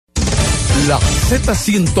La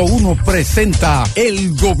Z101 presenta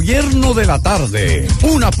El Gobierno de la Tarde,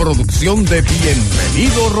 una producción de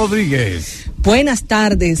Bienvenido Rodríguez. Buenas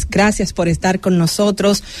tardes, gracias por estar con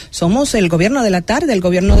nosotros. Somos el Gobierno de la Tarde, el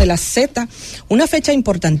Gobierno de la Z, una fecha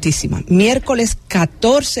importantísima, miércoles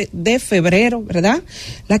 14 de febrero, ¿verdad?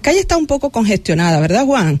 La calle está un poco congestionada, ¿verdad,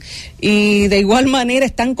 Juan? Y de igual manera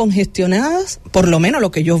están congestionadas, por lo menos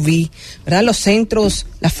lo que yo vi, ¿verdad? Los centros,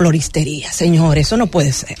 las floristerías, señores, eso no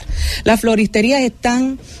puede ser. Las floristerías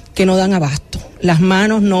están que no dan abasto, las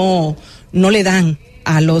manos no le dan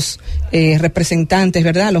a los representantes,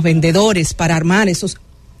 ¿verdad? A los vendedores para armar esos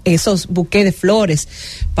buqués de flores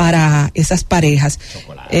para esas parejas.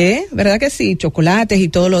 ¿Verdad que sí? Chocolates y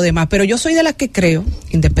todo lo demás. Pero yo soy de las que creo,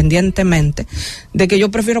 independientemente, de que yo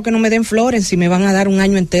prefiero que no me den flores si me van a dar un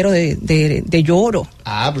año entero de lloro.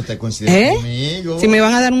 Ah, pero te coincide conmigo. Si me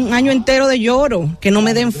van a dar un año entero de lloro, que no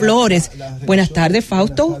me den flores. Buenas tardes,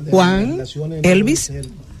 Fausto, Juan, Elvis.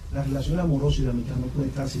 La relación amorosa y la amistad no puede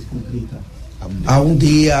estar circunscrita a un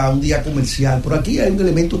día comercial, pero aquí hay un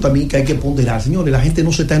elemento también que hay que ponderar, señores. La gente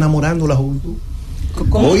no se está enamorando, la juventud.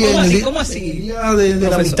 ¿Cómo así? En el día de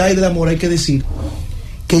la amistad y del amor hay que decir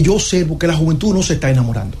que yo observo que la juventud no se está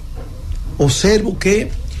enamorando. Observo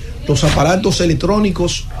que los aparatos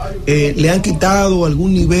electrónicos le han quitado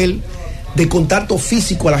algún nivel de contacto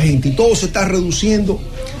físico a la gente y todo se está reduciendo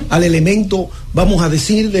al elemento, vamos a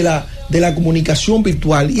decir, de la comunicación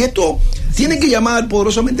virtual. Y esto tiene que llamar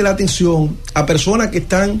poderosamente la atención a personas que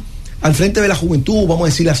están al frente de la juventud, vamos a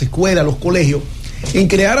decir las escuelas, los colegios, en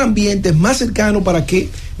crear ambientes más cercanos para que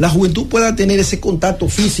la juventud pueda tener ese contacto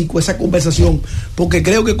físico, esa conversación, porque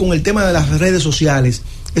creo que con el tema de las redes sociales,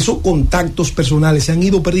 esos contactos personales se han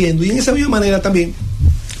ido perdiendo y en esa misma manera también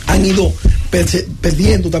han ido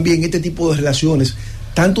perdiendo también este tipo de relaciones,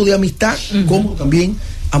 tanto de amistad como también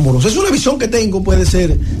amorosa. Es una visión que tengo, puede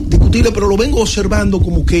ser discutible, pero lo vengo observando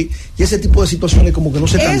como que y ese tipo de situaciones como que no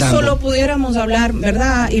se están dando. Eso lo pudiéramos hablar,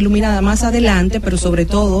 ¿verdad, Iluminada, más adelante, pero sobre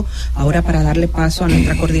todo, ahora para darle paso a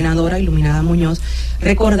nuestra coordinadora, Iluminada Muñoz,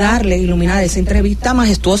 recordarle, Iluminada, esa entrevista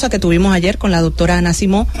majestuosa que tuvimos ayer con la doctora Ana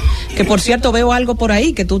Simó, que por cierto veo algo por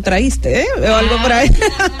ahí que tú traíste, veo algo por ahí.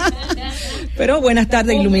 Pero buenas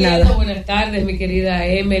tardes, Iluminada. Buenas tardes, mi querida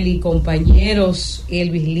Emily, compañeros,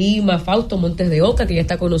 Elvis Lima, Fausto Montes de Oca, que ya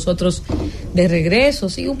está con nosotros de regreso.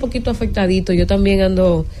 Sí, un poquito afectadito, yo también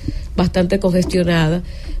ando bastante congestionada,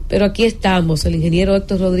 pero aquí estamos, el ingeniero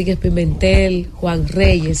Héctor Rodríguez Pimentel, Juan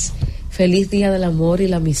Reyes. Feliz Día del Amor y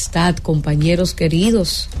la Amistad, compañeros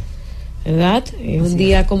queridos, ¿verdad? Es un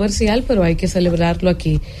día comercial, pero hay que celebrarlo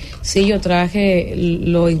aquí. Sí, yo traje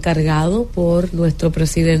lo encargado por nuestro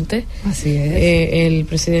presidente. Así es. El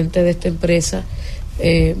presidente de esta empresa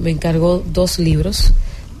me encargó 2 libros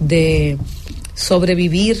de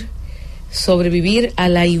sobrevivir a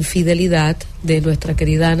la infidelidad de nuestra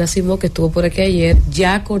querida Ana Simó, que estuvo por aquí ayer.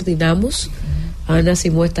 Ya coordinamos. Ana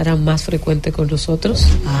Simó estará más frecuente con nosotros.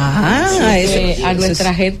 A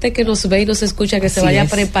nuestra gente que nos ve y nos escucha, que se vaya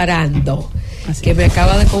preparando. Que me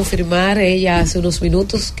acaba de confirmar ella hace unos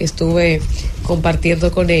minutos que estuve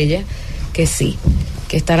compartiendo con ella, que sí,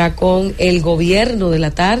 que estará con el Gobierno de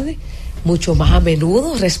la Tarde mucho más a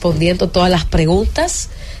menudo, respondiendo todas las preguntas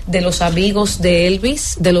de los amigos de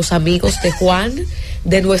Elvis, de los amigos de Juan,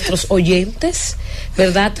 de nuestros oyentes,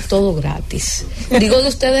 ¿verdad? Todo gratis. Digo de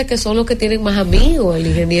ustedes que son los que tienen más amigos, el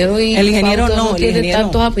ingeniero no tiene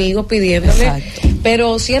tantos amigos pidiéndole. Exacto.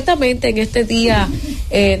 Pero ciertamente en este día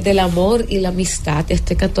del amor y la amistad,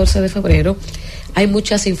 este 14 de febrero, hay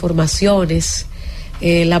muchas informaciones.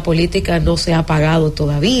 La política no se ha apagado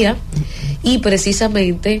todavía y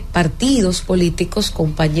precisamente partidos políticos,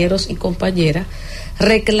 compañeros y compañeras,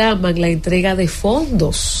 reclaman la entrega de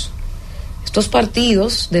fondos. Estos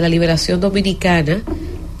partidos de la Liberación Dominicana,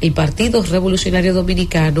 el Partido Revolucionario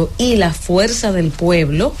Dominicano y la Fuerza del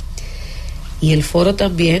Pueblo y el foro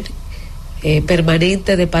también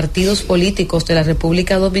permanente de partidos políticos de la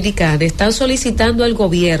República Dominicana están solicitando al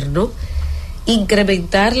gobierno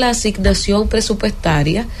incrementar la asignación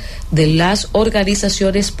presupuestaria de las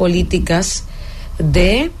organizaciones políticas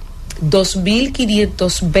de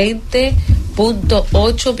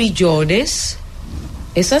 2.520.8 millones,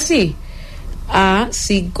 es así, a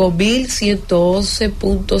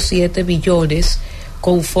 5.111.7 millones,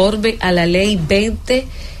 conforme a la ley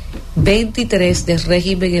 2023 de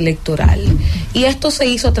régimen electoral. Y esto se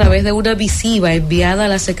hizo a través de una misiva enviada a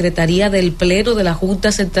la Secretaría del Pleno de la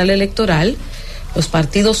Junta Central Electoral. Los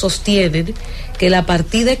partidos sostienen que la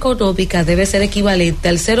partida económica debe ser equivalente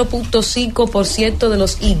al 0.5% de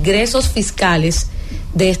los ingresos fiscales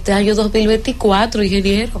de este año 2024,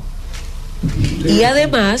 ingeniero. Y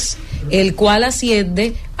además, el cual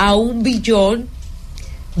asciende a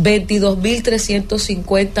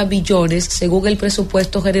 1.022.350 millones según el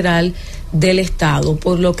presupuesto general del Estado,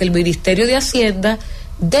 por lo que el Ministerio de Hacienda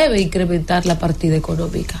debe incrementar la partida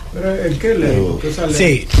económica. Pero ¿el qué ley? Porque esa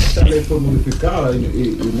ley fue modificada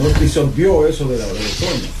y no disolvió eso de la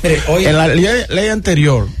elección. En la ley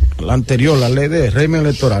anterior, la ley de régimen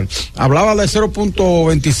electoral, hablaba de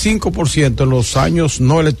 0.25% en los años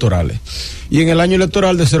no electorales y en el año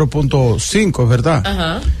electoral de 0.5%, es verdad.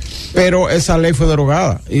 Ajá. Pero esa ley fue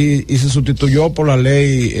derogada y se sustituyó por la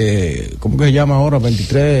ley, ¿cómo que se llama ahora?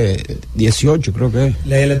 2318, creo que es.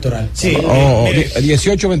 Ley electoral. Sí.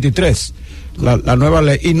 1823, la nueva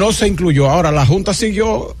ley. Y no se incluyó. Ahora, la Junta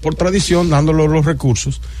siguió, por tradición, dándole los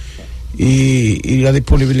recursos y la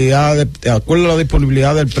disponibilidad, de acuerdo a la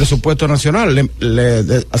disponibilidad del presupuesto nacional,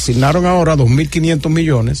 le asignaron ahora 2.500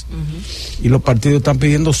 millones y los partidos están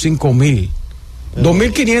pidiendo 5.000.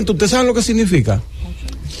 2.500, ¿usted sabe lo que significa?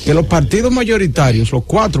 Que los partidos mayoritarios, los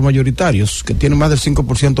 4 mayoritarios, que tienen más del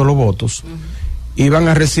 5% de los votos, iban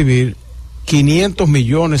a recibir 500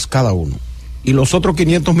 millones cada uno. Y los otros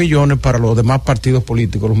 500 millones para los demás partidos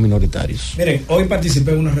políticos, los minoritarios. Miren, hoy participé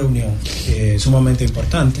en una reunión sumamente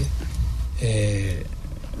importante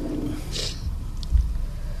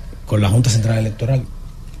con la Junta Central Electoral.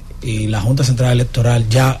 Y la Junta Central Electoral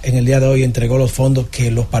ya en el día de hoy entregó los fondos que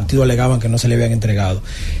los partidos alegaban que no se le habían entregado.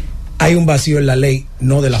 Hay un vacío en la ley,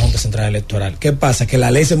 no de la Junta Central Electoral. ¿Qué pasa? Que la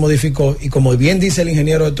ley se modificó y, como bien dice el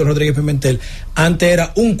ingeniero Héctor Rodríguez Pimentel, antes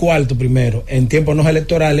era un cuarto primero en tiempos no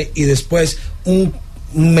electorales y después un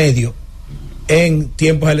medio en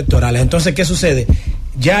tiempos electorales. Entonces, ¿qué sucede?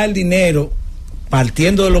 Ya el dinero,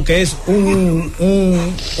 partiendo de lo que es un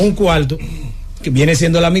cuarto, que viene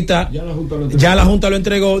siendo la mitad, ya la Junta lo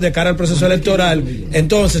entregó de cara al proceso electoral.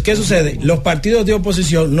 Entonces, ¿qué sucede? Los partidos de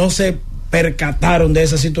oposición no se percataron de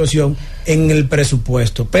esa situación en el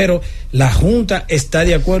presupuesto, pero la Junta está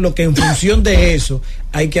de acuerdo que en función de eso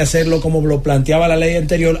hay que hacerlo como lo planteaba la ley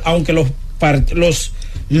anterior, aunque los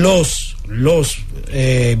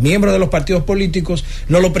miembros de los partidos políticos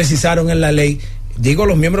no lo precisaron en la ley. Digo,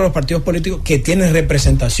 los miembros de los partidos políticos que tienen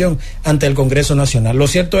representación ante el Congreso Nacional. Lo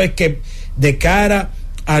cierto es que de cara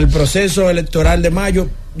al proceso electoral de mayo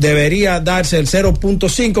debería darse el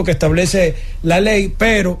 0.5 que establece la ley,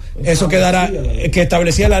 pero eso quedará que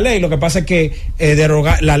establecía la ley. Lo que pasa es que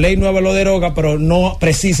la ley nueva lo deroga, pero no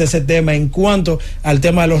precisa ese tema en cuanto al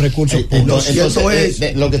tema de los recursos públicos.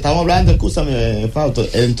 Entonces, lo que estamos hablando, escúchame, Fausto,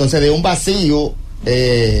 entonces de un vacío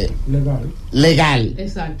legal.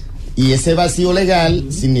 Exacto. Y ese vacío legal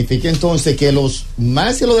significa entonces que los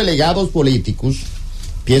delegados políticos,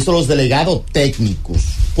 pienso los delegados técnicos.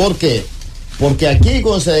 ¿Por qué? Porque aquí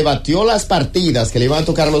cuando se debatió las partidas que le iban a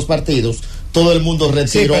tocar a los partidos, todo el mundo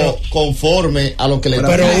retiró conforme a lo que le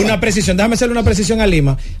tocaba. Pero una precisión, déjame hacerle una precisión a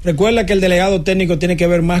Lima. Recuerda que el delegado técnico tiene que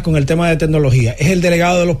ver más con el tema de tecnología. Es el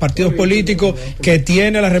delegado de los partidos políticos que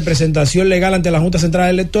tiene la representación legal ante la Junta Central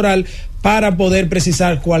Electoral para poder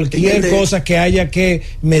precisar cualquier cosa que haya que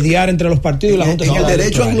mediar entre los partidos y la Junta Central Electoral. En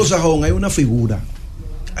el derecho anglosajón hay una figura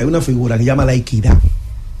que se llama la equidad,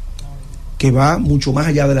 que va mucho más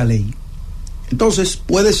allá de la ley. Entonces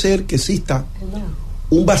puede ser que exista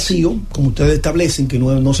un vacío, como ustedes establecen, que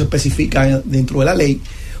no se especifica dentro de la ley,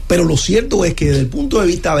 pero lo cierto es que desde el punto de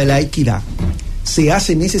vista de la equidad se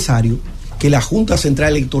hace necesario que la Junta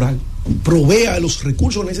Central Electoral provea los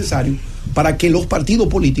recursos necesarios para que los partidos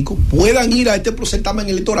políticos puedan ir a este certamen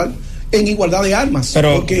electoral en igualdad de armas.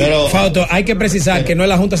 Pero Fausto, hay que precisar que no es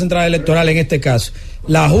la Junta Central Electoral en este caso.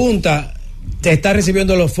 La Junta te está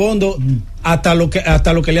recibiendo los fondos hasta lo que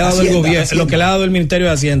le ha dado el gobierno, lo que le ha dado el Ministerio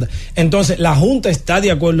de Hacienda. Entonces la Junta está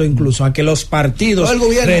de acuerdo incluso a que los partidos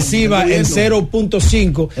reciban el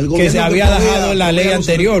 0.5 que se había dejado en la ley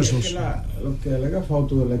anterior. Lo que alega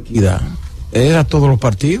Fausto de la equidad es a todos los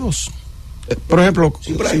partidos. Por ejemplo,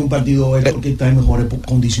 siempre hay un partido que está en mejores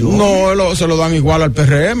condiciones. No, se lo dan igual al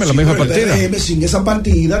PRM, la misma partida. El PRM sin esa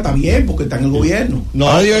partida está bien porque está en el gobierno.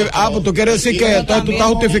 Pues tú quieres decir que tú estás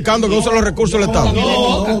justificando que usan los recursos del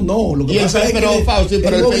Estado. No, lo que pasa es que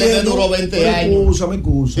pero el PLD duró 20 años.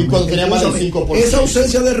 Y cuando tenía más del 5%. Esa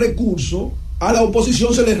ausencia de recursos a la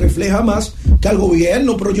oposición se le refleja más que al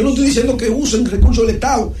gobierno, pero yo no estoy diciendo que usen recursos del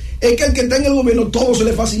Estado, es que al que está en el gobierno todo se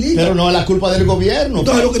le facilita. Pero no es la culpa del gobierno.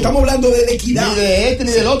 Entonces lo que estamos hablando es de equidad. Ni de este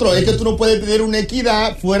ni del otro, es que tú no puedes pedir una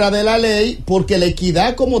equidad fuera de la ley, porque la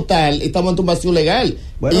equidad como tal estamos ante un vacío legal.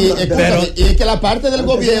 Bueno, y es que la parte del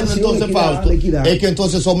gobierno, entonces, Fausto, es que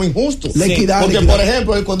entonces somos injustos. La equidad, porque, por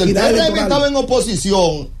ejemplo, cuando el PRM estaba en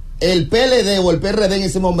oposición, el PLD o el PRD en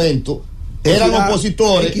ese momento eran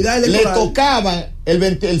opositores, le tocaban el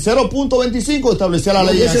 0.25 establecía la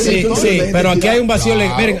ley. Sí, pero aquí hay un vacío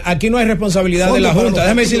legal. Miren, aquí no hay responsabilidad de la Junta.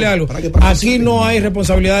 Déjeme decirle algo. Aquí no hay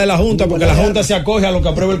responsabilidad de la Junta porque la Junta se acoge a lo que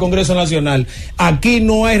aprueba el Congreso Nacional. Aquí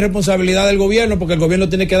no hay responsabilidad del gobierno porque el gobierno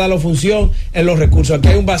tiene que dar la función en los recursos. Aquí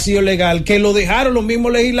hay un vacío legal que lo dejaron los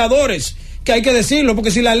mismos legisladores, que hay que decirlo,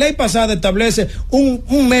 porque si la ley pasada establece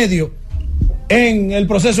un medio en el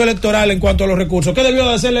proceso electoral en cuanto a los recursos, ¿qué debió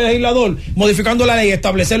de hacer el legislador? Modificando la ley,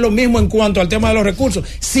 establecer lo mismo en cuanto al tema de los recursos.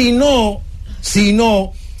 Si no,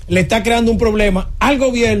 le está creando un problema al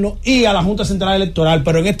gobierno y a la Junta Central Electoral,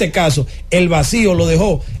 pero en este caso el vacío lo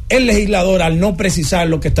dejó el legislador al no precisar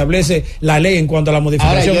lo que establece la ley en cuanto a la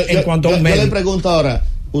modificación, en cuanto a un medio. Yo le pregunto ahora,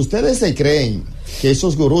 ¿ustedes se creen que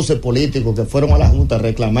esos gurús políticos que fueron a la Junta a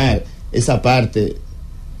reclamar esa parte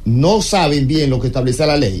no saben bien lo que establece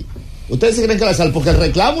la ley? ¿Ustedes se creen que la saben? Porque el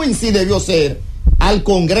reclamo en sí debió ser al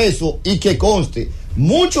Congreso, y que conste,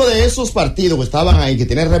 muchos de esos partidos que estaban ahí, que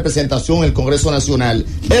tienen representación en el Congreso Nacional,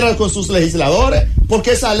 eran con sus legisladores,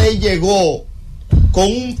 porque esa ley llegó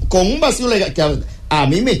con un vacío legal que a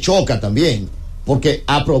mí me choca también, porque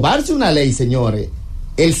aprobarse una ley, señores,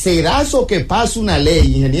 el sedazo que pasa una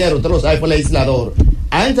ley, ingeniero, usted lo sabe, por legislador,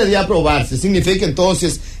 antes de aprobarse, significa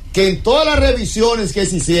entonces que en todas las revisiones que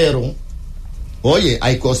se hicieron, oye,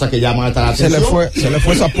 hay cosas que llaman hasta la atención. Se le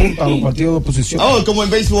fue esa punta a los partidos de oposición. Oh, como en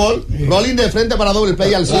béisbol, rolling de frente para doble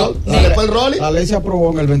play al sol. Se le fue el rolling. La ley se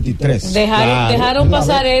aprobó en el 23. Dejaron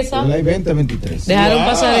pasar esa. La ley 2023. Dejaron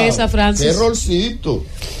pasar esa, Francis. Qué rolcito.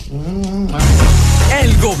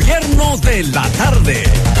 El gobierno de la tarde.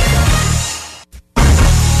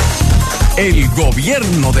 El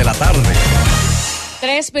gobierno de la tarde.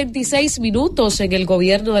 3:26 en el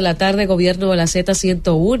gobierno de la tarde, gobierno de la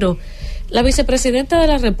Z101. La vicepresidenta de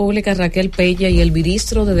la República, Raquel Peña, y el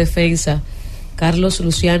ministro de Defensa, Carlos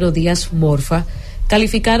Luciano Díaz Morfa,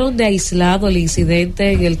 calificaron de aislado el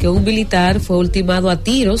incidente en el que un militar fue ultimado a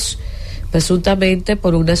tiros, presuntamente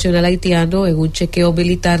por un nacional haitiano, en un chequeo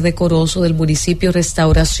militar decoroso del municipio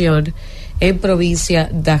Restauración, en provincia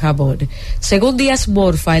de Dajabón. Según Díaz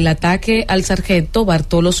Morfa, el ataque al sargento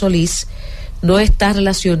Bartolo Solís no está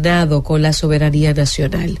relacionado con la soberanía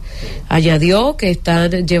nacional. Añadió que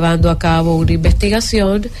están llevando a cabo una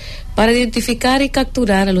investigación para identificar y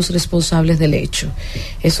capturar a los responsables del hecho.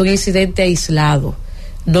 Es un incidente aislado,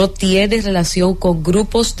 no tiene relación con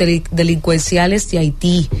grupos delincuenciales de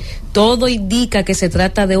Haití. Todo indica que se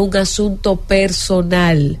trata de un asunto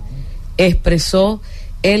personal, expresó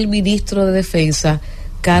el ministro de Defensa,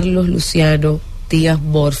 Carlos Luciano Díaz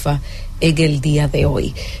Morfa, en el día de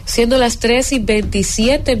hoy. Siendo las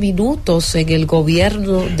 3:27 en el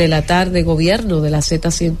gobierno de la tarde, gobierno de la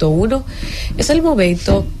Z101, es el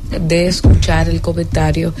momento de escuchar el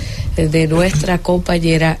comentario de nuestra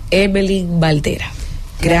compañera Emelyn Valdera.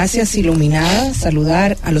 Gracias, iluminada.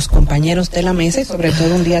 Saludar a los compañeros de la mesa y sobre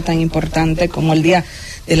todo un día tan importante como el Día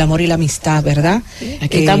del Amor y la Amistad, ¿verdad?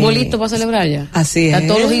 Aquí estamos listos para celebrar ya. Así es. A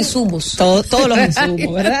todos los insumos. Todos los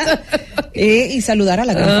insumos, ¿verdad? Y saludar a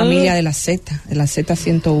la gran familia de la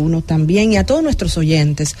Z101 también, y a todos nuestros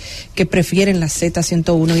oyentes que prefieren la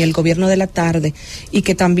Z101 y el gobierno de la tarde, y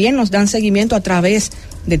que también nos dan seguimiento a través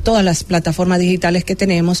de todas las plataformas digitales que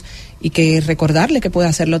tenemos, y que recordarle que puede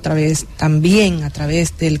hacerlo también a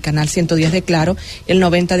través del canal 110 de Claro y el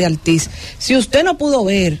 90 de Altiz. Si usted no pudo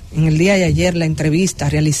ver en el día de ayer la entrevista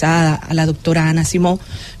realizada a la doctora Ana Simón,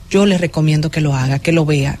 yo le recomiendo que lo haga, que lo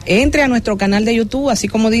vea. Entre a nuestro canal de YouTube, así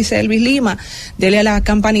como dice Elvis Lima, dele a la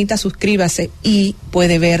campanita, suscríbase y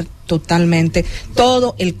puede ver totalmente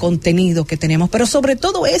todo el contenido que tenemos, pero sobre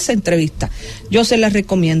todo esa entrevista. Yo se la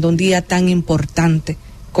recomiendo un día tan importante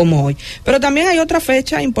como hoy. Pero también hay otra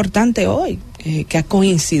fecha importante hoy, que ha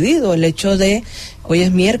coincidido, el hecho de, hoy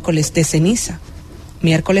es miércoles de ceniza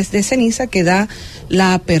que da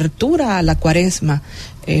la apertura a la Cuaresma,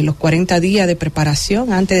 los 40 días de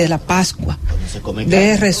preparación antes de la Pascua,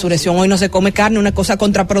 de resurrección. Hoy no se come carne, una cosa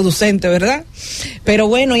contraproducente, ¿verdad? Pero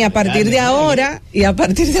bueno, y a partir de ahora,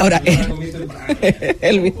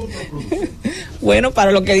 Elvis, bueno,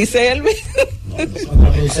 para lo que dice Elvis,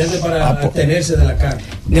 contraproducente para abstenerse de la carne.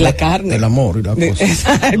 De la carne. Del amor y la cosa.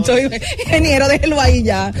 Exacto, ingeniero, déjelo ahí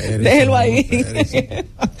ya, déjelo ahí.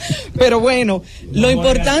 Pero bueno, lo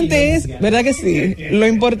importante es, ¿verdad que sí? Lo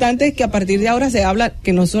importante es que a partir de ahora se habla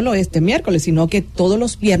que no solo este miércoles, sino que todos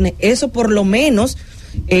los viernes, eso por lo menos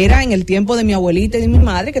era en el tiempo de mi abuelita y de mi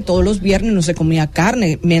madre, que todos los viernes no se comía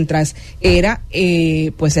carne, mientras era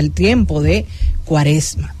pues el tiempo de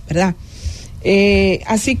Cuaresma, ¿verdad?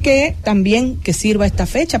 Así que también que sirva esta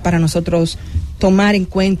fecha para nosotros tomar en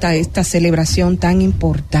cuenta esta celebración tan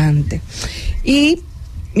importante. Y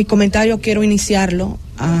mi comentario quiero iniciarlo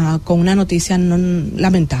con una noticia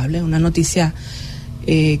lamentable, una noticia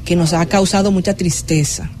que nos ha causado mucha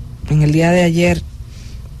tristeza. En el día de ayer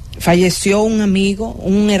falleció un amigo,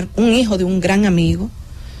 un hijo de un gran amigo,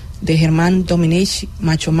 de Germán Dominici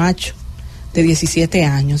Macho, de 17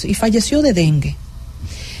 años, y falleció de dengue.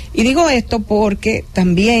 Y digo esto porque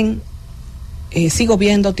también sigo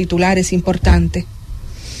viendo titulares importantes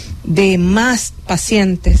de más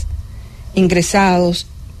pacientes ingresados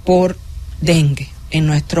por dengue en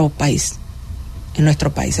nuestro país.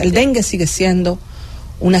 El dengue sigue siendo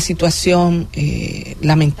una situación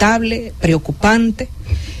lamentable, preocupante,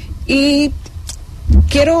 y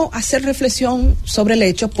quiero hacer reflexión sobre el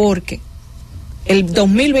hecho porque el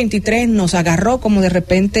 2023 nos agarró como de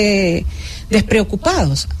repente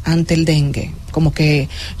despreocupados ante el dengue, como que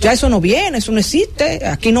ya eso no viene, eso no existe,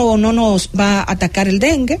 aquí no nos va a atacar el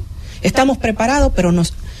dengue, estamos preparados, pero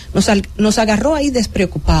nos agarró ahí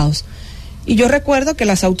despreocupados. Y yo recuerdo que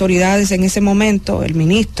las autoridades en ese momento, el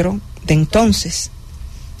ministro de entonces,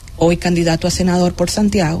 hoy candidato a senador por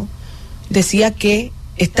Santiago, decía que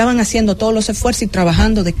estaban haciendo todos los esfuerzos y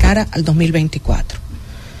trabajando de cara al 2024.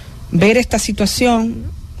 Ver esta situación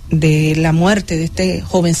de la muerte de este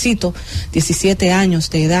jovencito, 17 años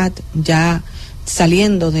de edad, ya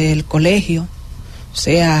saliendo del colegio, o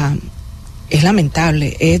sea, es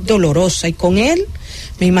lamentable, es dolorosa, y con él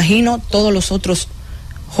me imagino todos los otros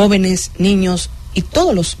jóvenes, niños y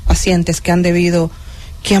todos los pacientes que han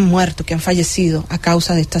muerto, que han fallecido a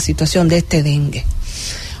causa de esta situación, de este dengue.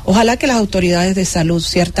 Ojalá que las autoridades de salud,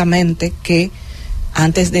 ciertamente que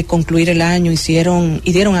antes de concluir el año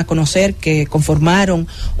dieron a conocer que conformaron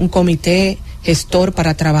un comité gestor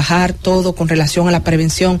para trabajar todo con relación a la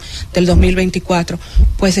prevención del 2024,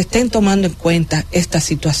 pues estén tomando en cuenta esta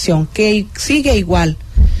situación que sigue igual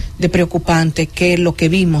de preocupante que lo que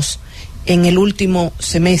vimos en el último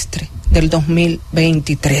semestre del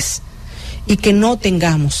 2023, y que no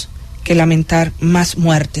tengamos que lamentar más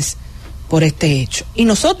muertes por este hecho. Y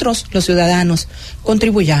nosotros, los ciudadanos,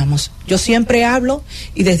 contribuyamos. Yo siempre hablo,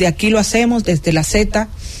 y desde aquí lo hacemos, desde la Z,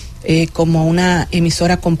 como una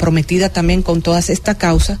emisora comprometida también con todas estas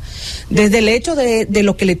causas, desde el hecho de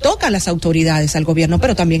lo que le toca a las autoridades, al gobierno,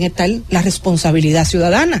 pero también está la responsabilidad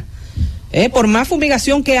ciudadana. Por más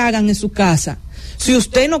fumigación que hagan en su casa, si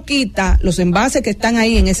usted no quita los envases que están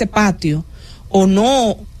ahí en ese patio, o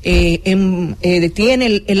no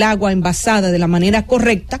tiene el agua envasada de la manera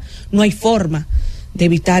correcta, no hay forma de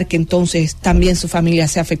evitar que entonces también su familia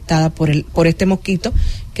sea afectada por este mosquito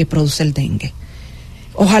que produce el dengue.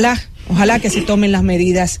 Ojalá que se tomen las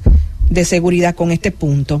medidas de seguridad con este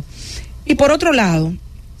punto. Y por otro lado,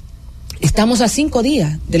 estamos a 5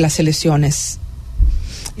 días de las elecciones,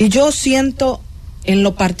 y yo siento en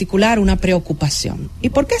lo particular una preocupación. ¿Y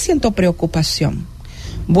por qué siento preocupación?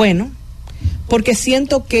 Bueno, porque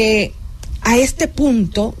siento que a este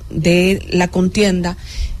punto de la contienda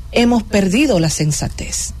hemos perdido la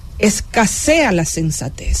sensatez, escasea la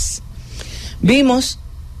sensatez. Vimos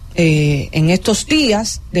en estos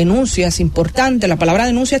días denuncias importantes, la palabra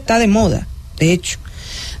denuncia está de moda, de hecho,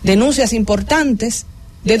 denuncias importantes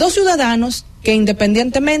de 2 ciudadanos que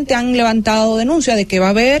independientemente han levantado denuncia de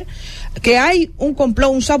que hay un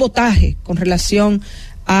complot, un sabotaje con relación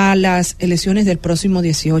a las elecciones del próximo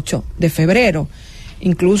 18 de febrero.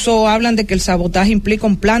 Incluso hablan de que el sabotaje implica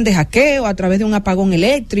un plan de hackeo a través de un apagón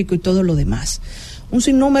eléctrico y todo lo demás.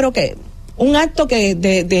 Un acto que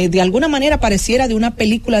de alguna manera pareciera de una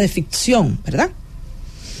película de ficción, ¿verdad?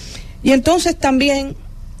 Y entonces también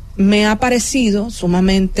me ha parecido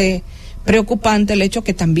sumamente preocupante el hecho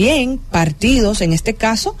que también partidos, en este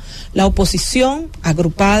caso la oposición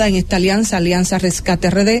agrupada en esta Alianza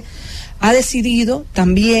Rescate RD, ha decidido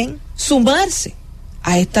también sumarse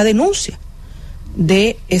a esta denuncia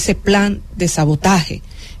de ese plan de sabotaje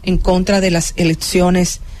en contra de las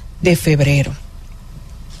elecciones de febrero.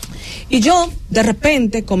 Y yo de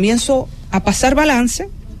repente comienzo a pasar balance.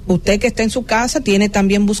 Usted que está en su casa tiene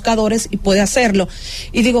también buscadores y puede hacerlo,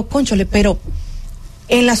 y digo, cónchole, pero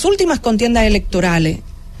en las últimas contiendas electorales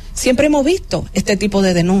siempre hemos visto este tipo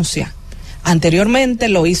de denuncia. Anteriormente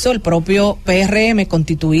lo hizo el propio PRM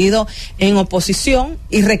constituido en oposición,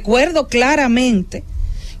 y recuerdo claramente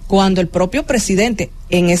cuando el propio presidente,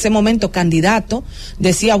 en ese momento candidato,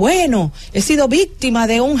 decía, bueno, he sido víctima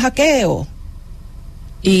de un hackeo,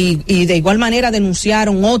 y de igual manera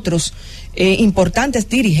denunciaron otros importantes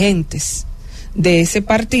dirigentes de ese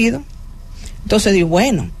partido. Entonces digo,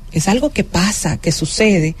 bueno, es algo que pasa, que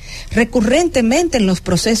sucede recurrentemente en los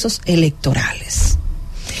procesos electorales.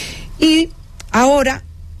 Y ahora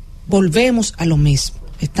volvemos a lo mismo.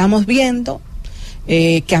 Estamos viendo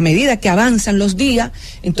que a medida que avanzan los días,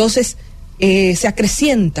 entonces se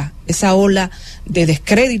acrecienta esa ola de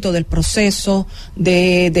descrédito del proceso,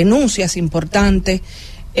 de denuncias importantes,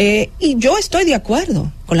 y yo estoy de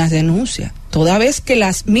acuerdo con las denuncias, toda vez que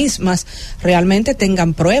las mismas realmente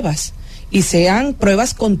tengan pruebas y sean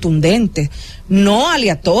pruebas contundentes, no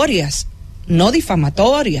aleatorias, no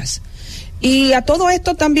difamatorias. Y a todo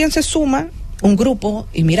esto también se suma un grupo,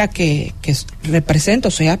 y mira que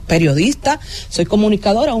represento, soy periodista, soy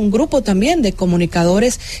comunicadora, un grupo también de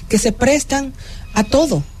comunicadores que se prestan a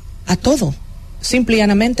todo, simple y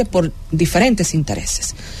llanamente por diferentes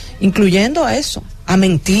intereses, incluyendo a eso, a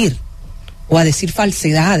mentir o a decir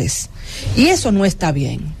falsedades. Y eso no está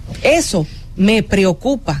bien, eso me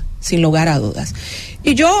preocupa sin lugar a dudas.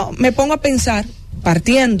 Y yo me pongo a pensar,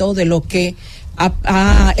 partiendo de lo que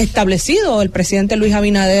ha establecido el presidente Luis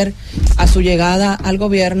Abinader a su llegada al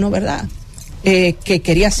gobierno, ¿verdad? Que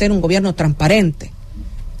quería ser un gobierno transparente,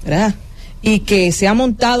 ¿verdad? Y que se ha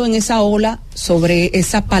montado en esa ola sobre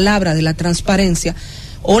esa palabra de la transparencia,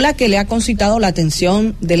 ola que le ha concitado la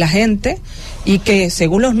atención de la gente y que,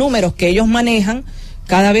 según los números que ellos manejan,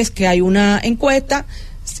 cada vez que hay una encuesta,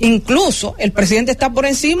 incluso el presidente está por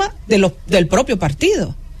encima del propio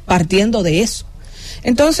partido, partiendo de eso.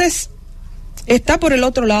 Entonces, está por el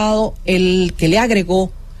otro lado el que le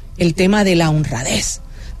agregó el tema de la honradez.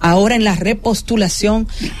 Ahora en la repostulación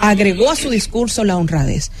agregó a su discurso la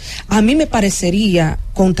honradez. A mí me parecería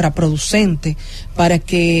contraproducente para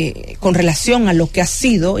que, con relación a lo que ha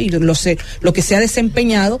sido y lo que se ha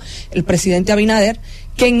desempeñado el presidente Abinader,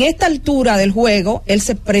 que en esta altura del juego él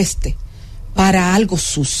se preste para algo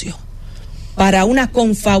sucio, para una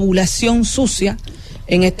confabulación sucia.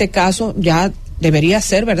 En este caso ya debería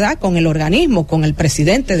ser, ¿verdad?, con el organismo, con el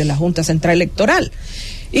presidente de la Junta Central Electoral.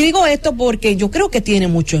 Y digo esto porque yo creo que tiene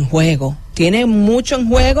mucho en juego,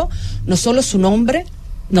 no solo su nombre,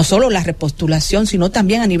 no solo la repostulación, sino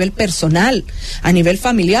también a nivel personal, a nivel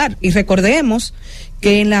familiar. Y recordemos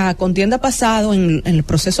que en la contienda pasado, en el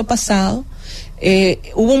proceso pasado,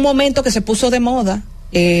 hubo un momento que se puso de moda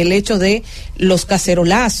el hecho de los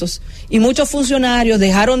cacerolazos, y muchos funcionarios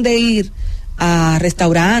dejaron de ir a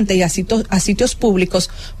restaurantes y a sitios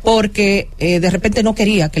públicos porque de repente no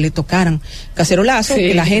quería que le tocaran cacerolazos, sí,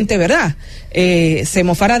 que la gente, ¿verdad?, se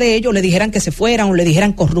mofara de ellos, le dijeran que se fueran o le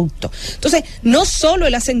dijeran corrupto. Entonces, no solo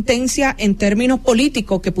es la sentencia en términos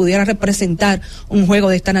políticos que pudiera representar un juego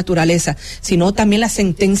de esta naturaleza, sino también la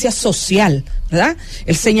sentencia social, ¿verdad?,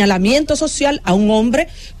 el señalamiento social a un hombre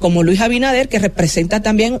como Luis Abinader, que representa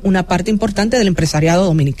también una parte importante del empresariado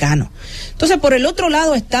dominicano. Entonces, por el otro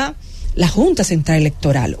lado está la Junta Central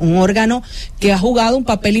Electoral, un órgano que ha jugado un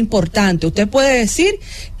papel importante. Usted puede decir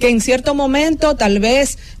que en cierto momento tal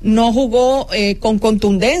vez no jugó con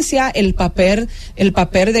contundencia el papel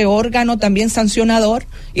de órgano también sancionador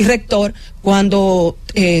y rector cuando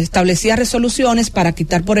establecía resoluciones para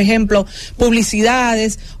quitar, por ejemplo,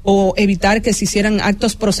 publicidades o evitar que se hicieran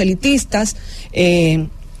actos proselitistas,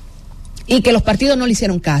 y que los partidos no le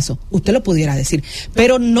hicieron caso. Usted lo pudiera decir,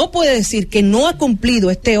 pero no puede decir que no ha cumplido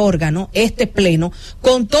este órgano, este pleno,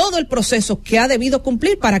 con todo el proceso que ha debido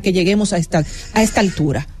cumplir para que lleguemos a esta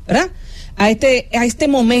altura, ¿verdad?, a este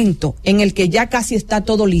momento en el que ya casi está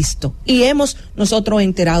todo listo y hemos nosotros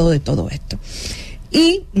enterado de todo esto.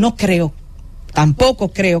 Y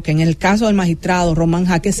tampoco creo que en el caso del magistrado Román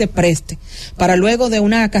Jaque se preste para, luego de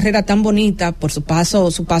una carrera tan bonita por su paso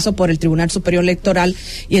por el Tribunal Superior Electoral,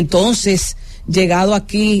 y entonces llegado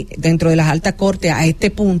aquí dentro de las altas cortes a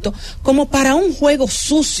este punto, como para un juego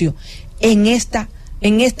sucio en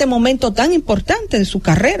este momento tan importante de su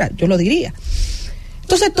carrera, yo lo diría.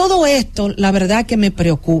 Entonces, todo esto, la verdad que me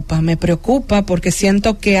preocupa porque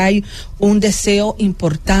siento que hay un deseo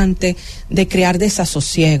importante de crear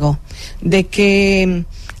desasosiego, de que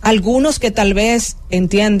algunos que tal vez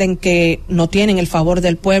entienden que no tienen el favor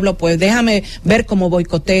del pueblo, pues déjame ver cómo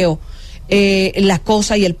boicoteo la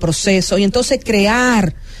cosa y el proceso, y entonces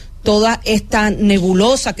crear toda esta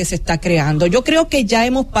nebulosa que se está creando. Yo creo que ya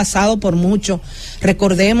hemos pasado por mucho.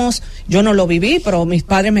 Recordemos, yo no lo viví, pero mis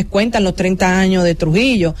padres me cuentan los 30 años de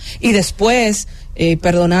Trujillo, y después,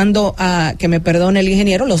 que me perdone el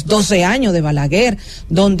ingeniero, los 12 años de Balaguer,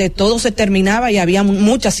 donde todo se terminaba y había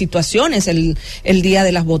muchas situaciones el día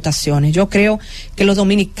de las votaciones. Yo creo que los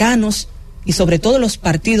dominicanos y sobre todo los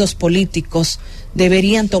partidos políticos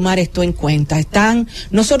deberían tomar esto en cuenta. Están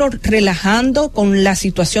no solo relajando con la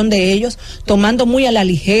situación de ellos, tomando muy a la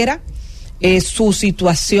ligera su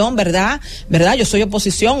situación, ¿verdad? Yo soy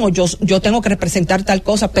oposición o yo tengo que representar tal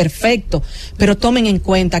cosa, perfecto, pero tomen en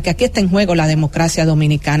cuenta que aquí está en juego la democracia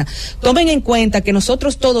dominicana. Tomen en cuenta que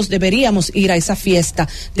nosotros todos deberíamos ir a esa fiesta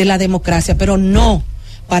de la democracia, pero no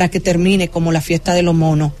para que termine como la fiesta de los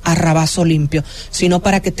monos, a rabazo limpio, sino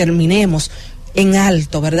para que terminemos en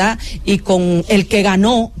alto, ¿verdad? Y con el que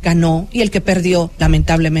ganó, ganó, y el que perdió,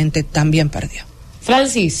 lamentablemente, también perdió.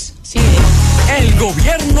 Francis, sí. El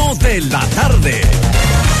gobierno de la tarde.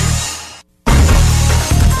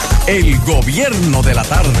 El gobierno de la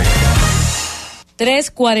tarde.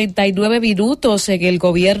 3:49 minutos en el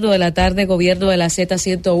gobierno de la tarde, gobierno de la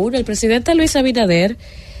Z101. El presidente Luis Abinader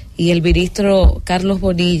y el ministro Carlos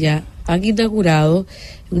Bonilla han inaugurado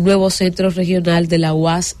un nuevo centro regional de la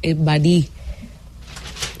UAS en Baní.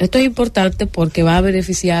 Esto es importante porque va a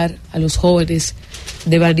beneficiar a los jóvenes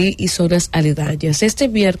de Baní y zonas aledañas. Este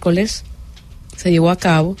miércoles se llevó a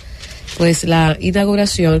cabo pues la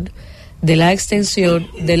inauguración de la extensión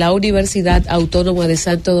de la Universidad Autónoma de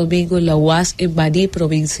Santo Domingo en la UAS en Baní,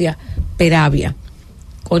 provincia Peravia.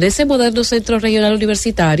 Con ese moderno centro regional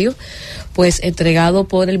universitario, pues entregado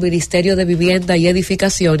por el Ministerio de Vivienda y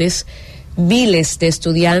Edificaciones, miles de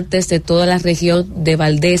estudiantes de toda la región de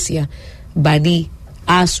Valdesia, Baní,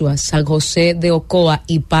 Azua, San José de Ocoa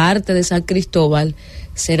y parte de San Cristóbal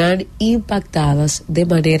serán impactadas de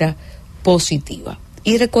manera positiva.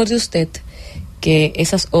 Y recuerde usted que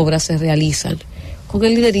esas obras se realizan con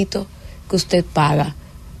el dinerito que usted paga,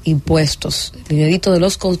 impuestos, el dinerito de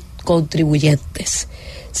los contribuyentes.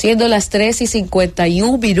 Siendo las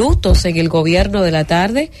 3:51 minutos en el gobierno de la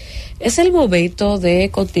tarde, es el momento de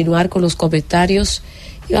continuar con los comentarios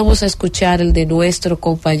y vamos a escuchar el de nuestro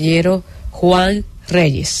compañero Juan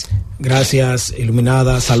Reyes. Gracias,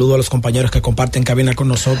 Iluminada. Saludo a los compañeros que comparten cabina con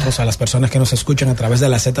nosotros, a las personas que nos escuchan a través de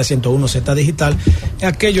la Z101, Z Digital, y a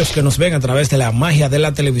aquellos que nos ven a través de la magia de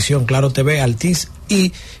la televisión, Claro TV, Altiz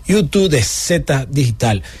y YouTube de Z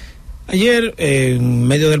Digital. Ayer, en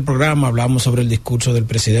medio del programa, hablamos sobre el discurso del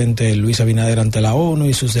presidente Luis Abinader ante la ONU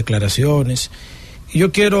y sus declaraciones. Y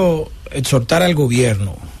yo quiero exhortar al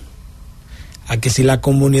gobierno a que si la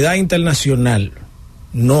comunidad internacional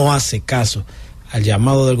no hace caso al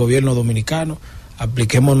llamado del gobierno dominicano,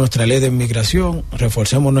 apliquemos nuestra ley de inmigración,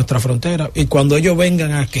 reforcemos nuestra frontera, y cuando ellos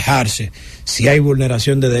vengan a quejarse, si hay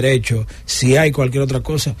vulneración de derechos, si hay cualquier otra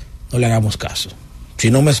cosa, no le hagamos caso.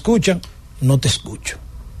 Si no me escuchan, no te escucho.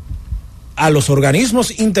 A los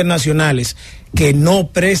organismos internacionales que no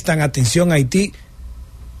prestan atención a Haití,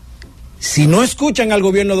 si no escuchan al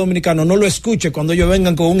gobierno dominicano, no lo escuche cuando ellos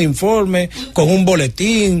vengan con un informe, con un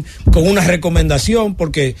boletín, con una recomendación,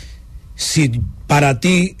 porque si para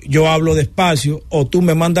ti yo hablo despacio o tú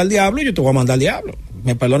me mandas al diablo, yo te voy a mandar al diablo.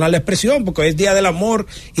 Me perdona la expresión porque es día del amor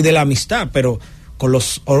y de la amistad, pero con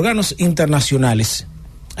los órganos internacionales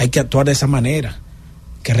hay que actuar de esa manera,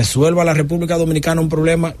 que resuelva la República Dominicana un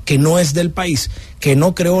problema que no es del país, que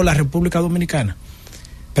no creó la República Dominicana.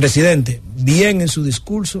 Presidente, bien en su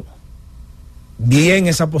discurso, bien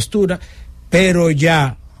esa postura, pero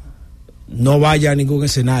ya no vaya a ningún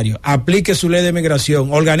escenario, aplique su ley de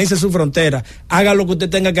migración, organice su frontera, haga lo que usted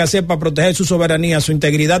tenga que hacer para proteger su soberanía, su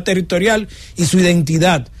integridad territorial y su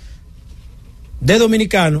identidad de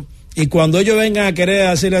dominicano, y cuando ellos vengan a querer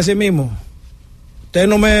hacer a sí mismo, usted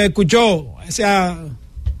no me escuchó, o sea,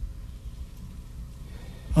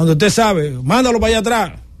 cuando usted sabe, mándalo para allá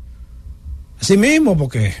atrás, así mismo,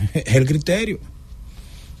 porque es el criterio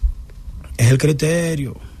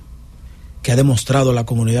que ha demostrado la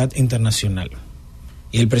comunidad internacional.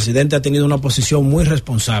 Y el presidente ha tenido una posición muy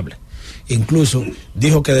responsable. Incluso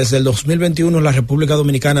dijo que desde el 2021 la República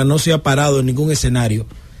Dominicana no se ha parado en ningún escenario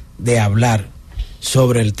de hablar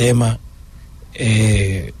sobre el tema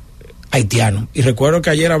haitiano. Y recuerdo que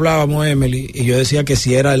ayer hablábamos, Emily, y yo decía que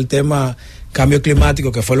si era el tema cambio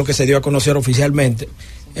climático, que fue lo que se dio a conocer oficialmente,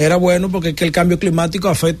 era bueno porque es que el cambio climático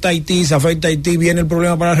afecta a Haití, se afecta a Haití, viene el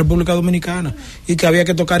problema para la República Dominicana y que había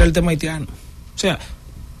que tocar el tema haitiano. O sea,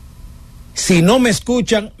 si no me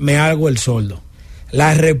escuchan, me hago el sordo.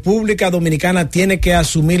 La República Dominicana tiene que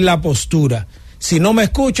asumir la postura. Si no me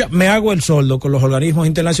escucha, me hago el sordo con los organismos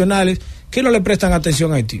internacionales que no le prestan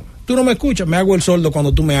atención a Haití. Tú no me escuchas, me hago el sordo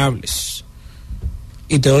cuando tú me hables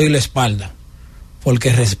y te doy la espalda, porque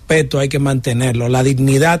el respeto hay que mantenerlo, la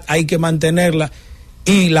dignidad hay que mantenerla,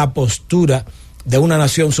 y la postura de una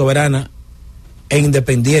nación soberana e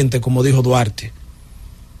independiente, como dijo Duarte,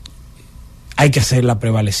 hay que hacerla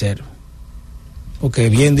prevalecer. Porque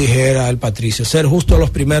bien dijera el Patricio, ser justos los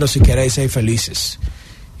primeros si queréis ser felices.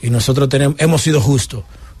 Y nosotros hemos sido justos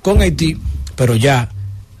con Haití, pero ya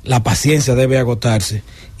la paciencia debe agotarse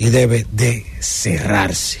y debe de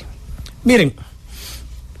cerrarse. Miren,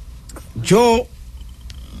 yo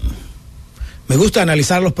me gusta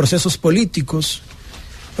analizar los procesos políticos,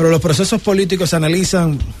 pero los procesos políticos se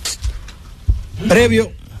analizan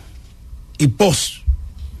previo y post.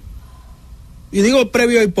 Y digo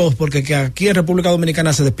previo y post porque que aquí en República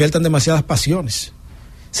Dominicana se despiertan demasiadas pasiones.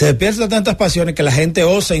 Se despiertan tantas pasiones que la gente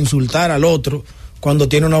osa insultar al otro cuando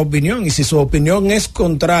tiene una opinión. Y si su opinión es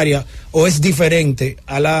contraria o es diferente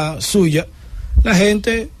a la suya, la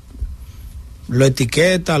gente lo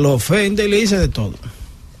etiqueta, lo ofende y le dice de todo.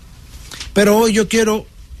 Pero hoy yo quiero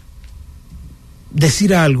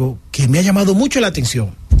decir algo que me ha llamado mucho la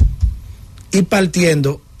atención. Y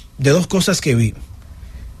partiendo de dos cosas que vi.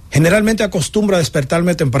 Generalmente acostumbro a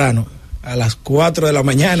despertarme temprano, a las 4 de la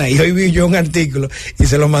mañana, y hoy vi yo un artículo y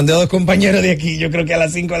se lo mandé a dos compañeros de aquí, yo creo que a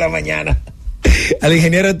las 5 de la mañana, al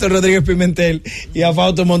ingeniero Héctor Rodríguez Pimentel y a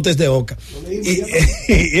Fausto Montes de Oca.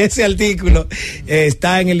 Y ese artículo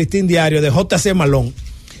está en el Listín Diario de J.C. Malón,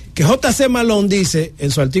 que J.C. Malón dice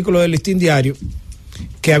en su artículo del Listín Diario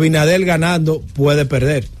que Abinader ganando puede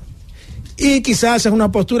perder. Y quizás es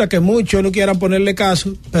una postura que muchos no quieran ponerle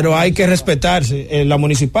caso, pero hay que respetarse en la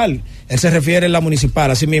municipal. Él se refiere en la municipal,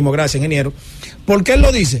 así mismo, gracias, ingeniero. ¿Por qué él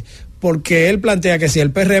lo dice? Porque él plantea que si el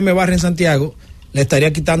PRM barre en Santiago, le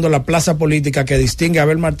estaría quitando la plaza política que distingue a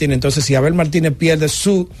Abel Martínez. Entonces, si Abel Martínez pierde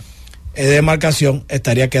su demarcación,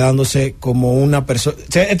 estaría quedándose como una persona,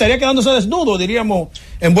 estaría quedándose desnudo, diríamos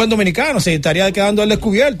en buen dominicano, se estaría quedando al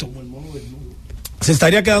descubierto. Se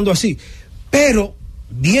estaría quedando así. Pero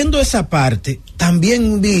viendo esa parte,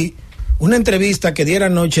 también vi una entrevista que diera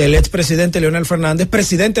anoche el expresidente Leonel Fernández,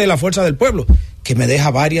 presidente de la Fuerza del Pueblo, que me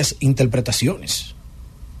deja varias interpretaciones.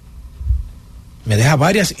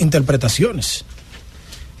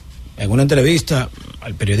 En una entrevista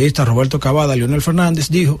al periodista Roberto Cavada, Leonel Fernández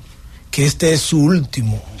dijo que este es su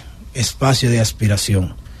último espacio de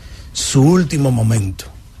aspiración, su último momento.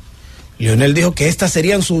 Leonel dijo que estas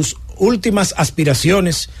serían sus últimas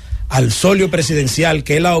aspiraciones al solio presidencial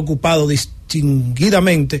que él ha ocupado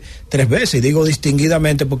distinguidamente 3 veces, y digo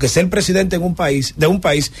distinguidamente porque ser presidente de un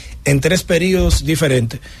país en 3 periodos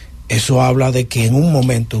diferentes, eso habla de que en un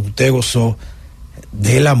momento usted gozó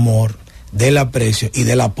del amor, del aprecio y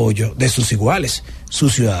del apoyo de sus iguales,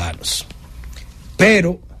 sus ciudadanos.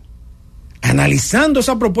 Pero analizando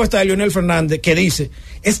esa propuesta de Leonel Fernández que dice,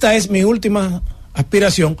 esta es mi última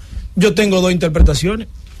aspiración, yo tengo 2 interpretaciones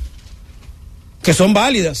que son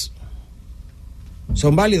válidas.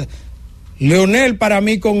 Leonel, para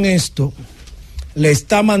mí, con esto le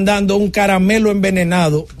está mandando un caramelo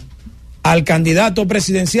envenenado al candidato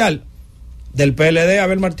presidencial del PLD,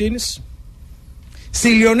 Abel Martínez.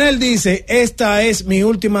 Si Leonel dice, esta es mi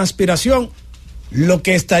última aspiración, lo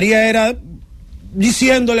que estaría era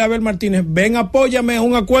diciéndole a Abel Martínez, ven, apóyame a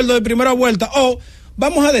un acuerdo de primera vuelta, o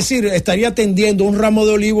vamos a decir, estaría tendiendo un ramo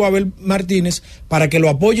de olivo a Abel Martínez para que lo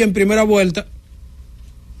apoye en primera vuelta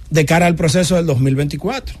de cara al proceso del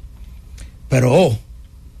 2024. Pero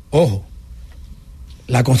ojo,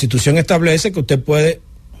 la Constitución establece que usted puede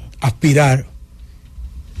aspirar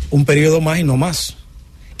un periodo más y no más.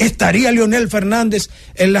 ¿Estaría Leonel Fernández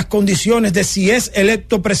en las condiciones de, si es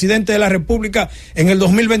electo presidente de la República en el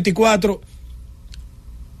 2024,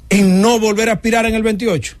 en no volver a aspirar en el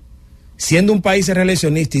 28? Siendo un país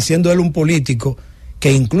reeleccionista y siendo él un político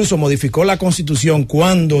que incluso modificó la Constitución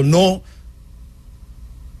cuando no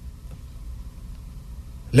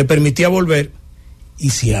le permitía volver, y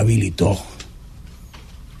se habilitó.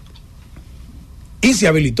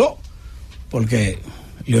 Porque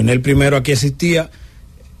Leonel primero aquí existía,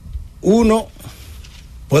 uno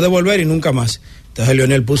puede volver y nunca más. Entonces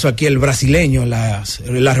Leonel puso aquí el brasileño, la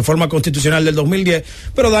reforma constitucional del 2010,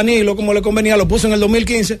 pero Danilo, como le convenía, lo puso en el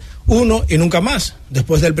 2015, uno y nunca más,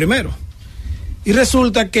 después del primero. Y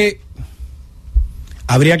resulta que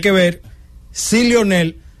habría que ver si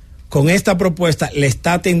Leonel con esta propuesta le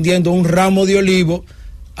está tendiendo un ramo de olivo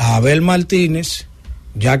a Abel Martínez,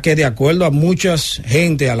 ya que de acuerdo a mucha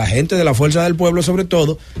gente, a la gente de la Fuerza del Pueblo sobre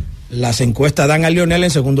todo, las encuestas dan a Leonel en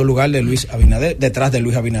segundo lugar de Luis Abinader, detrás de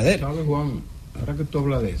Luis Abinader. ¿Sabes, Juan? Ahora que tú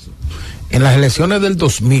hablas de eso. En las elecciones del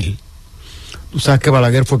 2000, tú sabes que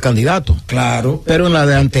Balaguer fue candidato. Claro. Pero en las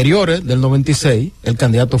de anteriores, del 96, el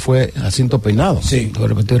candidato fue Jacinto Peinado. Sí.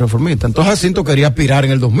 El Partido Reformista. Entonces Jacinto quería aspirar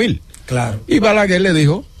en el 2000. Claro. Y Balaguer le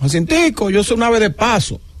dijo, Jacintico, yo soy un ave de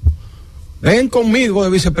paso, ven conmigo de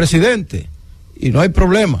vicepresidente y no hay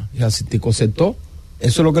problema. Y Jacintico aceptó.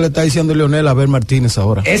 Eso es lo que le está diciendo Leonel a Abel Martínez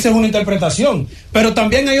ahora. Esa es una interpretación, pero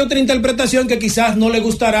también hay otra interpretación que quizás no le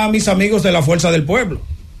gustará a mis amigos de la Fuerza del Pueblo.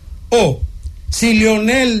 O, si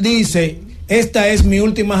Leonel dice, esta es mi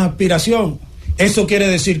última aspiración, eso quiere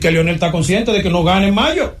decir que Leonel está consciente de que no gana en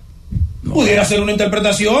mayo. Pudiera ser una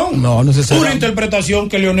interpretación. No necesariamente. Una interpretación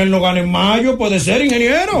que Leonel no gane en mayo, puede ser,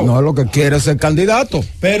 ingeniero. No, lo que quiere es ser candidato.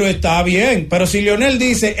 Pero está bien. Pero si Leonel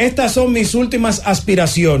dice, estas son mis últimas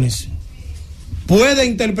aspiraciones, puede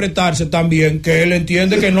interpretarse también que él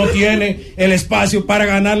entiende que no tiene el espacio para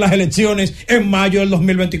ganar las elecciones en mayo del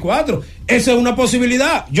 2024. Esa es una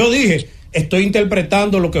posibilidad. Yo dije, estoy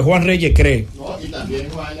interpretando lo que Juan Reyes cree. No, y también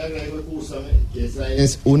Juan le agrego, escúchame, que esa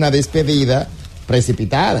es una despedida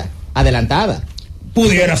precipitada, adelantada.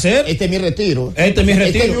 Pudiera ser. Este es mi retiro. Este es mi retiro.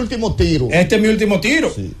 Este es mi último tiro. Este es mi último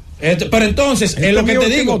tiro. Sí. Pero entonces, es lo que te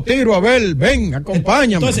digo. Tiro, Abel, ven,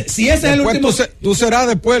 acompáñame. Entonces, si ese es el último. Tú serás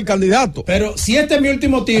después el candidato. Pero si este es mi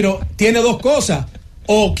último tiro, tiene dos cosas.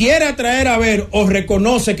 O quiere atraer a ver, o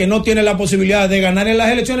reconoce que no tiene la posibilidad de ganar en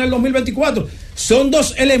las elecciones del 2024. Son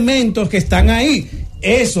dos elementos que están ahí.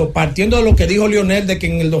 Eso, partiendo de lo que dijo Leonel, de que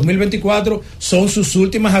en el 2024 son sus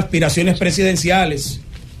últimas aspiraciones presidenciales.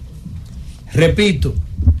 Repito,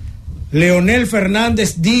 Leonel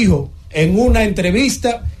Fernández dijo en una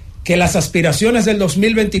entrevista que las aspiraciones del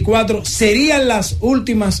 2024 serían las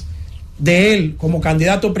últimas de él como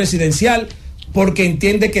candidato presidencial, porque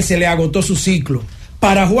entiende que se le agotó su ciclo.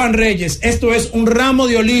 Para Juan Reyes, esto es un ramo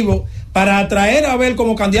de olivo para atraer a Abel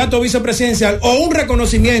como candidato vicepresidencial, o un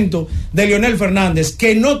reconocimiento de Leonel Fernández,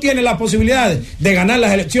 que no tiene las posibilidades de ganar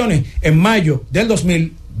las elecciones en mayo del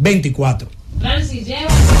 2024. Francis,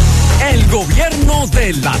 lleva. El gobierno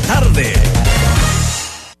de la tarde.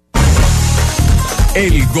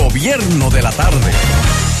 El gobierno de la tarde.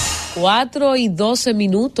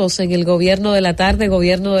 4:12 en el gobierno de la tarde,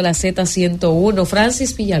 gobierno de la Z101.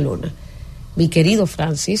 Francis Villalona, mi querido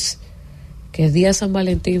Francis, que es día de San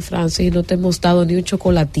Valentín, Francis, y no te hemos dado ni un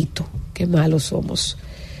chocolatito. Qué malos somos.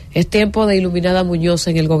 Es tiempo de Iluminada Muñoz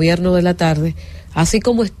en el gobierno de la tarde. Así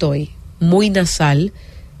como estoy, muy nasal,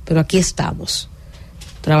 pero aquí estamos,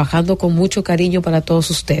 trabajando con mucho cariño para todos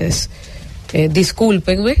ustedes.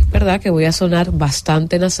 Discúlpenme, ¿verdad? Que voy a sonar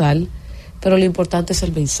bastante nasal, pero lo importante es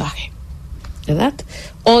el mensaje, ¿verdad?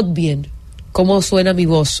 Bien, ¿cómo suena mi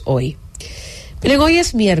voz hoy? Miren, hoy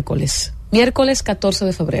es miércoles 14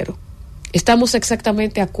 de febrero. Estamos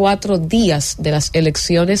exactamente a 4 días de las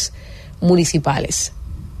elecciones municipales.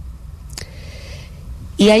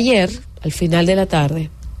 Y ayer, al final de la tarde,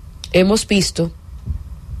 hemos visto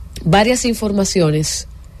varias informaciones.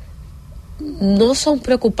 No son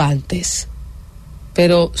preocupantes,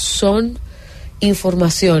 pero son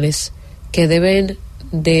informaciones que deben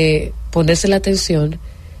de ponerse la atención,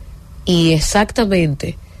 y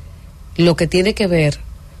exactamente lo que tiene que ver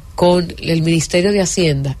con el Ministerio de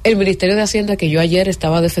Hacienda. El Ministerio de Hacienda que yo ayer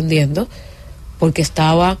estaba defendiendo porque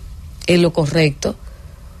estaba en lo correcto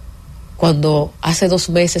cuando hace 2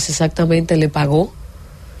 meses exactamente le pagó,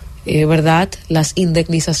 ¿verdad?, las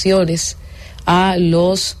indemnizaciones a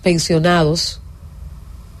los pensionados.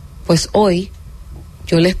 Pues hoy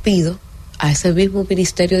yo les pido a ese mismo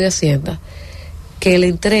Ministerio de Hacienda que le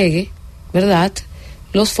entregue, ¿verdad?,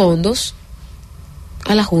 los fondos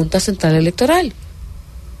a la Junta Central Electoral.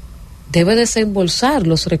 Debe desembolsar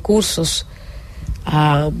los recursos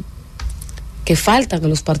que faltan a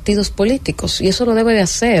los partidos políticos, y eso lo debe de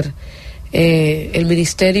hacer el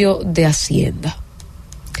Ministerio de Hacienda.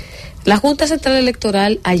 La Junta Central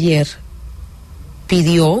Electoral ayer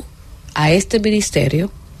pidió a este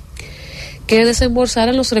ministerio que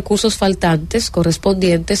desembolsaran los recursos faltantes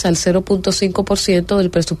correspondientes al 0.5% del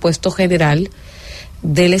presupuesto general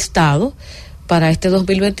del Estado para este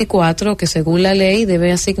 2024, que según la ley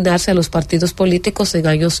debe asignarse a los partidos políticos en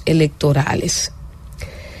años electorales.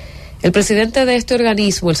 El presidente de este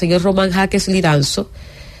organismo, el señor Román Jaques Liranzo,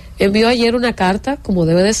 envió ayer una carta, como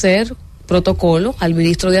debe de ser, protocolo, al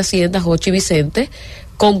ministro de Hacienda, Jochi Vicente,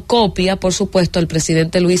 con copia, por supuesto, al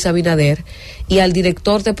presidente Luis Abinader y al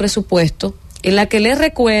director de presupuesto, en la que le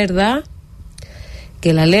recuerda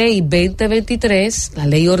que la ley 2023, la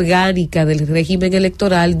ley orgánica del régimen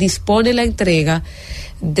electoral, dispone la entrega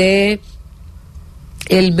de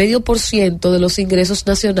el 0.5% de los ingresos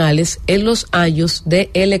nacionales en los años de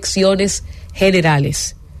elecciones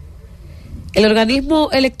generales. El organismo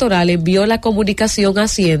electoral envió la comunicación a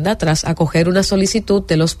Hacienda tras acoger una solicitud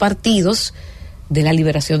de los partidos de la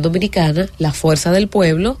Liberación Dominicana, la Fuerza del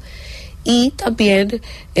Pueblo, y también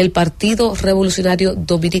el Partido Revolucionario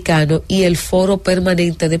Dominicano y el Foro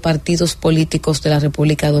Permanente de Partidos Políticos de la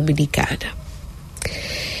República Dominicana.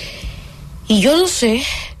 Y yo no sé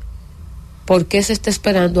por qué se está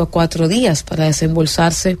esperando a 4 días para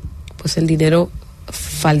desembolsarse pues el dinero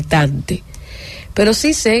faltante. Pero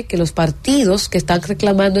sí sé que los partidos que están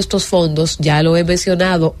reclamando estos fondos, ya lo he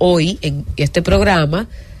mencionado hoy en este programa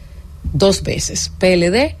 2 veces,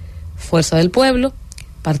 PLD, Fuerza del Pueblo,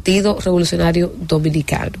 Partido Revolucionario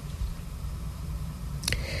Dominicano.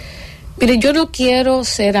 Miren, yo no quiero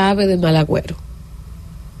ser ave de mal agüero.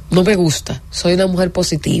 No me gusta. Soy una mujer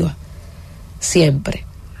positiva. Siempre.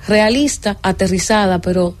 Realista, aterrizada,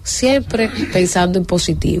 pero siempre pensando en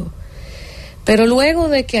positivo. Pero luego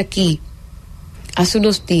de que aquí, hace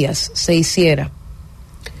unos días, se hiciera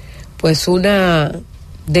pues una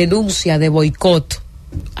denuncia de boicot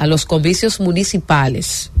a los comicios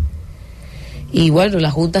municipales, y bueno, la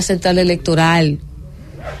Junta Central Electoral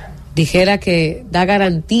dijera que da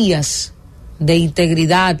garantías de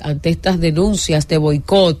integridad ante estas denuncias de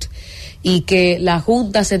boicot, y que la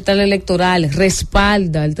Junta Central Electoral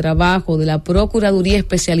respalda el trabajo de la Procuraduría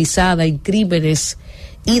Especializada en Crímenes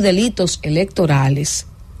y Delitos Electorales.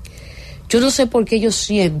 Yo no sé por qué yo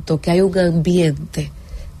siento que hay un ambiente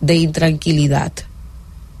de intranquilidad.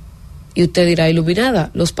 Y usted dirá,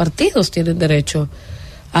 iluminada, los partidos tienen derecho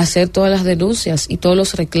a hacer todas las denuncias y todos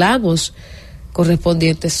los reclamos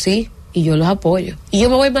correspondientes, sí, y yo los apoyo. Y yo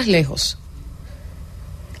me voy más lejos.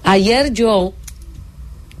 Ayer yo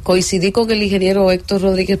coincidí con el ingeniero Héctor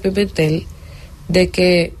Rodríguez Pimentel de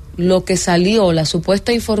que lo que salió, la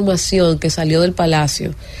supuesta información que salió del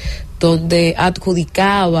Palacio, donde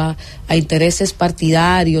adjudicaba a intereses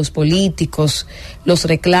partidarios, políticos, los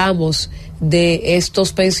reclamos de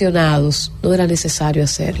estos pensionados, no era necesario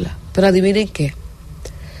hacerla. Pero adivinen qué,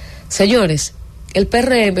 señores, el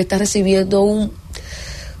PRM está recibiendo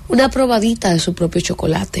una probadita de su propio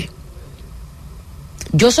chocolate.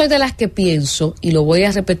 Yo soy de las que pienso, y lo voy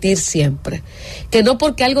a repetir siempre, que no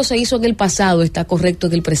porque algo se hizo en el pasado está correcto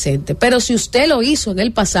en el presente. Pero si usted lo hizo en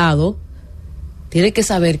el pasado, tiene que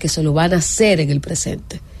saber que se lo van a hacer en el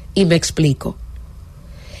presente. Y me explico.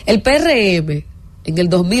 El PRM en el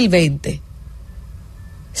 2020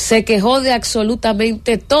 se quejó de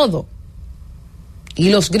absolutamente todo. Y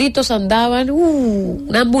los gritos andaban,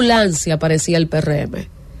 una ambulancia parecía el PRM.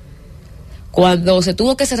 Cuando se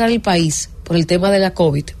tuvo que cerrar el país por el tema de la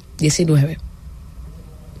COVID-19.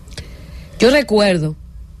 Yo recuerdo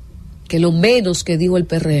que lo menos que dijo el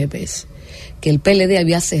PRM es que el PLD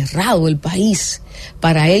había cerrado el país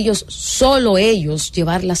para ellos, solo ellos,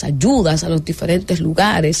 llevar las ayudas a los diferentes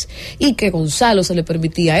lugares, y que Gonzalo se le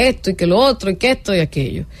permitía esto y que lo otro y que esto y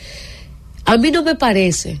aquello. A mí no me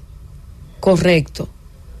parece correcto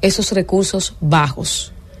esos recursos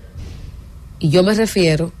bajos. Y yo me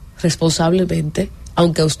refiero responsablemente,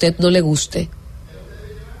 aunque a usted no le guste,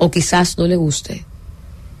 o quizás no le guste.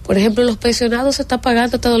 Por ejemplo, los pensionados se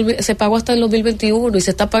pagó hasta el 2021 y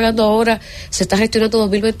se está pagando ahora, se está gestionando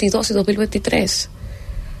 2022 y 2023.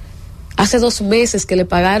 Hace 2 meses que le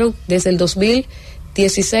pagaron desde el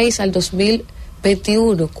 2016 al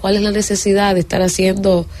 2021. ¿Cuál es la necesidad de estar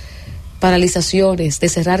haciendo paralizaciones, de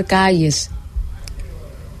cerrar calles,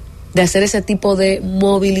 de hacer ese tipo de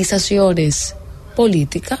movilizaciones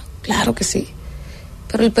políticas? Claro que sí.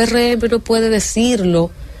 Pero el PRM no puede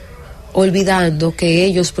decirlo olvidando que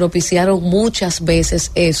ellos propiciaron muchas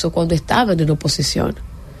veces eso cuando estaban en oposición.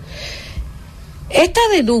 Esta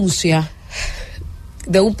denuncia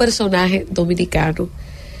de un personaje dominicano,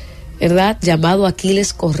 ¿verdad?, llamado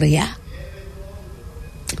Aquiles Correa,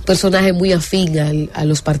 un personaje muy afín a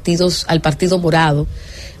los partidos, al Partido Morado,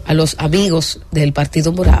 a los amigos del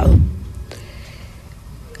Partido Morado,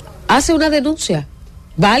 hace una denuncia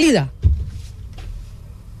válida.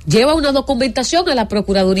 Lleva una documentación a la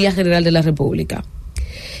Procuraduría General de la República.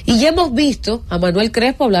 Y ya hemos visto a Manuel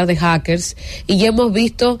Crespo hablar de hackers, y ya hemos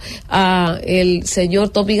visto a el señor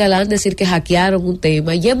Tommy Galán decir que hackearon un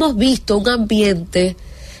tema, y ya hemos visto un ambiente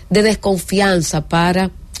de desconfianza para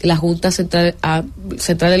la Junta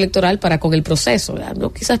Central Electoral para con el proceso, ¿verdad?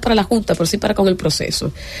 No quizás para la Junta, pero sí para con el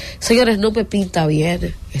proceso. Señores, no me pinta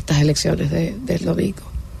bien estas elecciones del domingo.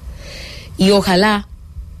 Y ojalá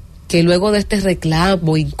que luego de este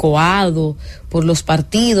reclamo incoado por los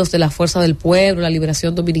partidos de la Fuerza del Pueblo, la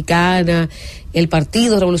Liberación Dominicana, el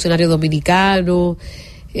Partido Revolucionario Dominicano,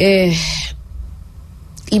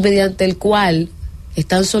 y mediante el cual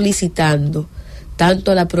están solicitando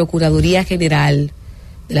tanto a la Procuraduría General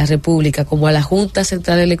de la República como a la Junta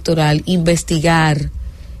Central Electoral investigar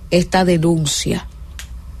esta denuncia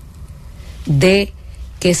de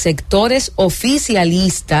que sectores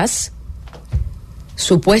oficialistas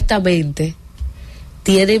supuestamente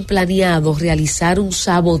tienen planeado realizar un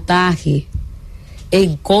sabotaje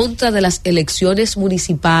en contra de las elecciones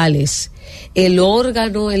municipales. El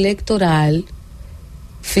órgano electoral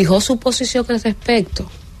fijó su posición al respecto,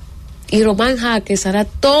 y Román Jaques hará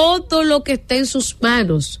todo lo que esté en sus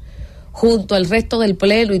manos junto al resto del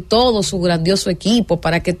pleno y todo su grandioso equipo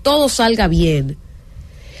para que todo salga bien.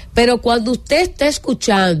 Pero cuando usted está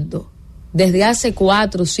escuchando desde hace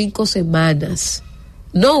 4 o 5 semanas,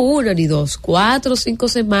 no 1 ni 2, 4 o 5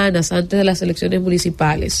 semanas antes de las elecciones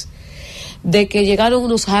municipales, de que llegaron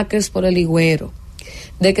unos hackers por el Higüero,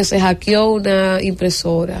 de que se hackeó una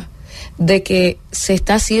impresora, de que se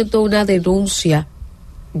está haciendo una denuncia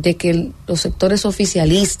de que los sectores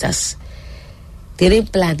oficialistas tienen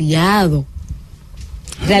planeado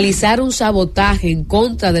realizar un sabotaje en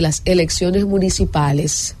contra de las elecciones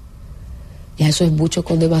municipales. Ya eso es mucho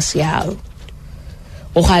con demasiado.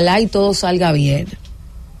 Ojalá y todo salga bien.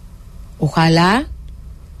 Ojalá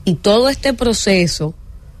y todo este proceso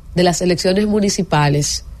de las elecciones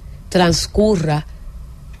municipales transcurra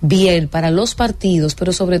bien para los partidos,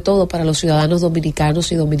 pero sobre todo para los ciudadanos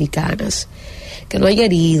dominicanos y dominicanas. Que no haya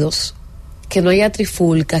heridos, que no haya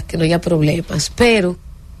trifulcas, que no haya problemas, pero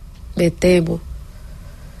me temo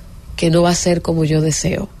que no va a ser como yo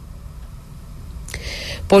deseo.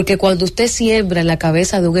 Porque cuando usted siembra en la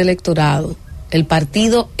cabeza de un electorado el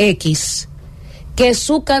partido X, que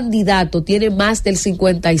su candidato tiene más del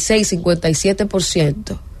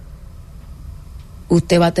 56-57%,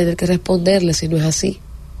 usted va a tener que responderle si no es así,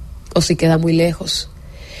 o si queda muy lejos.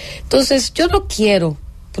 Entonces, yo no quiero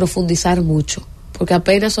profundizar mucho, porque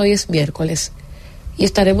apenas hoy es miércoles, y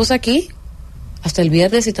estaremos aquí hasta el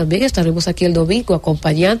viernes y también estaremos aquí el domingo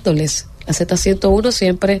acompañándoles. La Z101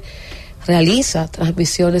 siempre realiza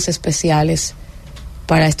transmisiones especiales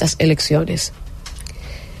para estas elecciones.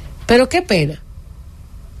 Pero qué pena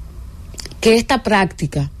que esta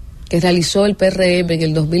práctica que realizó el PRM en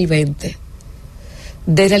el 2020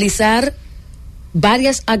 de realizar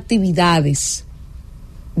varias actividades,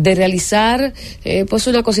 de realizar pues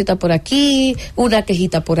una cosita por aquí, una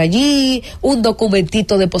quejita por allí, un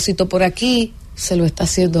documentito deposito por aquí, se lo está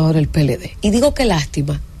haciendo ahora el PLD. Y digo qué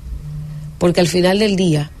lástima, porque al final del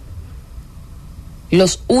día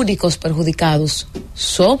los únicos perjudicados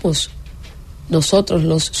somos nosotros,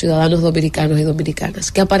 los ciudadanos dominicanos y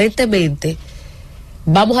dominicanas, que aparentemente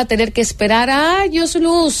vamos a tener que esperar años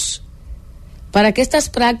luz para que estas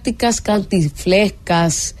prácticas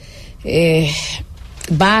cantinflescas,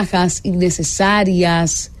 bajas,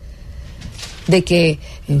 innecesarias, de que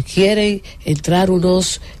quieren entrar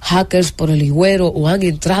unos hackers por el Higüero, o han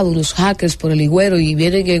entrado unos hackers por el Higüero y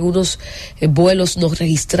vienen en unos vuelos no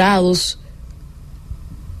registrados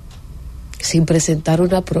sin presentar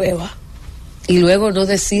una prueba y luego no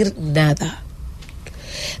decir nada.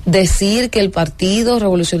 Decir que el Partido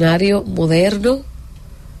Revolucionario Moderno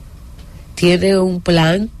tiene un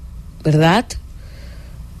plan, ¿verdad?,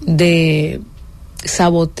 de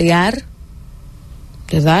sabotear,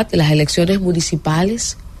 ¿verdad?, las elecciones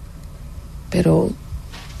municipales, pero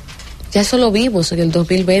ya eso lo vimos en el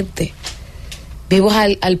 2020. Vimos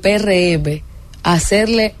al PRM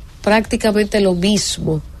hacerle prácticamente lo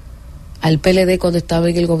mismo al PLD cuando estaba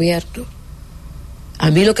en el gobierno.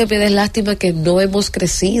 A mí lo que me da es lástima que no hemos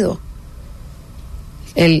crecido.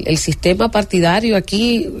 El sistema partidario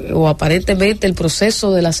aquí, o aparentemente el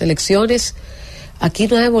proceso de las elecciones, aquí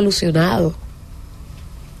no ha evolucionado.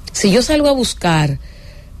 Si yo salgo a buscar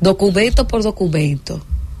documento por documento,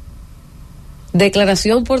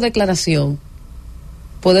 declaración por declaración,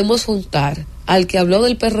 podemos juntar al que habló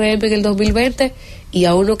del PRM en el 2020 y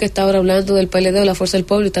a uno que está ahora hablando del PLD o la Fuerza del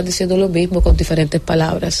Pueblo, y están diciendo lo mismo con diferentes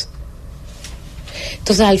palabras.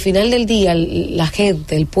 Entonces, al final del día, la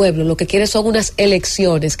gente, el pueblo, lo que quiere son unas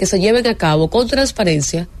elecciones que se lleven a cabo con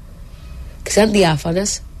transparencia, que sean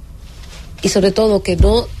diáfanas y sobre todo que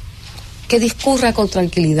discurra con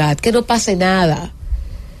tranquilidad, que no pase nada,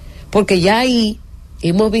 porque ya ahí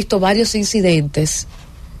hemos visto varios incidentes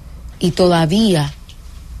y todavía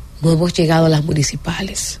no hemos llegado a las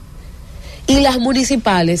municipales. Y las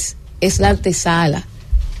municipales es la antesala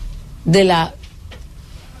del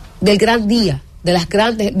gran día, de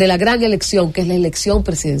la gran elección, que es la elección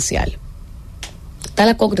presidencial. Está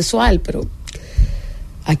la congresual, pero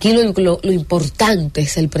aquí lo importante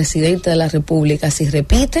es el presidente de la República, si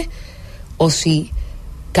repite o si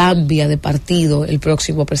cambia de partido el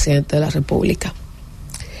próximo presidente de la República.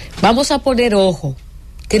 Vamos a poner ojo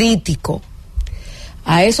crítico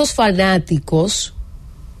a esos fanáticos.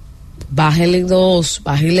 Bájenle 2,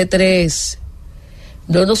 bájenle 3.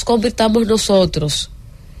 No nos convirtamos nosotros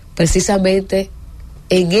precisamente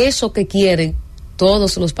en eso que quieren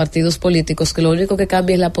todos los partidos políticos, que lo único que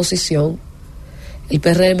cambia es la posición. El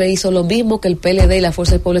PRM hizo lo mismo que el PLD y la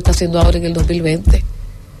Fuerza del Pueblo está haciendo ahora en el 2020,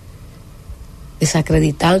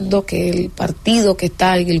 desacreditando que el partido que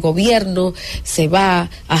está en el gobierno se va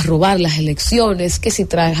a robar las elecciones, que si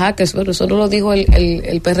trae hackers. Bueno, eso no lo dijo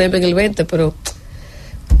el PRM en el 20, pero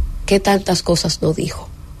 ¿qué tantas cosas no dijo?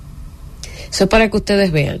 Eso es para que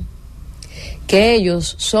ustedes vean que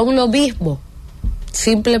ellos son lo mismo,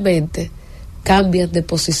 simplemente cambian de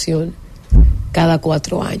posición cada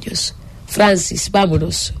 4 años. Francis,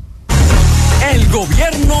 vámonos. El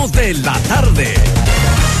gobierno de la tarde.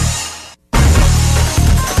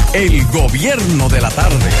 El gobierno de la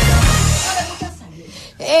tarde.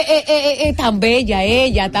 Tan bella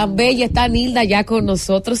ella, tan bella está Nilda ya con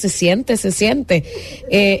nosotros, se siente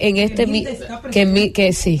en este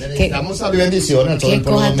que sí, que estamos a bendiciones a todo el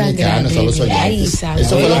pueblo dominicano, a todos los oyentes.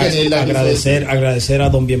 Eso fue lo que Nilda agradecer a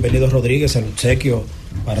don Bienvenido Rodríguez el obsequio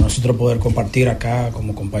para nosotros poder compartir acá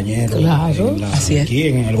como compañeros. Claro, aquí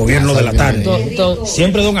en el gobierno de la tarde.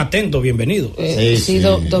 Siempre don Atento, bienvenido.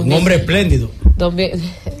 Un hombre espléndido.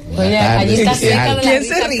 Oye, allí está cerca de la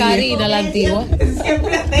risa Karina, la antigua.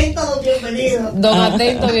 Siempre atento, don Bienvenido. Don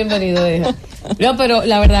Atento, bienvenido. No, pero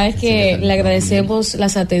la verdad es que le agradecemos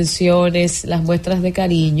las atenciones, las muestras de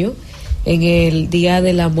cariño en el Día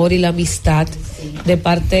del Amor y la Amistad de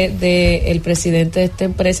parte del presidente de esta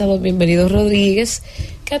empresa, don Bienvenido Rodríguez,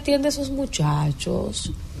 que atiende a sus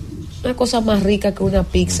muchachos. Una cosa más rica que una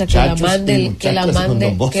pizza, muchachos, que la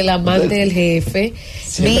mande el jefe.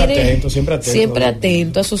 Siempre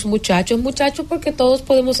atento a sus muchachos, porque todos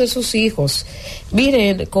podemos ser sus hijos.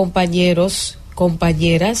 Miren, compañeros,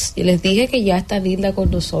 compañeras, y les dije que ya está Nilda con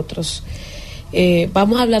nosotros.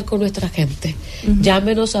 Vamos a hablar con nuestra gente.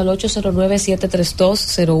 Llámenos al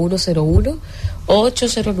 809-732-0101,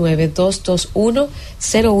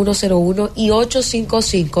 809-221-0101 y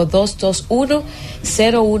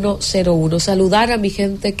 855-221-0101. Saludar a mi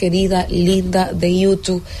gente querida, linda de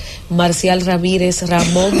YouTube: Marcial Ramírez,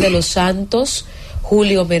 Ramón de los Santos,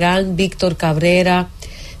 Julio Merán, Víctor Cabrera.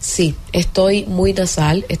 Sí, estoy muy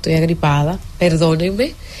nasal, estoy agripada,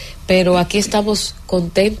 perdónenme, pero aquí estamos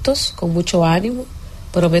contentos, con mucho ánimo.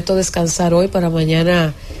 Prometo descansar hoy para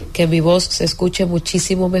mañana que mi voz se escuche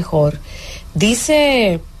muchísimo mejor.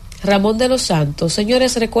 Dice Ramón de los Santos: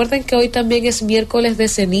 señores, recuerden que hoy también es miércoles de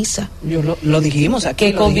ceniza. Lo dijimos aquí.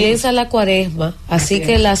 Que comienza la cuaresma, así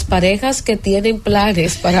que las parejas que tienen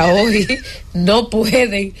planes para hoy no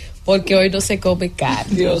pueden, porque hoy no se come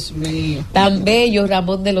carne. Dios mío. Tan bello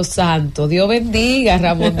Ramón de los Santos. Dios bendiga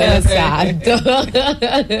Ramón de los Santos.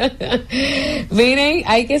 Miren,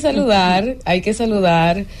 hay que saludar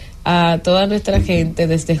a toda nuestra gente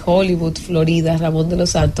desde Hollywood, Florida, Ramón de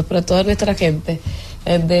los Santos, pero a toda nuestra gente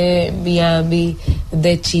de Miami,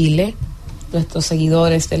 de Chile, nuestros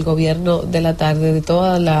seguidores del gobierno de la tarde, de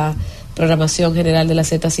toda la programación general de la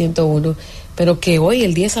Z101, pero que hoy,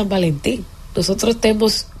 el día de San Valentín, nosotros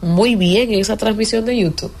estemos muy bien en esa transmisión de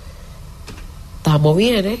YouTube. Estamos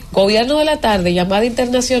bien, ¿eh? Gobierno de la tarde, llamada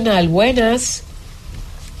internacional. Buenas.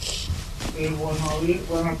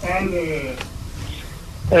 Buenas tardes.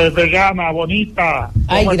 Vegana, bonita.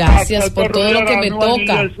 Ay, gracias por todo lo que me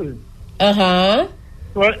toca. Ajá.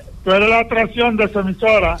 Tú eres la atracción de esa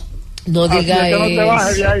emisora. No diga eso. No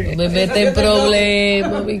me mete en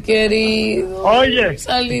problemas, mi querido. Oye.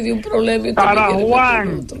 Salí de un problema. Para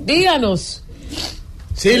Juan. Díganos.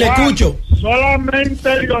 Sí, le escucho.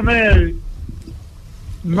 Solamente Lionel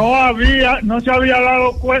no se había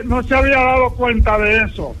dado cuenta de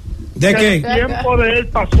eso. ¿De qué? El tiempo de él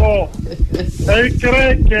pasó. Él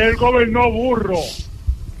cree que él gobernó burro,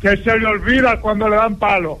 que se le olvida cuando le dan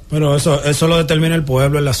palo. Pero eso lo determina el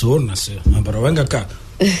pueblo en las urnas. ¿Sí? Pero venga acá.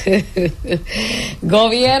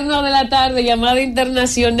 Gobierno de la tarde, llamada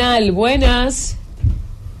internacional. Buenas.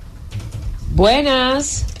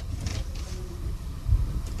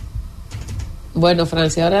 Bueno,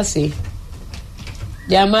 Francia, ahora sí.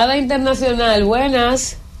 Llamada internacional.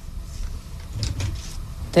 Buenas.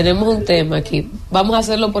 Tenemos un tema aquí. Vamos a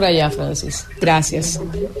hacerlo por allá, Francis. Gracias.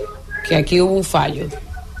 Que aquí hubo un fallo.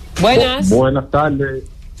 Buenas. Buenas tardes.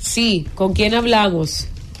 Sí, ¿con quién hablamos?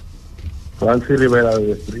 Francis Rivera,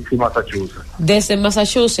 de Springfield, Massachusetts. Desde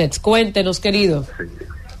Massachusetts. Cuéntenos, querido. Sí.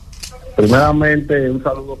 Primeramente, un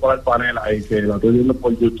saludo para el panel ahí, que lo estoy viendo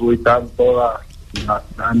por YouTube y están todas las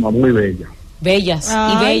damas muy bellas. Bellas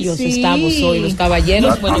y bellos estamos hoy, los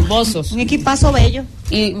caballeros hermosos. Un equipazo bello.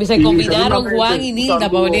 Y se combinaron Juan y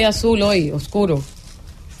Nilda para venir azul hoy, oscuro.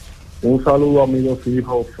 Un saludo a mis dos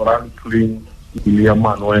hijos, Franklin y Liam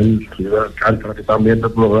Manuel Rivera Alcántara, que están viendo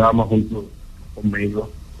el programa junto conmigo.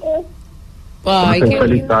 Ay,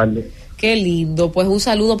 qué lindo. Pues un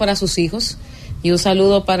saludo para sus hijos y un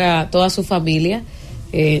saludo para toda su familia.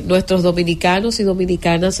 Nuestros dominicanos y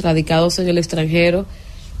dominicanas radicados en el extranjero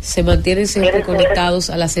se mantienen siempre conectados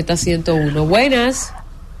a la Z101.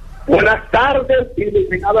 Buenas tardes,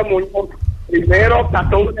 iluminada Muñoz. Primero,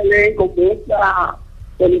 14 leen con muchas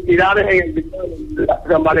felicidades en el día de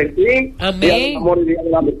San Valentín. Amén. Amor y día de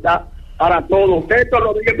la amistad. para todos. Esto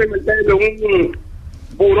lo dije de un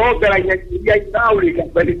buró de la ingeniería hidráulica.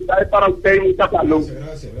 Felicidades para usted y mucha salud.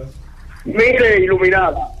 Gracias. Mire,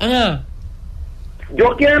 iluminada.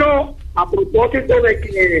 Yo quiero, a propósito de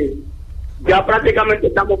que ya prácticamente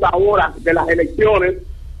estamos a horas de las elecciones,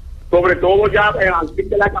 sobre todo ya al fin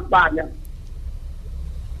de la campaña,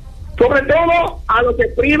 sobre todo a los que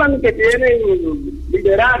privan y que tienen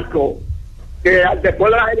liderazgo, que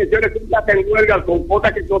después de las elecciones se hacen huelgas con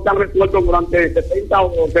cosas que no se han resuelto durante 70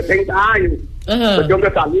 o 70 años. Cuestión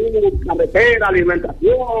de salud, carretera,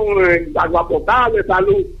 alimentación, agua potable,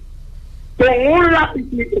 salud. Con un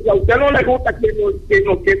lapicito, que a usted no le gusta quien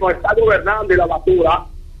nos está gobernando y la basura,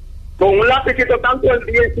 con un lapicito tanto el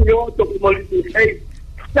 18 como el 16,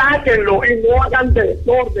 sáquenlo y no hagan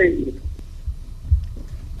desorden.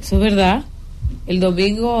 Eso es verdad. El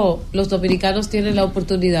domingo los dominicanos tienen la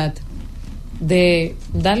oportunidad de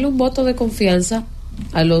darle un voto de confianza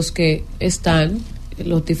a los que están en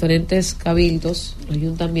los diferentes cabildos, los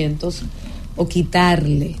ayuntamientos, o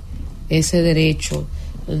quitarle ese derecho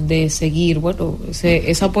de seguir,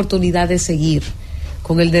 esa oportunidad de seguir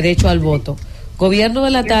con el derecho al voto. Gobierno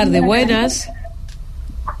de la tarde, buenas.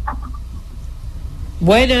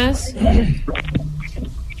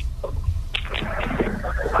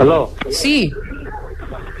 ¿Aló? Sí.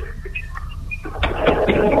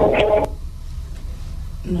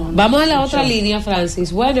 Vamos a la otra línea,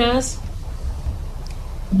 Francis. Buenas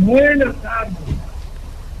tardes.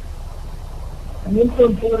 De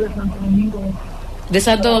Santo Domingo. De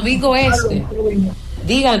Santo Domingo Este.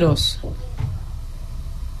 Díganos.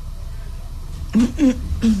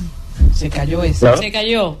 Se cayó eso. ¿Claro? Se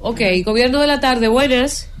cayó. Ok, Gobierno de la tarde,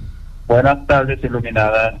 buenas. Buenas tardes,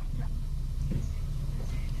 iluminada.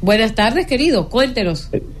 Buenas tardes, querido, cuéntenos.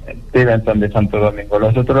 Stevenson de Santo Domingo.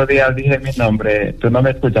 Los otros días dije mi nombre, tú no me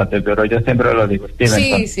escuchaste, pero yo siempre lo digo,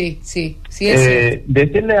 Stevenson. Sí.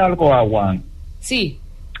 Decirle algo a Juan. Sí.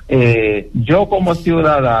 Yo como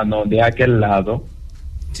ciudadano de aquel lado,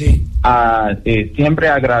 siempre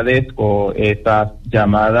agradezco estas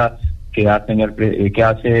llamadas que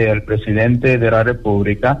hace el presidente de la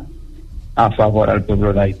República a favor al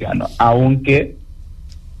pueblo haitiano, aunque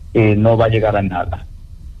no va a llegar a nada.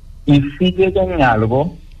 Y si llega en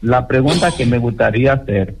algo, la pregunta que me gustaría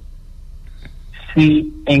hacer,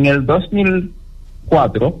 si en el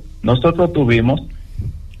 2004 nosotros tuvimos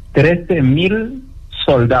 13,000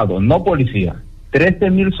 soldados, no policía,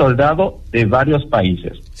 13,000 soldados de varios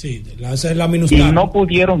países. Sí, esa es la minuscala. Y no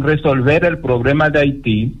pudieron resolver el problema de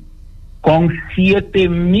Haití con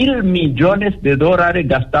 7,000 millones de dólares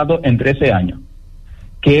gastados en 13 años,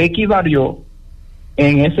 que equivalió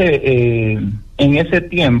en ese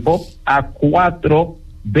tiempo a 4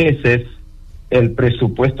 veces el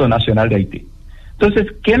presupuesto nacional de Haití. Entonces,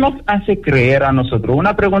 ¿qué nos hace creer a nosotros?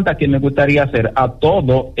 Una pregunta que me gustaría hacer a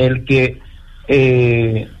todo el que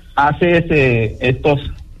hace estos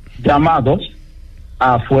llamados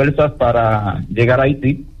a fuerzas para llegar a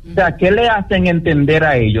Haití. O sea, ¿qué le hacen entender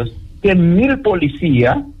a ellos que 1,000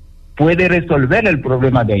 policías puede resolver el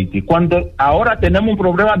problema de Haití, cuando ahora tenemos un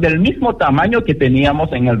problema del mismo tamaño que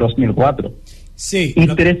teníamos en el 2004? Sí. Y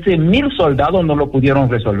 13,000 soldados no lo pudieron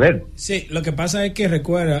resolver. Sí, lo que pasa es que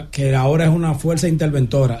recuerda que ahora es una fuerza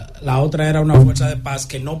interventora, la otra era una fuerza de paz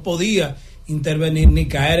que no podía intervenir ni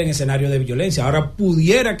caer en escenario de violencia. Ahora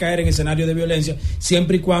pudiera caer en escenario de violencia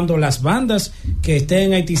siempre y cuando las bandas que estén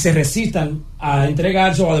en Haití se resistan a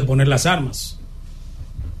entregarse o a deponer las armas.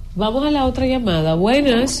 Vamos a la otra llamada.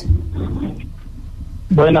 Buenas.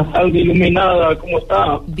 Buenas tardes, iluminada, ¿cómo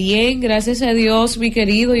está? Bien, gracias a Dios, mi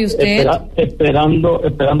querido, ¿y usted? Esperando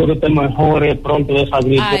que te mejore pronto de esa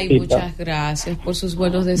gripe. Ay, muchas gracias por sus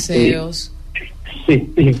buenos deseos.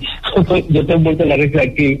 Sí. Yo te envuelto la risa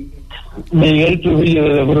aquí. Miguel Trujillo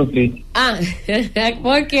de Brooklyn.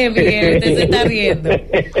 ¿Por qué, Miguel? Usted se está riendo.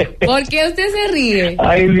 ¿Por qué usted se ríe?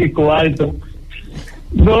 Ay, mi cuarto.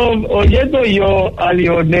 No, oyendo yo a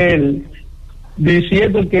Lionel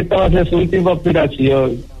diciendo que esta va a ser su última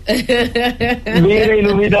aspiración. Mira,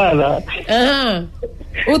 iluminada. Ajá.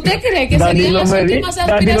 ¿Usted cree que serían las últimas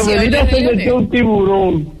aspiraciones? Danilo Medina se metió un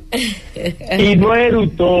tiburón y no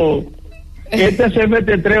erutó. Se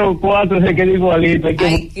mete 3 o 4, se queda igualito.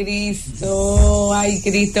 Ay,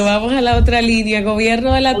 Cristo. Vamos a la otra línea.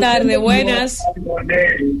 Gobierno de la tarde, buenas.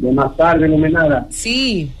 Buenas tardes, iluminada.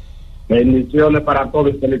 Sí. Bendiciones para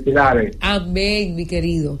todos y felicidades. Amén, mi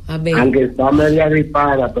querido. Amén. Aunque está media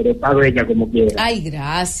gripada, pero está bella como quiera. Ay,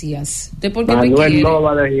 gracias. ¿Usted por qué Manuel me quiere?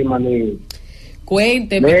 Nova de Jimaní.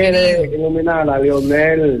 Cuénteme, Mire, iluminada,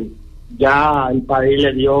 Lionel, ya el país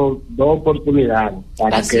le dio 2 oportunidades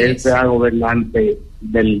para que él sea gobernante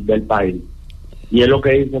del país. y es lo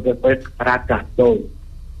que hizo que fue fracasó.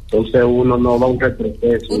 Entonces uno no va a un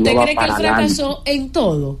retroceso. ¿Usted uno cree va que él para fracasó adelante. en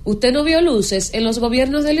todo? ¿Usted no vio luces en los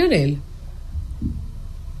gobiernos de Leonel?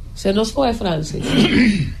 Se nos fue, Francis.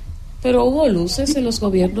 Pero hubo luces en los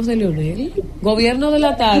gobiernos de Leonel. Gobierno de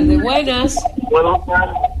la tarde, buenas.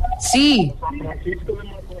 Sí.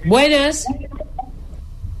 Buenas.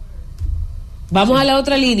 Vamos a la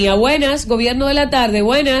otra línea. Buenas, gobierno de la tarde,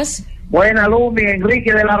 buenas. Buena, Lumi,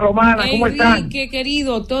 Enrique de la Romana, ¿cómo están? Enrique,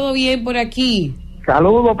 querido, todo bien por aquí.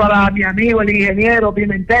 Saludos para mi amigo, el ingeniero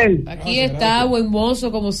Pimentel. Aquí está, buen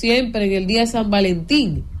mozo, como siempre, en el día de San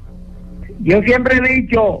Valentín. Yo siempre he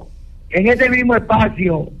dicho, en este mismo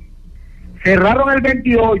espacio, cerraron el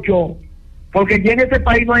 28, porque ya en este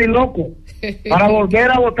país no hay loco, para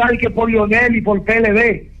volver a votar que por Lionel y por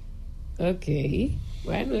PLD. Ok,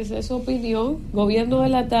 bueno, esa es su opinión. Gobierno de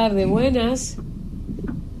la tarde, buenas.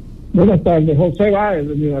 Buenas tardes, José Báez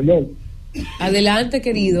de Nueva York. Adelante,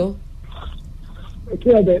 querido.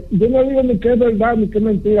 Fíjate, yo no digo ni que es verdad ni que es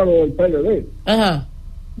mentira lo del PLD. Ajá.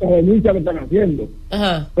 La denuncia que están haciendo.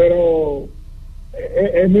 Ajá. Pero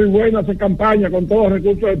es muy bueno hacer campaña con todos los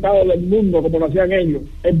recursos de Estado del mundo, como lo hacían ellos.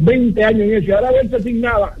 Es 20 años en eso. Y ahora verse sin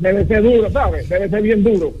nada, debe ser duro, ¿sabes? Debe ser bien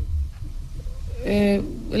duro. En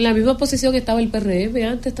la misma posición estaba el PRM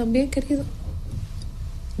antes también, querido.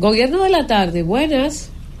 Gobierno de la tarde, buenas.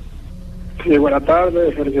 Sí, buenas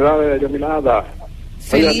tardes, felicidades, Yominada.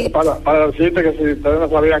 Feliz. Oye, para decirte que si ustedes no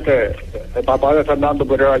sabían que el papá de Fernando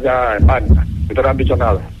murió allá en España, ustedes no han dicho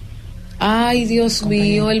nada. Ay, Dios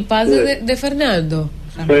mío, el padre de Fernando.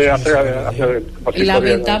 Sí, hace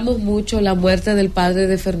Lamentamos mucho la muerte del padre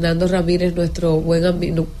de Fernando Ramírez, nuestro buen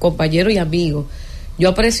compañero y amigo. Yo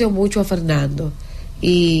aprecio mucho a Fernando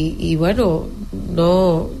y bueno,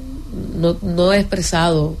 no he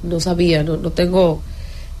expresado, no sabía, no tengo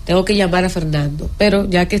que llamar a Fernando, pero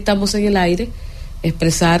ya que estamos en el aire,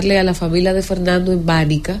 expresarle a la familia de Fernando en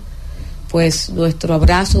Bánica pues nuestro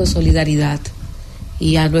abrazo de solidaridad,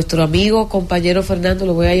 y a nuestro amigo compañero Fernando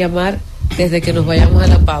lo voy a llamar desde que nos vayamos a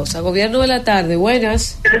la pausa. Gobierno de la tarde,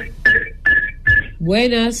 buenas.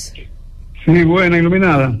 Buenas. Sí, buena,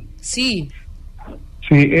 iluminada. Sí.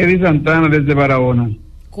 Sí, Eddie Santana desde Barahona.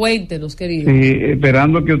 Cuéntenos, querido. Sí,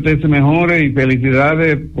 esperando que usted se mejore y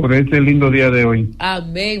felicidades por este lindo día de hoy.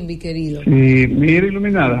 Amén, mi querido. Sí, mire,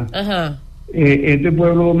 iluminada. Ajá. Este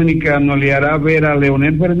pueblo dominicano le hará ver a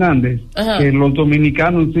Leonel Fernández que los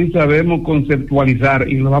dominicanos sí sabemos conceptualizar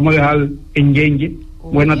y lo vamos a dejar en yenye.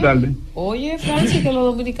 Buenas tardes. Oye, Francis, que los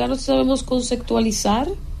dominicanos sabemos conceptualizar.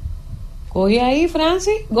 Coge ahí,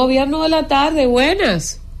 Francis. Gobierno de la tarde,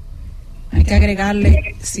 buenas. Hay que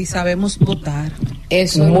agregarle si sabemos votar.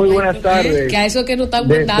 Eso. Muy buenas tardes. Que a eso que no están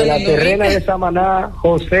Desde votando. la terrena de Samaná,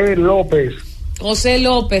 José López. José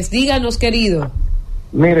López, díganos, querido.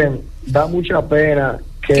 Miren, da mucha pena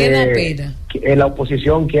 ¿Qué da pena? que la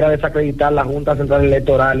oposición quiera desacreditar la Junta Central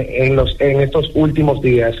Electoral en estos últimos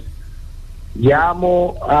días.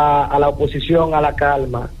 Llamo a la oposición a la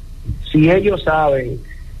calma. Si ellos saben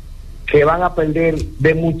que van a perder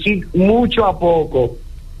de mucho a poco,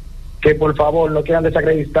 que por favor no quieran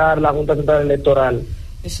desacreditar la Junta Central Electoral.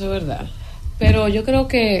 Eso es verdad. Pero yo creo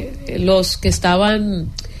que los que estaban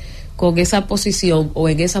con esa posición o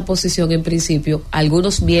en esa posición en principio,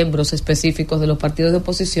 algunos miembros específicos de los partidos de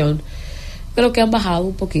oposición, creo que han bajado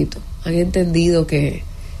un poquito. Han entendido que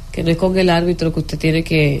no es con el árbitro que usted tiene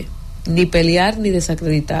que ni pelear ni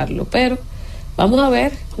desacreditarlo. Pero vamos a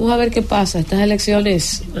ver qué pasa. Estas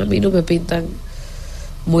elecciones a mí no me pintan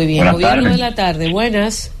muy bien. Buenas Gobierno tardes. de la tarde,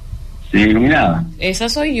 buenas. Sí, iluminada. Esa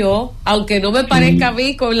soy yo, aunque no me parezca a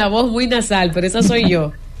mí con la voz muy nasal, pero esa soy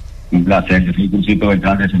yo. Un placer, yo soy Cursito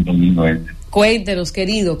Beltrán de Santo Domingo Este. Cuéntenos,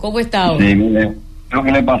 querido, ¿cómo está hoy? Sí, mire, lo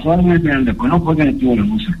que le pasó a Luis Fernández fue no fue que le tuvo la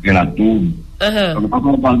luz, que la tuvo. Ajá. Lo que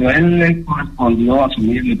pasó cuando él le correspondió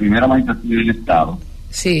asumir la primera magistratura del Estado,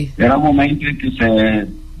 sí, era un momento en que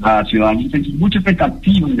la ciudadanía tenía mucha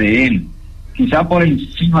expectativa de él, quizá por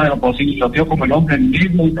encima de lo posible, lo vio como el hombre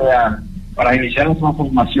mismo ideal para iniciar las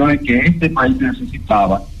transformaciones que este país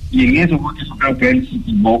necesitaba, y en eso fue que yo creo que él se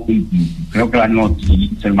firmó un punto. Creo que la nota tiene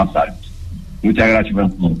que ser más alta. Muchas gracias,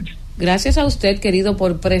 buenas noches. gracias a usted, querido,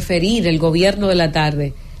 por preferir el gobierno de la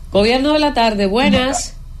tarde. Gobierno de la tarde,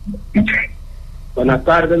 buenas. Buenas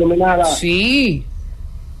tardes, iluminada. Sí.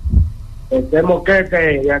 Este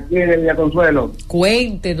Moquete, de aquí de Villa Consuelo.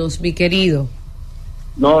 Cuéntenos, mi querido.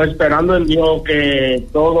 No, esperando en Dios que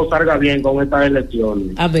todo salga bien con estas elecciones.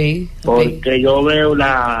 Amén. Porque yo veo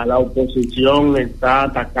la oposición está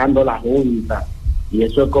atacando la Junta, y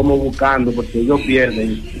eso es como buscando, porque ellos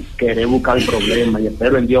pierden, querer buscar el problema, y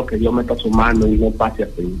espero en Dios que Dios me está sumando y no pase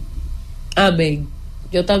así. Amén.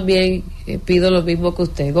 Yo también pido lo mismo que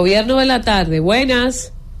usted. Gobierno de la tarde,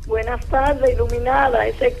 buenas. Buenas tardes, iluminada,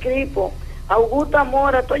 ese equipo. Augusta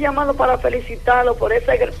Mora, estoy llamando para felicitarlo por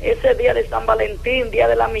ese día de San Valentín, día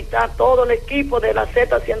de la mitad, todo el equipo de la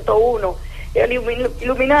Z101.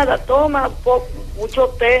 Iluminada, toma mucho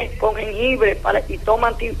té con jengibre y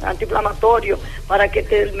toma antiinflamatorio para que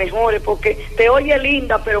te mejore, porque te oye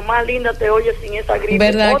linda, pero más linda te oye sin esa gripe.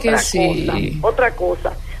 ¿Verdad que sí? Otra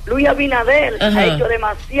cosa. Luis Abinader ha hecho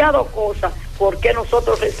demasiado cosas. ¿Por qué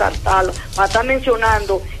nosotros resaltarlo? Va a estar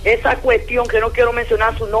mencionando esa cuestión que no quiero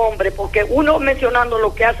mencionar su nombre, porque uno mencionando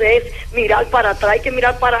lo que hace es mirar para atrás, hay que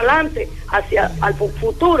mirar para adelante, hacia al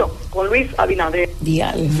futuro, con Luis Abinader.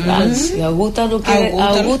 Diale, Francis. Augusta no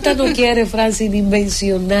quiere, Francis, ni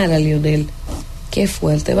mencionar a Lionel. Qué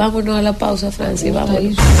fuerte. Vámonos a la pausa, Francis.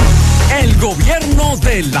 Vámonos. El gobierno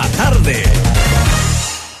de la tarde.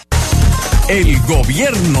 El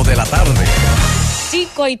gobierno de la tarde.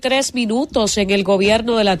 5:03 en el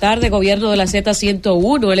gobierno de la tarde, gobierno de la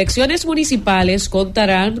Z101. Elecciones municipales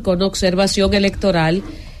contarán con observación electoral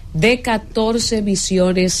de 14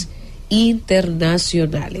 misiones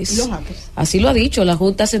internacionales. Así lo ha dicho la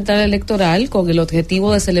Junta Central Electoral, con el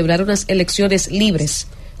objetivo de celebrar unas elecciones libres,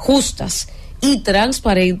 justas y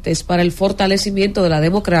transparentes para el fortalecimiento de la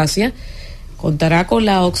democracia. Contará con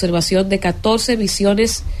la observación de 14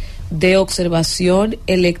 misiones de observación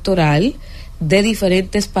electoral de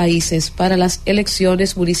diferentes países para las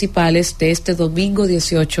elecciones municipales de este domingo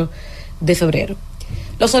 18 de febrero.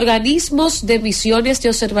 Los organismos de misiones de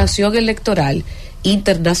observación electoral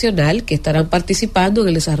internacional que estarán participando en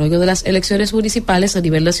el desarrollo de las elecciones municipales a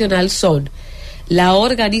nivel nacional son la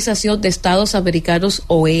Organización de Estados Americanos,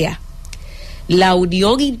 OEA, la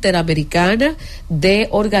Unión Interamericana de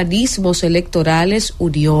Organismos Electorales,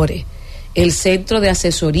 UNIORE, el Centro de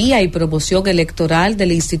Asesoría y Promoción Electoral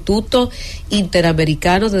del Instituto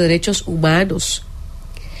Interamericano de Derechos Humanos,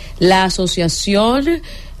 la Association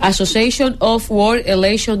of World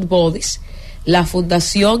Election Bodies, la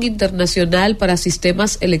Fundación Internacional para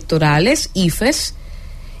Sistemas Electorales, IFES,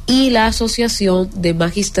 y la Asociación de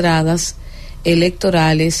Magistradas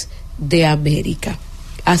Electorales de América.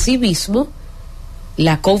 Asimismo,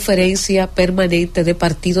 la Conferencia Permanente de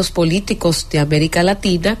Partidos Políticos de América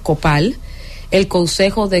Latina, COPAL, el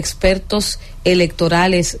Consejo de Expertos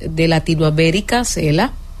Electorales de Latinoamérica,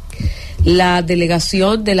 CELA, la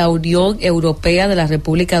Delegación de la Unión Europea de la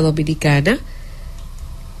República Dominicana,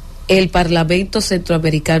 el Parlamento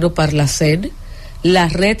Centroamericano Parlacen, la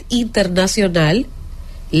Red Internacional,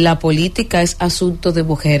 La Política es Asunto de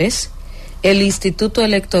Mujeres, el Instituto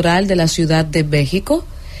Electoral de la Ciudad de México,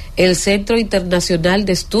 el Centro Internacional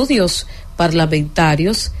de Estudios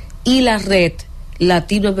Parlamentarios y la Red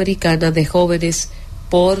Latinoamericana de Jóvenes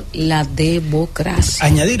por la Democracia.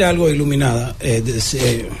 Añadir algo, iluminada,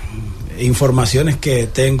 informaciones que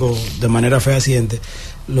tengo de manera fehaciente.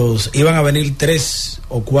 Iban a venir 3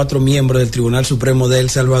 o 4 miembros del Tribunal Supremo de El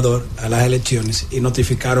Salvador a las elecciones y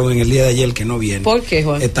notificaron en el día de ayer que no vienen. ¿Por qué,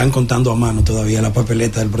 Juan? Están contando a mano todavía la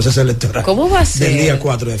papeleta del proceso electoral. ¿Cómo va a ser? Del día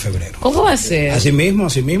 4 de febrero. ¿Cómo va a ser? Así mismo.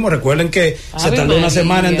 Recuerden que se tardó una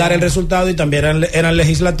semana en dar el resultado y también eran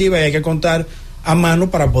legislativas y hay que contar a mano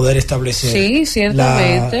para poder establecer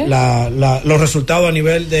ciertamente los resultados a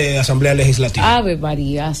nivel de Asamblea Legislativa. Ave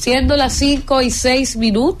María, siendo las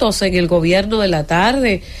 5:06 en el gobierno de la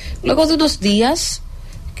tarde, luego de unos días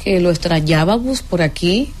que lo extrañábamos por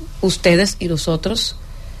aquí, ustedes y nosotros,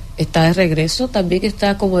 está de regreso. También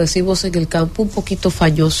está, como decimos en el campo, un poquito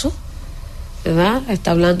falloso, ¿verdad? Está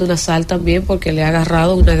hablando nasal también porque le ha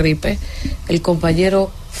agarrado una gripe el compañero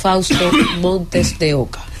Fausto Montes de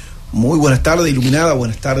Oca. Muy buenas tardes, iluminada.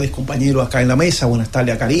 Buenas tardes, compañeros acá en la mesa. Buenas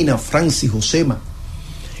tardes a Karina, Francis, Josema.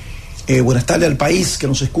 Buenas tardes al país que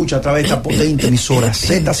nos escucha a través de esta potente emisora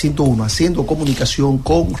Z101, haciendo comunicación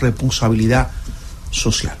con responsabilidad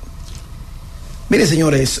social. Mire,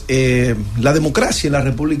 señores, la democracia en la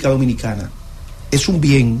República Dominicana es un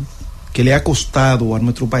bien que le ha costado a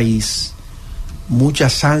nuestro país mucha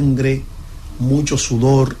sangre, mucho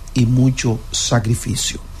sudor y mucho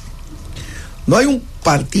sacrificio. No hay un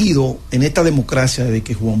partido en esta democracia desde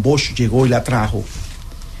que Juan Bosch llegó y la trajo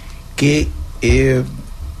que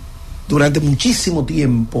durante muchísimo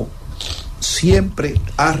tiempo siempre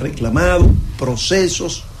ha reclamado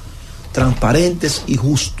procesos transparentes y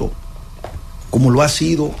justos, como lo ha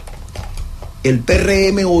sido el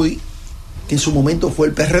PRM hoy, que en su momento fue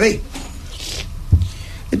el PRD.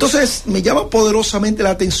 Entonces me llama poderosamente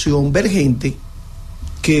la atención ver gente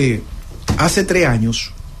que hace 3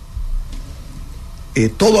 años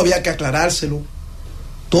todo había que aclarárselo,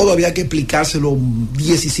 todo había que explicárselo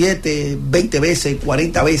 17, 20 veces,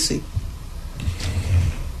 40 veces.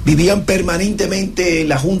 vivían permanentemente en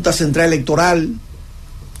la Junta Central Electoral,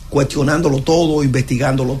 cuestionándolo todo,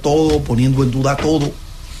 investigándolo todo, poniendo en duda todo.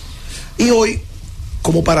 Y hoy,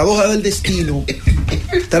 como paradoja del destino,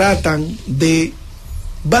 tratan de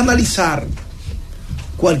banalizar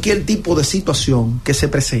cualquier tipo de situación que se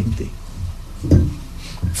presente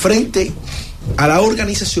frente a la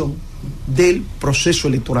organización del proceso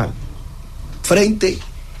electoral, frente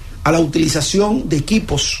a la utilización de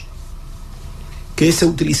equipos que se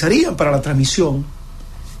utilizarían para la transmisión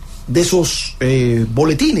de esos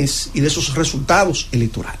boletines y de esos resultados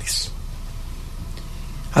electorales.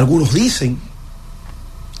 Algunos dicen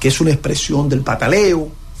que es una expresión del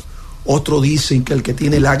pataleo, otros dicen que el que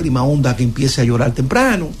tiene lágrima honda que empiece a llorar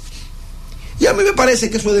temprano. Y a mí me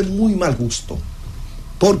parece que eso es de muy mal gusto,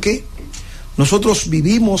 porque nosotros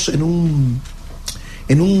vivimos en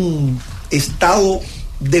un estado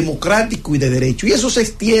democrático y de derecho, y eso se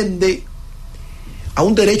extiende a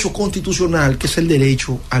un derecho constitucional que es el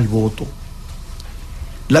derecho al voto.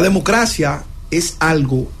 La democracia es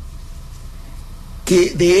algo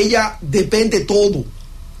que de ella depende todo,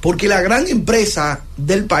 porque la gran empresa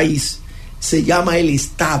del país se llama el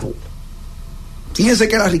Estado. Fíjense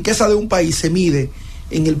que la riqueza de un país se mide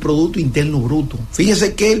en el Producto Interno Bruto.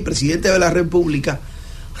 Fíjense que el presidente de la República,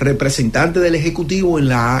 representante del Ejecutivo en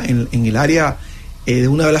el área de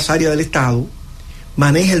una de las áreas del Estado,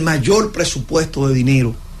 maneja el mayor presupuesto de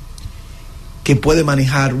dinero que puede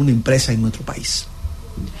manejar una empresa en nuestro país.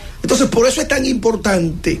 Entonces, por eso es tan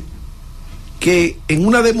importante que en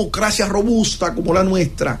una democracia robusta como la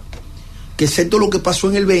nuestra, que excepto lo que pasó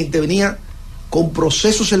en el 20, venía con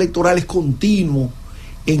procesos electorales continuos,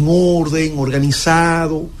 en orden,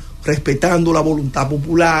 organizado, respetando la voluntad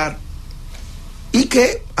popular, y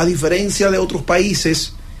que, a diferencia de otros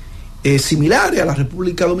países similares a la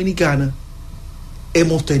República Dominicana,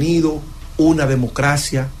 hemos tenido una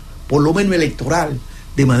democracia, por lo menos electoral,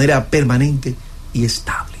 de manera permanente y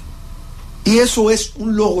estable. Y eso es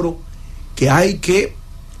un logro que hay que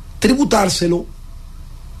tributárselo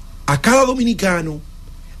a cada dominicano,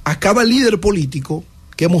 a cada líder político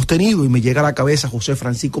que hemos tenido, y me llega a la cabeza José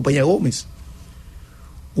Francisco Peña Gómez,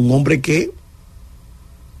 un hombre que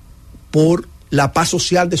por la paz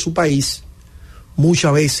social de su país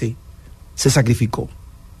muchas veces se sacrificó.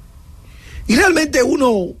 Y realmente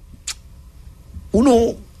uno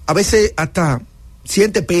a veces hasta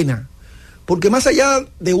siente pena, porque más allá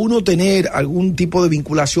de uno tener algún tipo de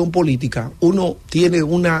vinculación política, uno tiene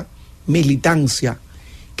una militancia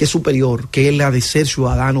que es superior, que es la de ser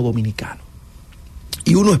ciudadano dominicano.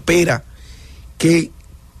 Y uno espera que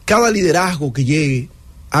cada liderazgo que llegue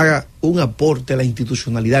haga un aporte a la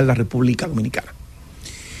institucionalidad en la República Dominicana.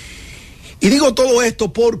 Y digo todo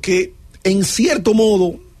esto porque, en cierto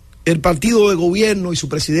modo, el partido de gobierno y su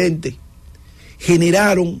presidente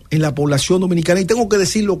generaron en la población dominicana, y tengo que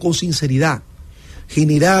decirlo con sinceridad,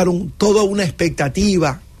 generaron toda una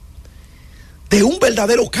expectativa de un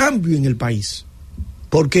verdadero cambio en el país.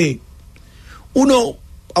 Porque uno,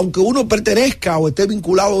 aunque uno pertenezca o esté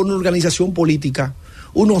vinculado a una organización política,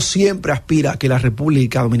 uno siempre aspira a que la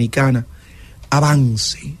República Dominicana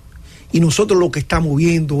avance. Y nosotros lo que estamos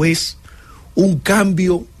viendo es un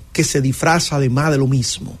cambio que se disfraza de más de lo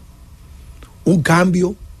mismo. Un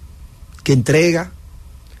cambio que entrega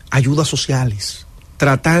ayudas sociales,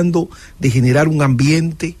 tratando de generar un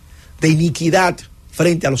ambiente de iniquidad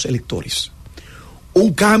frente a los electores.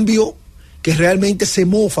 Un cambio que realmente se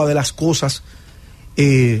mofa de las cosas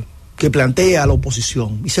que plantea la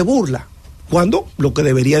oposición y se burla, cuando lo que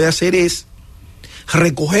debería de hacer es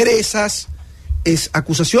recoger esas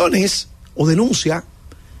acusaciones o denuncias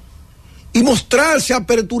y mostrarse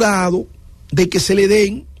aperturado de que se le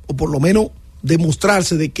den, o por lo menos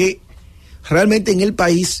demostrarse de que realmente en el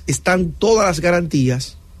país están todas las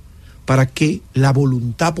garantías para que la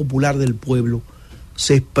voluntad popular del pueblo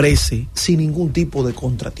se exprese sin ningún tipo de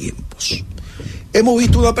contratiempos. Hemos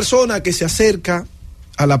visto una persona que se acerca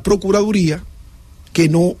a la Procuraduría que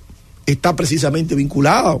no está precisamente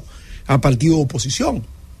vinculada a partido de oposición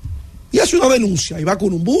y hace una denuncia y va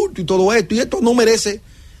con un bulto y todo esto, y esto no merece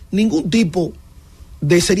ningún tipo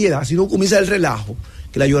de seriedad, sino comienza el relajo,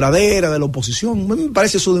 que la lloradera de la oposición. Me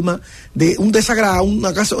parece eso de un desagrado,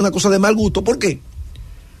 una cosa de mal gusto. ¿Por qué?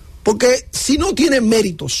 Porque si no tiene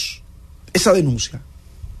méritos esa denuncia,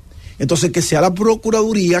 entonces que sea la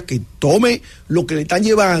Procuraduría que tome lo que le están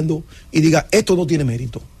llevando y diga, esto no tiene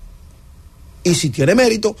mérito. Y si tiene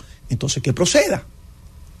mérito, entonces que proceda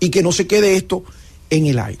y que no se quede esto en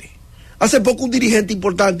el aire. Hace poco un dirigente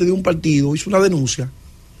importante de un partido hizo una denuncia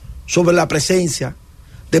sobre la presencia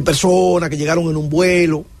de personas que llegaron en un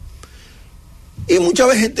vuelo Y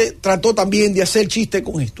mucha gente trató también de hacer chiste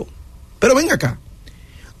con esto. Pero ven acá.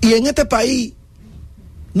 Y en este país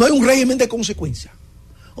no hay un régimen de consecuencia.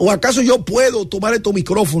 ¿O acaso yo puedo tomar estos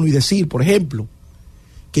micrófonos y decir, por ejemplo,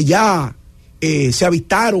 que ya se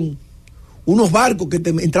avistaron unos barcos que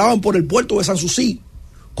entraban por el puerto de Sanssouci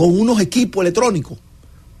con unos equipos electrónicos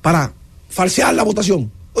para falsear la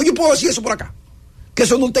votación? ¿O yo puedo decir eso por acá? Que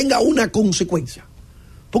eso no tenga una consecuencia.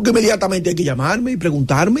 Porque inmediatamente hay que llamarme y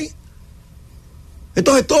preguntarme.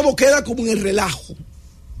 Entonces todo queda como en el relajo.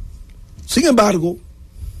 Sin embargo,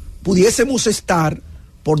 pudiésemos estar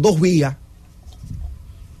por dos vías.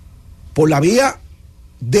 Por la vía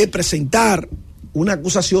de presentar una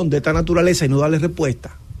acusación de esta naturaleza y no darle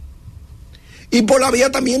respuesta. Y por la vía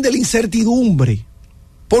también de la incertidumbre.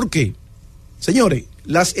 ¿Por qué? Señores,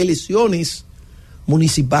 las elecciones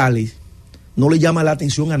municipales no le llaman la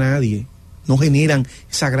atención a nadie, no generan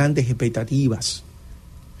esas grandes expectativas.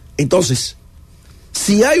 Entonces,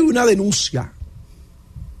 si hay una denuncia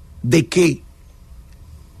de que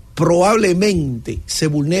probablemente se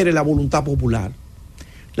vulnere la voluntad popular,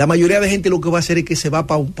 la mayoría de gente lo que va a hacer es que se va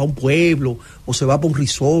para un pueblo, o se va para un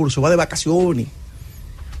resort, o se va de vacaciones.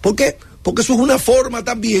 ¿Por qué? Porque eso es una forma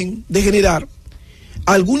también de generar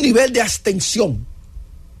algún nivel de abstención.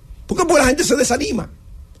 Porque pues la gente se desanima.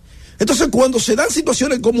 Entonces, cuando se dan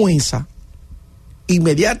situaciones como esa,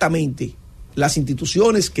 inmediatamente las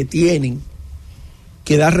instituciones que tienen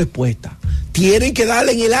que dar respuesta, tienen que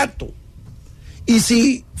darle en el acto. Y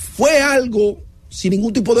si fue algo sin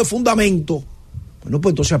ningún tipo de fundamento, bueno,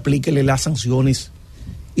 pues entonces aplíquele las sanciones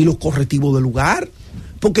y los correctivos del lugar,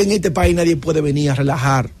 porque en este país nadie puede venir a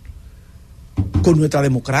relajar con nuestra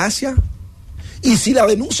democracia. Y si la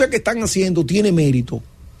denuncia que están haciendo tiene mérito,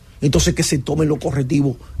 entonces que se tomen los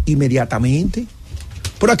correctivos inmediatamente.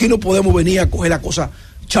 Pero aquí no podemos venir a coger la cosa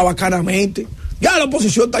chabacanamente. Ya la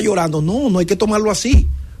oposición está llorando. No, no hay que tomarlo así.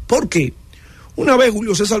 ¿Por qué? Una vez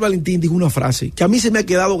Julio César Valentín dijo una frase que a mí se me ha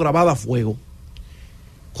quedado grabada a fuego.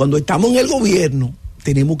 Cuando estamos en el gobierno,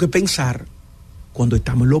 tenemos que pensar cuando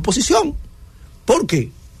estamos en la oposición. ¿Por qué?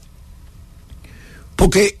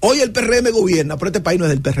 Porque hoy el PRM gobierna, pero este país no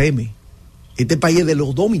es del PRM. Este país es de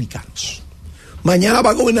los dominicanos. Mañana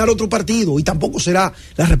va a gobernar otro partido y tampoco será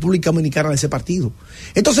la República Dominicana de ese partido.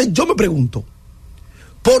 Entonces yo me pregunto,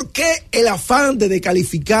 ¿por qué el afán de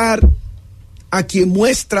descalificar a quien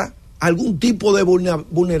muestra algún tipo de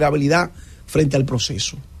vulnerabilidad frente al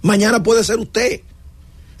proceso? Mañana puede ser usted.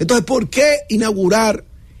 Entonces, ¿por qué inaugurar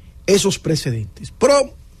esos precedentes?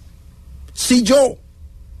 Pero si yo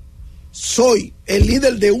soy el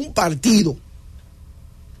líder de un partido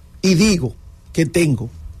y digo que tengo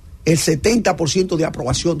el 70% de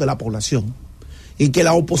aprobación de la población y que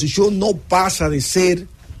la oposición no pasa de ser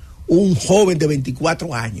un joven de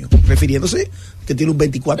 24 años, refiriéndose que tiene un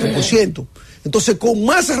 24%, entonces con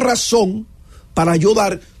más razón para yo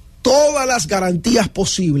dar todas las garantías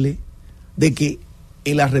posibles de que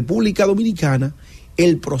en la República Dominicana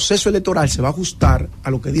el proceso electoral se va a ajustar a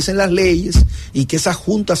lo que dicen las leyes y que esa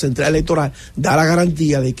Junta Central Electoral da la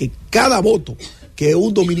garantía de que cada voto que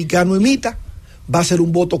un dominicano emita va a ser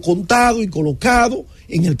un voto contado y colocado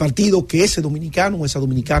en el partido que ese dominicano o esa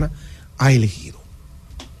dominicana ha elegido.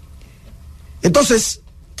 Entonces,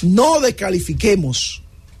 no descalifiquemos.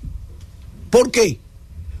 ¿Por qué?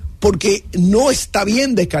 Porque no está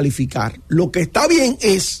bien descalificar. Lo que está bien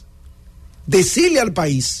es decirle al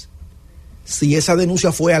país si esa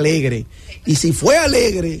denuncia fue alegre. Y si fue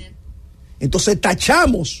alegre, entonces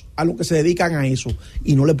tachamos a los que se dedican a eso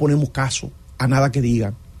y no le ponemos caso a nada que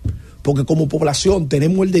digan. Porque como población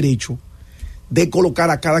tenemos el derecho de colocar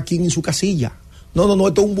a cada quien en su casilla. No,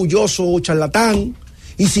 esto es un bulloso charlatán.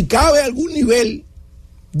 Y si cabe algún nivel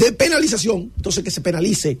de penalización, entonces que se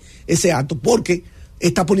penalice ese acto, porque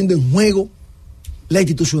está poniendo en juego la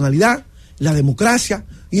institucionalidad, la democracia,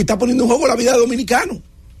 y está poniendo en juego la vida de dominicanos.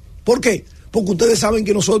 ¿Por qué? Porque ustedes saben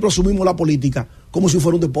que nosotros asumimos la política como si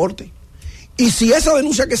fuera un deporte. Y si esa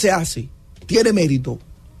denuncia que se hace tiene mérito,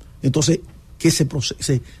 entonces que se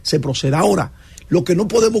proceda. Ahora, lo que no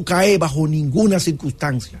podemos caer bajo ninguna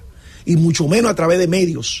circunstancia, y mucho menos a través de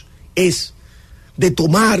medios, es de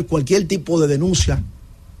tomar cualquier tipo de denuncia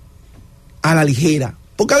a la ligera.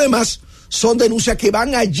 Porque además son denuncias que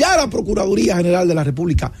van allá a la Procuraduría General de la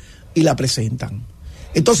República y la presentan.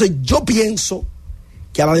 Entonces yo pienso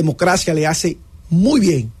que a la democracia le hace muy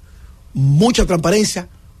bien mucha transparencia,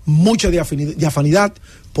 mucha diafanidad,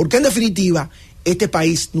 porque en definitiva este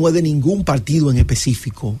país no es de ningún partido en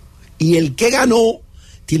específico, y el que ganó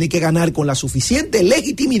tiene que ganar con la suficiente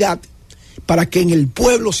legitimidad para que en el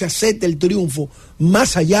pueblo se acepte el triunfo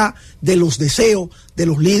más allá de los deseos de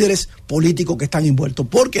los líderes políticos que están envueltos,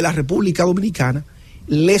 porque la República Dominicana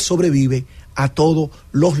le sobrevive a todos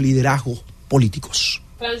los liderazgos políticos.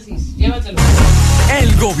 Francis, llévatelo.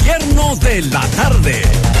 El gobierno de la tarde.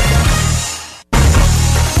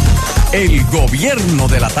 El gobierno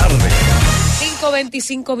de la tarde.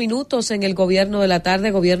 5:25 minutos en el gobierno de la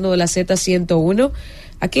tarde, gobierno de la Z101.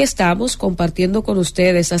 Aquí estamos compartiendo con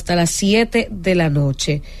ustedes hasta las 7 de la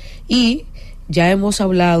noche. Y ya hemos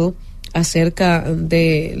hablado acerca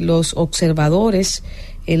de los observadores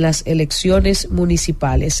en las elecciones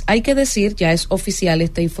municipales. Hay que decir, ya es oficial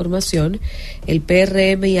esta información, el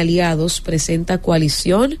PRM y aliados presenta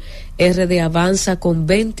coalición, RD avanza con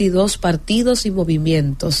 22 partidos y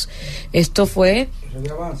movimientos. Esto fue...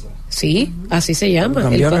 ¿RD avanza? Sí, así se llama.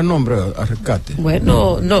 Cambiar el nombre a Rescate.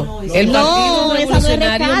 Bueno, no. El Partido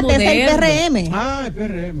Revolucionario Moderno. Es el PRM. Ah, el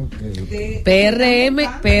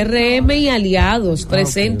PRM. PRM y aliados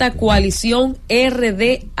presenta coalición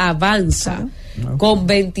RD avanza. Con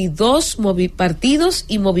 22 partidos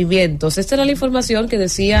y movimientos. Esta era la información que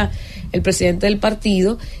decía el presidente del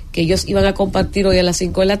partido, que ellos iban a compartir hoy a las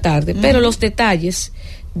 5 de la tarde, pero los detalles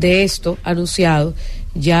de esto anunciado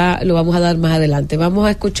ya lo vamos a dar más adelante. Vamos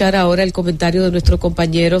a escuchar ahora el comentario de nuestro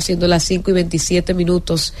compañero, siendo las 5:27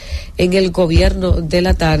 minutos en el gobierno de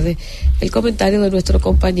la tarde, el comentario de nuestro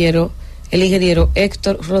compañero, el ingeniero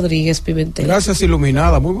Héctor Rodríguez Pimentel. Gracias,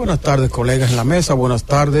 Iluminada. Muy buenas tardes, colegas en la mesa. Buenas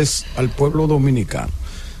tardes al pueblo dominicano.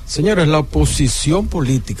 Señores, la oposición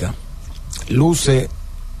política luce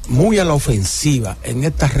muy a la ofensiva en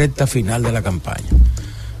esta recta final de la campaña.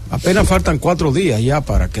 Apenas faltan 4 días ya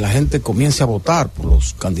para que la gente comience a votar por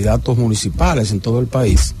los candidatos municipales en todo el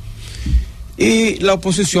país. Y la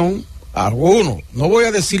oposición, algunos, no voy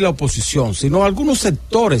a decir la oposición, sino algunos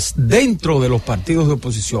sectores dentro de los partidos de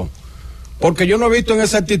oposición, porque yo no he visto en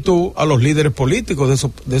esa actitud a los líderes políticos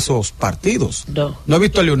de esos partidos. No he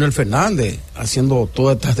visto a Leonel Fernández haciendo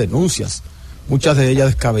todas estas denuncias, muchas de ellas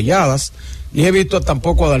descabelladas, ni he visto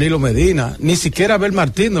tampoco a Danilo Medina, ni siquiera a Abel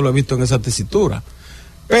Martínez lo he visto en esa tesitura.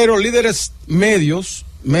 Pero líderes medios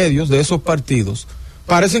de esos partidos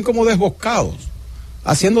parecen como desbocados,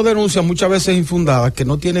 haciendo denuncias muchas veces infundadas que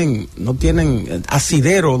no tienen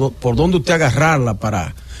asidero por donde usted agarrarla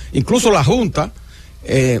para... Incluso la Junta,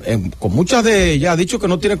 con muchas de ellas, ha dicho que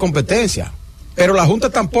no tiene competencia, pero la Junta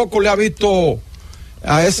tampoco le ha visto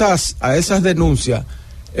a esas denuncias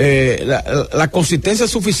la consistencia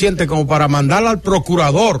suficiente como para mandarla al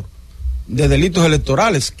procurador de delitos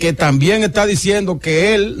electorales, que también está diciendo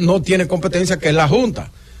que él no tiene competencia, que es la Junta.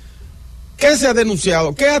 ¿Qué se ha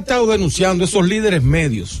denunciado? ¿Qué ha estado denunciando esos líderes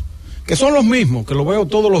medios? Que son los mismos, que lo veo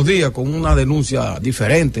todos los días con una denuncia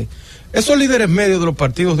diferente. Esos líderes medios de los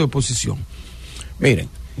partidos de oposición. Miren,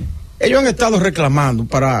 ellos han estado reclamando,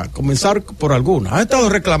 para comenzar por algunas, han estado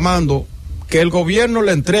reclamando que el gobierno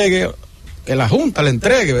le entregue, que la Junta le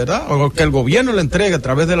entregue, ¿verdad? O que el gobierno le entregue a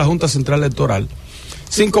través de la Junta Central Electoral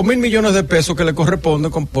 5,000 millones de pesos que le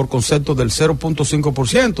corresponden por concepto del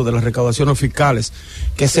 0.5% de las recaudaciones fiscales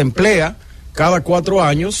que se emplea cada 4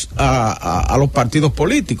 años a los partidos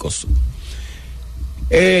políticos.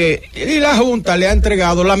 Y la Junta le ha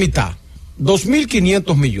entregado la mitad,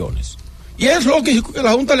 2.500 millones. Y es lógico que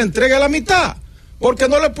la Junta le entregue la mitad, porque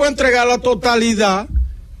no le puede entregar la totalidad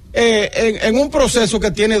en un proceso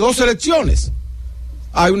que tiene 2 elecciones.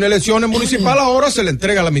 Hay una elección municipal ahora, se le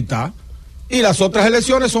entrega la mitad. Y las otras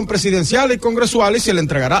elecciones son presidenciales y congresuales y se le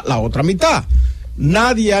entregará la otra mitad.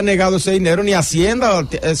 Nadie ha negado ese dinero, ni Hacienda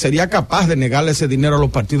sería capaz de negarle ese dinero a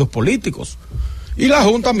los partidos políticos. Y la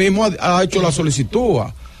Junta mismo ha hecho la solicitud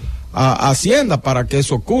a Hacienda para que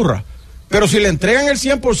eso ocurra. Pero si le entregan el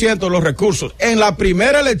 100% de los recursos en la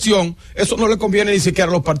primera elección, eso no le conviene ni siquiera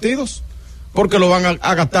a los partidos, porque lo van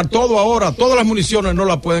a gastar todo ahora. Todas las municiones no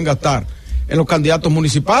las pueden gastar en los candidatos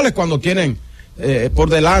municipales cuando tienen por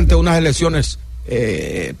delante unas elecciones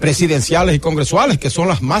presidenciales y congresuales, que son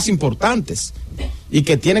las más importantes y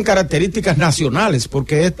que tienen características nacionales,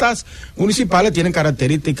 porque estas municipales tienen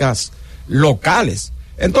características locales.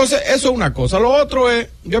 Entonces, eso es una cosa. Lo otro es,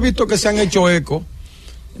 yo he visto que se han hecho eco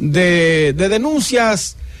de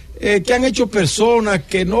denuncias que han hecho personas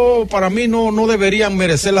que no, para mí no deberían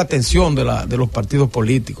merecer la atención de los partidos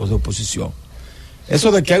políticos de oposición. Eso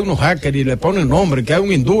de que hay unos hackers y le ponen nombre, que hay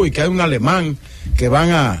un hindú y que hay un alemán que van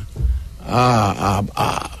a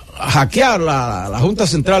hackear la Junta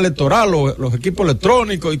Central Electoral, los equipos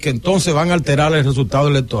electrónicos, y que entonces van a alterar el resultado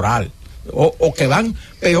electoral. O que van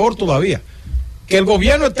peor todavía, que el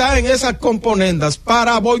gobierno está en esas componendas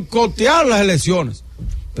para boicotear las elecciones.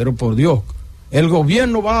 Pero por Dios, El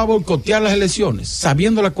gobierno va a boicotear las elecciones,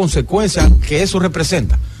 sabiendo las consecuencias que eso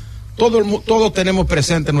representa. Todos tenemos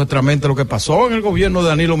presente en nuestra mente lo que pasó en el gobierno de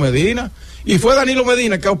Danilo Medina, y fue Danilo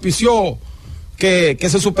Medina que auspició que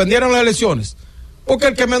se suspendieran las elecciones, porque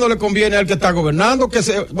el que menos le conviene al que está gobernando, que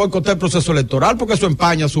se boicotee el proceso electoral, porque eso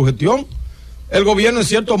empaña su gestión. El gobierno, en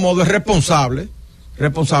cierto modo, es responsable,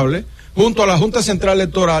 junto a la Junta Central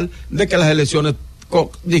Electoral, de que las elecciones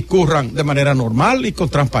discurran de manera normal y con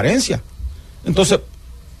transparencia. Entonces,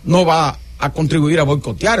 no va a contribuir a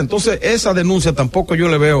boicotear. Entonces, esa denuncia tampoco yo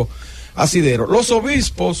le veo asidero. Los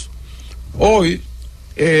obispos hoy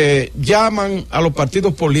llaman a los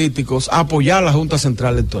partidos políticos a apoyar a la Junta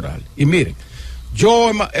Central Electoral. Y miren,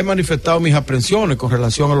 yo he manifestado mis aprensiones con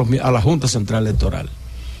relación a la Junta Central Electoral.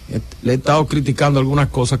 Le he estado criticando algunas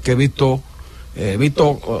cosas que no he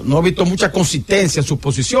visto mucha consistencia en sus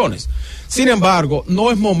posiciones. Sin embargo,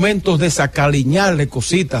 no es momento de sacaliñarle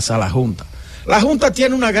cositas a la Junta. La Junta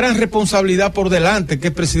tiene una gran responsabilidad por delante, que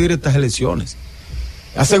es presidir estas elecciones,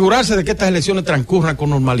 asegurarse de que estas elecciones transcurran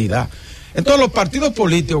con normalidad. Entonces, los partidos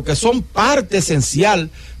políticos, que son parte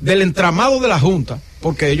esencial del entramado de la Junta,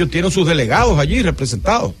 porque ellos tienen sus delegados allí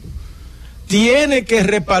representados, tiene que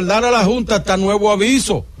respaldar a la Junta hasta nuevo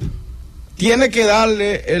aviso. Tiene que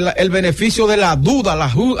darle el beneficio de la duda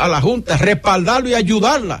a la Junta, respaldarlo y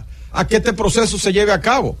ayudarla a que este proceso se lleve a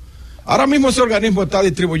cabo. Ahora mismo ese organismo está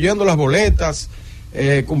distribuyendo las boletas,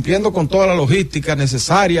 cumpliendo con toda la logística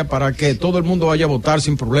necesaria para que todo el mundo vaya a votar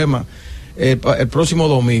sin problema el próximo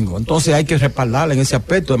domingo. Entonces hay que respaldarla en ese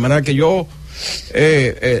aspecto, de manera que yo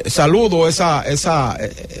saludo esa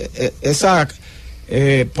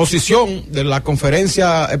posición de la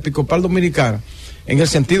Conferencia Episcopal Dominicana, en el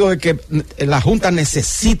sentido de que la Junta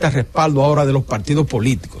necesita respaldo ahora de los partidos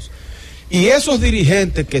políticos. Y esos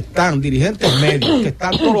dirigentes medios, que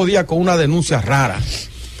están todos los días con una denuncia rara,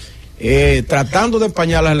 tratando de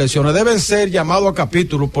empañar las elecciones, deben ser llamados a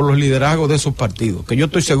capítulo por los liderazgos de esos partidos, que yo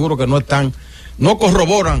estoy seguro que no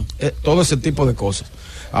corroboran todo ese tipo de cosas.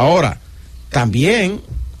 Ahora, también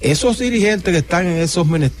esos dirigentes que están en esos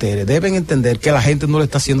menesteres deben entender que la gente no le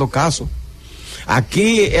está haciendo caso.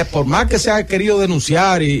 Aquí, por más que se haya querido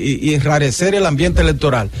denunciar y enrarecer el ambiente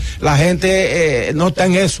electoral, la gente no está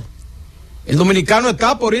en eso. El dominicano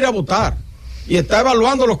está por ir a votar y está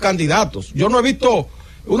evaluando los candidatos. Yo no he visto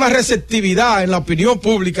una receptividad en la opinión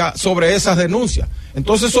pública sobre esas denuncias.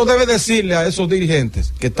 Entonces eso debe decirle a esos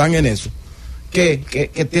dirigentes que están en eso, que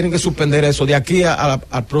tienen que suspender eso de aquí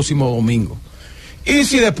al próximo domingo. Y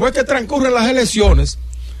si después que transcurren las elecciones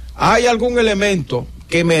hay algún elemento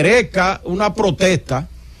que merezca una protesta,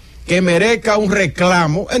 que merezca un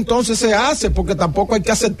reclamo, entonces se hace, porque tampoco hay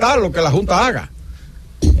que aceptar lo que la Junta haga.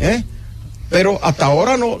 Pero hasta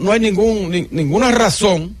ahora no hay ninguna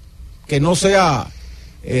razón que no sea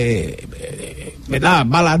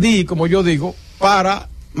baladí, como yo digo, para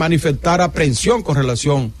manifestar aprehensión con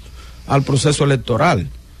relación al proceso electoral.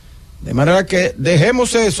 De manera que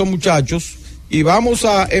dejemos eso, muchachos, y vamos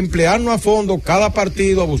a emplearnos a fondo cada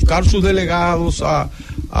partido, a buscar sus delegados,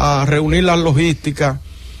 a reunir las logísticas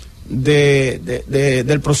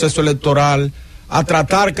del proceso electoral, a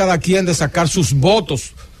tratar cada quien de sacar sus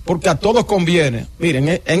votos, porque a todos conviene.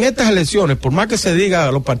 Miren, en estas elecciones, por más que se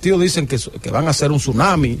diga, los partidos dicen que van a hacer un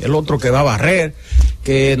tsunami, el otro que va a barrer,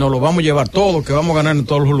 que nos lo vamos a llevar todo, que vamos a ganar en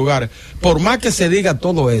todos los lugares. Por más que se diga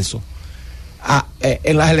todo eso,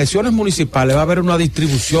 en las elecciones municipales va a haber una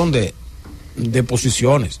distribución de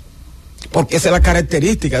posiciones, porque esa es la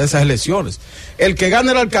característica de esas elecciones. El que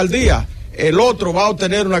gane la alcaldía, el otro va a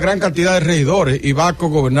obtener una gran cantidad de regidores y va a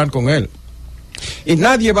cogobernar con él. Y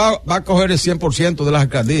nadie va a coger el 100% de las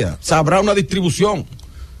alcaldías. O sea, habrá una distribución,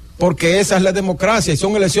 porque esa es la democracia, y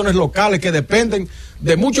son elecciones locales que dependen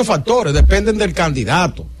de muchos factores, dependen del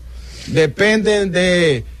candidato, dependen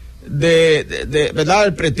de verdad,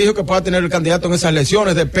 el prestigio que pueda tener el candidato en esas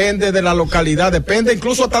elecciones, depende de la localidad, depende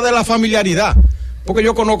incluso hasta de la familiaridad, porque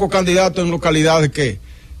yo conozco candidatos en localidades que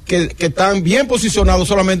están bien posicionados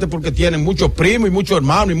solamente porque tienen muchos primos y muchos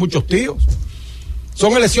hermanos y muchos tíos.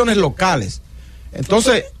 Son elecciones locales.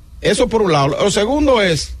 Entonces, eso por un lado. Lo segundo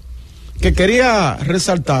es que quería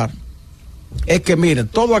resaltar, es que miren,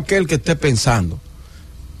 todo aquel que esté pensando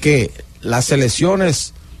que las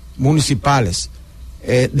elecciones municipales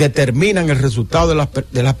determinan el resultado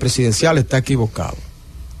de las presidenciales está equivocado.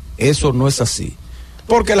 Eso no es así,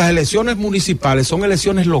 porque las elecciones municipales son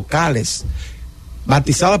elecciones locales,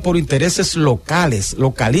 batizadas por intereses locales,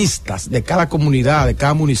 localistas, de cada comunidad, de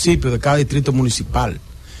cada municipio, de cada distrito municipal.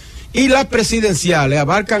 Y las presidenciales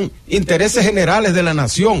abarcan intereses generales de la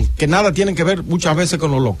nación, que nada tienen que ver muchas veces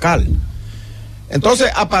con lo local.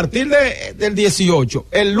 Entonces, a partir del 18,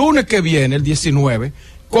 el lunes que viene, el 19,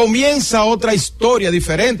 comienza otra historia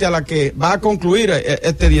diferente a la que va a concluir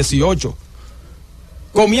este 18.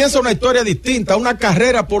 Comienza una historia distinta, una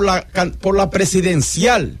carrera por la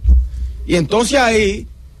presidencial. Y entonces ahí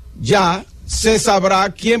ya se sabrá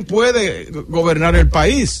quién puede gobernar el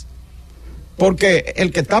país. Porque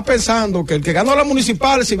el que está pensando que el que ganó la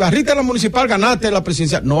municipal, si barriste la municipal, ganaste la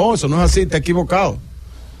presidencial. No, eso no es así, está equivocado.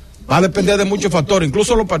 Va a depender de muchos factores.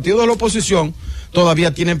 Incluso los partidos de la oposición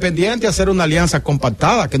todavía tienen pendiente hacer una alianza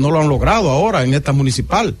compactada, que no lo han logrado ahora en esta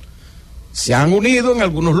municipal. Se han unido en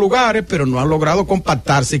algunos lugares, pero no han logrado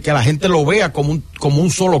compactarse y que la gente lo vea como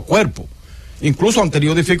un solo cuerpo. Incluso han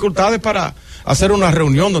tenido dificultades para hacer una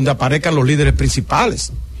reunión donde aparezcan los líderes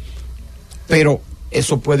principales. Pero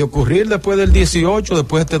eso puede ocurrir después del 18,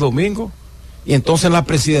 después de este domingo. Y entonces en las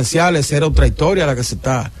presidenciales será otra historia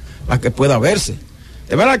la que pueda verse.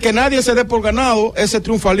 De verdad que nadie se dé por ganado ese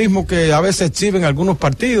triunfalismo que a veces exhiben algunos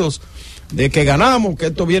partidos, de que ganamos, que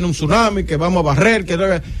esto viene un tsunami, que vamos a barrer,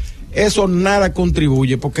 que eso nada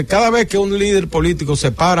contribuye, porque cada vez que un líder político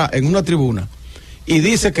se para en una tribuna y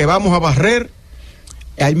dice que vamos a barrer,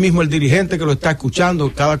 ahí mismo el dirigente que lo está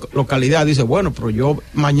escuchando, cada localidad dice, bueno, pero yo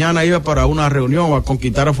mañana iba para una reunión a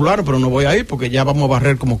conquistar a fulano, pero no voy a ir porque ya vamos a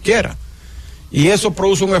barrer como quiera. Y eso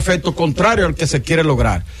produce un efecto contrario al que se quiere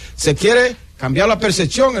lograr. Se quiere cambiar la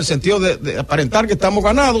percepción en el sentido de aparentar que estamos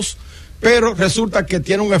ganados, pero resulta que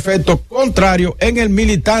tiene un efecto contrario en el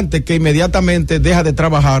militante que inmediatamente deja de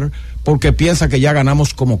trabajar porque piensa que ya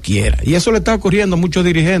ganamos como quiera. Y eso le está ocurriendo a muchos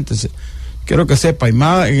dirigentes, quiero que sepa, y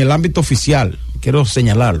más en el ámbito oficial, quiero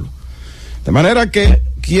señalarlo. De manera que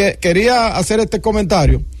quería hacer este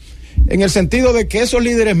comentario en el sentido de que esos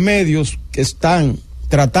líderes medios que están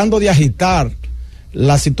tratando de agitar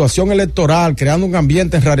la situación electoral, creando un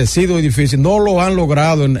ambiente enrarecido y difícil, no lo han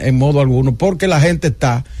logrado en modo alguno, porque la gente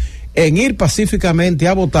está en ir pacíficamente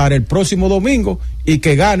a votar el próximo domingo y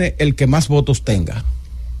que gane el que más votos tenga.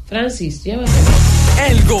 Francis, llévate.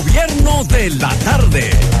 El gobierno de la tarde.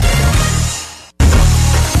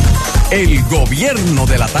 El gobierno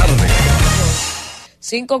de la tarde.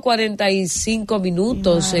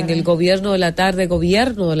 5:45 en el gobierno de la tarde,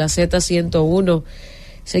 gobierno de la Z101.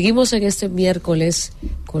 Seguimos en este miércoles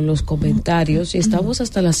con los comentarios y estamos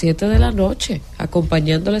hasta las 7 de la noche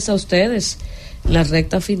acompañándoles a ustedes en la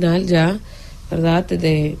recta final ya, ¿verdad?,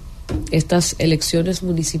 de estas elecciones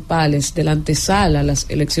municipales, de la antesala a las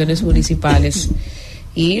elecciones municipales.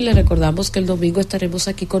 Y les recordamos que el domingo estaremos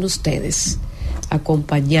aquí con ustedes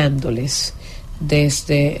acompañándoles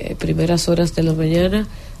desde primeras horas de la mañana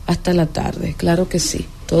hasta la tarde, claro que sí,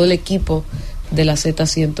 todo el equipo de la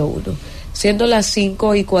Z101. Siendo las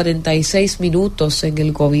 5:46 en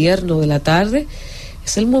el gobierno de la tarde,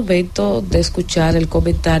 es el momento de escuchar el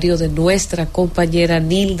comentario de nuestra compañera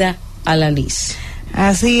Nilda Alanís.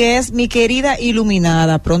 Así es, mi querida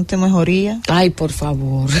iluminada, pronta mejoría. Ay, por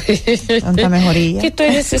favor. Pronta mejoría. Que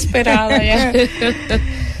estoy desesperada ya.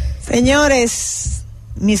 Señores,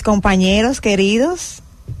 mis compañeros queridos,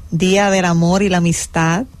 Día del Amor y la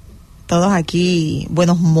Amistad, todos aquí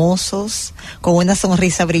buenos mozos, con una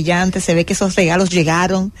sonrisa brillante, se ve que esos regalos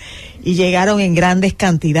llegaron y llegaron en grandes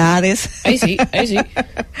cantidades. Ay, sí, ay, sí. Ay,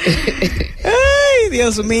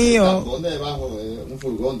 Dios mío.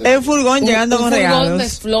 El furgón llegando con regalos. Un furgón de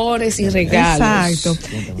flores y regalos. Exacto.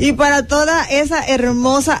 Y para toda esa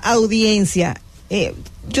hermosa audiencia,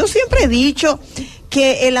 yo siempre he dicho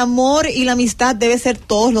que el amor y la amistad debe ser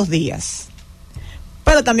todos los días.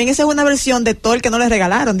 Pero también esa es una versión de todo el que no les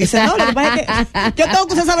regalaron. Dice, no, lo que pasa es que yo tengo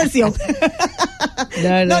que usar esa versión.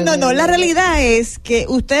 No. La realidad es que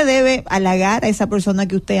usted debe halagar a esa persona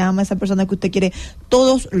que usted ama, a esa persona que usted quiere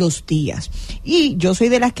todos los días. Y yo soy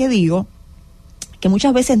de las que digo que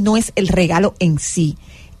muchas veces no es el regalo en sí,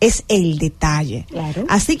 es el detalle. Claro.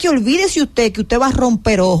 Así que olvídese usted que usted va a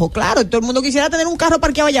romper ojo. Claro, todo el mundo quisiera tener un carro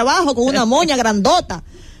parqueado allá abajo con una moña grandota.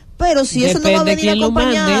 Pero si eso no va a venir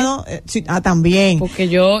acompañado, sí, también. Porque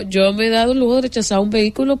yo me he dado el lujo de rechazar un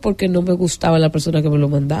vehículo porque no me gustaba la persona que me lo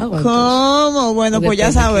mandaba. ¿Cómo? Bueno, pues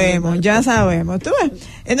ya sabemos. ¿Tú ves?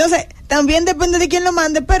 Entonces, también depende de quién lo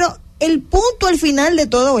mande, pero el punto al final de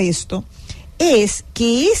todo esto es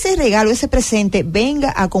que ese regalo, ese presente,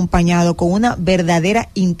 venga acompañado con una verdadera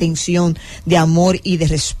intención de amor y de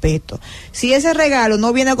respeto. Si ese regalo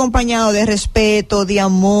no viene acompañado de respeto, de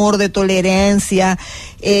amor, de tolerancia,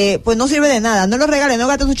 pues no sirve de nada. No lo regale, no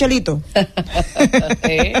gaste su chelito.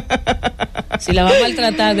 Si la va a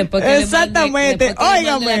maltratar después que exactamente,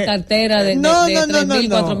 óigame, la cartera de no. 3,000,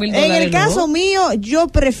 4,000 dólares. En el caso mío, yo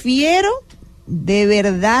prefiero de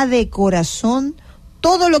verdad, de corazón,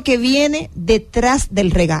 todo lo que viene detrás del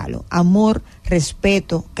regalo: amor,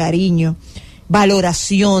 respeto, cariño,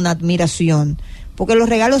 valoración, admiración, porque los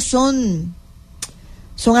regalos son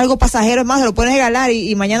algo pasajero, es más, se lo pueden regalar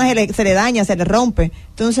y mañana se le daña, se le rompe.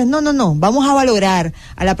 Entonces, no, vamos a valorar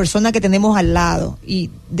a la persona que tenemos al lado y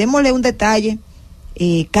démosle un detalle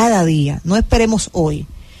cada día, no esperemos hoy.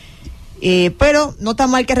 Pero no está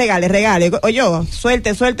mal que regale. Oye,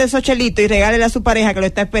 suelte esos chelitos y regálele a su pareja que lo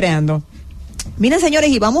está esperando. Miren,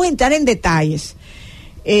 señores, y vamos a entrar en detalles.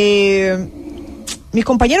 Mis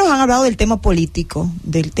compañeros han hablado del tema político,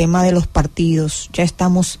 del tema de los partidos. Ya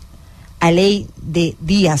estamos a ley de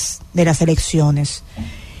días de las elecciones.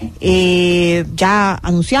 Ya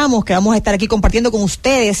anunciamos que vamos a estar aquí compartiendo con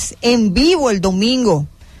ustedes en vivo el domingo,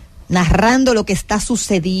 narrando lo que está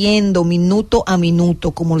sucediendo minuto a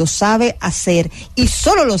minuto, como lo sabe hacer, y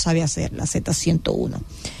solo lo sabe hacer la Z101.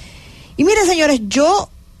 Y miren, señores, yo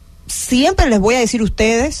siempre les voy a decir a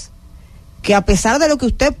ustedes que a pesar de lo que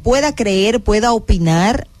usted pueda creer, pueda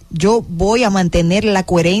opinar, yo voy a mantener la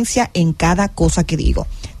coherencia en cada cosa que digo.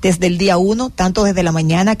 Desde el día 1, tanto desde la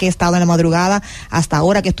mañana que he estado en la madrugada hasta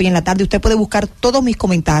ahora que estoy en la tarde, usted puede buscar todos mis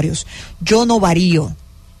comentarios. Yo no varío,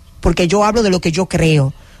 porque yo hablo de lo que yo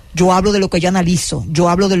creo, yo hablo de lo que yo analizo, yo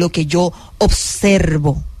hablo de lo que yo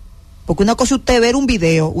observo. Porque una cosa es usted ver un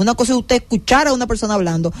video, una cosa es usted escuchar a una persona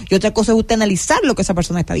hablando y otra cosa es usted analizar lo que esa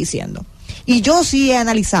persona está diciendo. Y yo sí he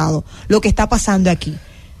analizado lo que está pasando aquí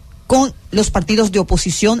con los partidos de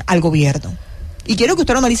oposición al gobierno. Y quiero que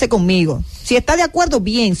usted lo analice conmigo. Si está de acuerdo,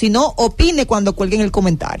 bien. Si no, opine cuando cuelguen el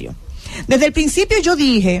comentario. Desde el principio yo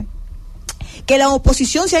dije que la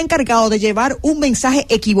oposición se ha encargado de llevar un mensaje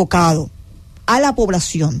equivocado a la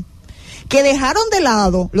población, que dejaron de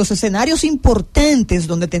lado los escenarios importantes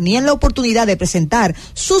donde tenían la oportunidad de presentar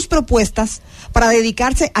sus propuestas para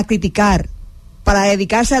dedicarse a criticar, para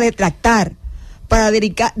dedicarse a detractar, para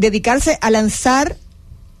dedicarse a lanzar,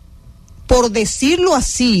 por decirlo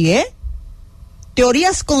así,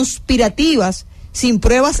 teorías conspirativas sin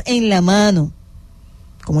pruebas en la mano.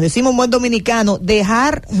 Como decimos en buen dominicano,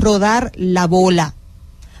 dejar rodar la bola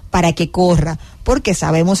para que corra, porque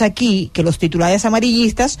sabemos aquí que los titulares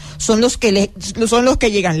amarillistas son los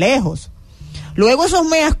que llegan lejos. Luego esos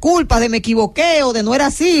meas culpas de me equivoqué o de no era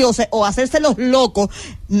así o hacerse los locos,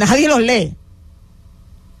 nadie los lee.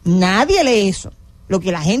 Nadie lee eso. Lo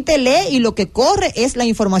que la gente lee y lo que corre es la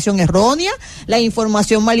información errónea, la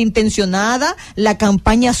información malintencionada, la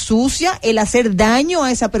campaña sucia, el hacer daño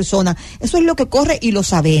a esa persona. Eso es lo que corre y lo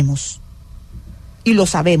sabemos. Y lo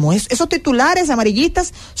sabemos. Esos titulares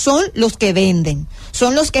amarillistas son los que venden,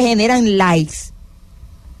 son los que generan likes.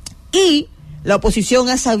 Y la oposición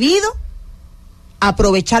ha sabido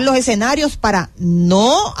aprovechar los escenarios para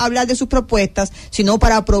no hablar de sus propuestas, sino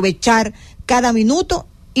para aprovechar cada minuto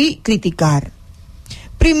y criticar.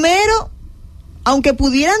 Primero, aunque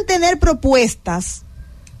pudieran tener propuestas,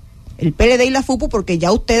 el PLD y la FUPU, porque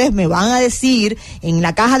ya ustedes me van a decir en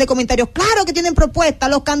la caja de comentarios, claro que tienen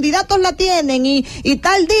propuestas, los candidatos la tienen y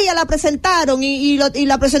tal día la presentaron y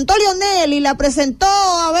la presentó Leonel y la presentó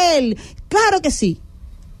Abel. Claro que sí,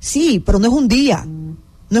 pero no es un día.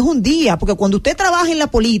 No es un día, porque cuando usted trabaja en la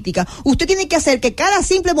política, usted tiene que hacer que cada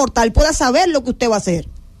simple mortal pueda saber lo que usted va a hacer.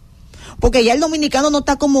 Porque ya el dominicano no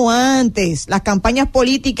está como antes. Las campañas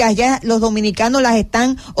políticas ya los dominicanos las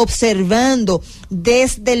están observando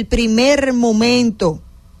desde el primer momento.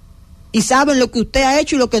 Y saben lo que usted ha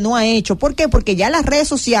hecho y lo que no ha hecho. ¿Por qué? Porque ya las redes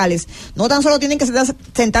sociales no tan solo tienen que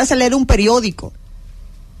sentarse a leer un periódico.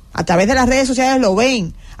 A través de las redes sociales lo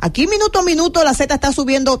ven. Aquí minuto a minuto la Z está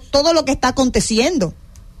subiendo todo lo que está aconteciendo.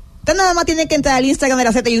 Usted nada más tiene que entrar al Instagram de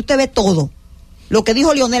la Z y usted ve todo. Lo que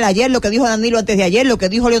dijo Leonel ayer, lo que dijo Danilo antes de ayer, lo que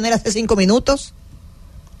dijo Leonel hace 5 minutos.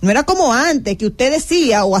 No era como antes, que usted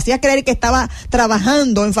decía o hacía creer que estaba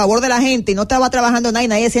trabajando en favor de la gente y no estaba trabajando nada y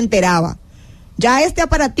nadie se enteraba. Ya este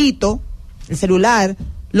aparatito, el celular,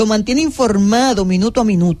 lo mantiene informado minuto a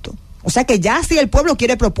minuto. O sea que ya si el pueblo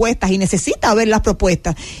quiere propuestas y necesita ver las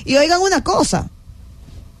propuestas. Y oigan una cosa,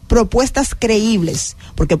 propuestas creíbles,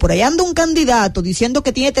 porque por ahí anda un candidato diciendo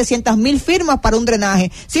que tiene 300,000 firmas para un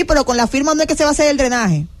drenaje. Sí, pero con la firma no es que se va a hacer el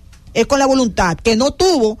drenaje, es con la voluntad, que no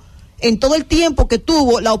tuvo en todo el tiempo que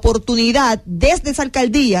tuvo la oportunidad desde esa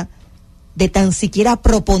alcaldía de tan siquiera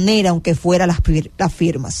proponer, aunque fuera las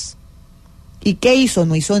firmas. ¿Y qué hizo?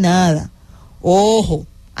 No hizo nada. Ojo,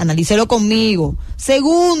 analícelo conmigo.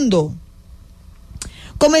 Segundo,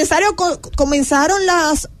 comenzaron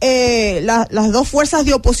las dos fuerzas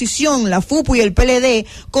de oposición, la FUPU y el PLD,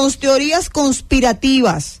 con teorías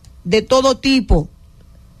conspirativas de todo tipo.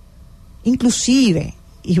 Inclusive,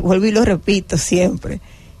 y vuelvo y lo repito siempre,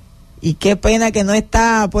 y qué pena que no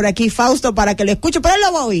está por aquí Fausto para que lo escuche, pero él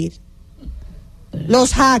lo va a oír.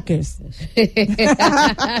 Los hackers.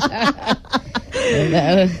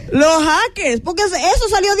 Los hackers, porque eso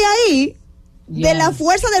salió de ahí. De la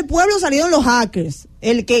fuerza del pueblo salieron los hackers.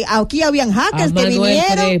 El que aquí habían hackers que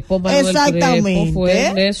vinieron. Exactamente.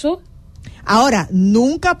 ¿Fue eso? Ahora,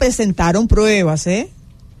 nunca presentaron pruebas, ¿eh?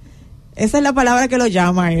 Esa es la palabra que lo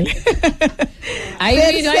llama él. Ahí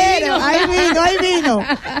vino.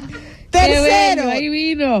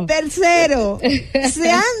 Tercero,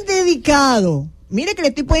 se han dedicado. Mire que le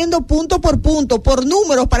estoy poniendo punto por punto, por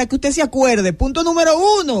números, para que usted se acuerde. Punto número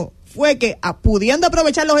 1 fue que, pudiendo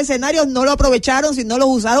aprovechar los escenarios, no lo aprovecharon, sino los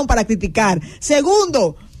usaron para criticar.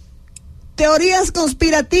 Segundo, teorías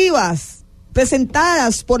conspirativas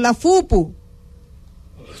presentadas por la FUPU,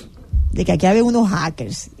 de que aquí había unos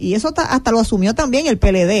hackers, y eso hasta lo asumió también el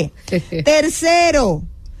PLD. Tercero,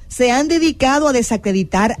 se han dedicado a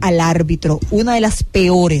desacreditar al árbitro, una de las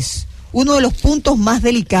peores, uno de los puntos más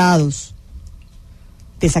delicados.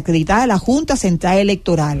 Desacreditar a la Junta Central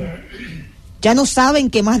Electoral. Ya no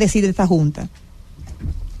saben qué más decir de esta Junta.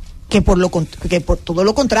 Que por todo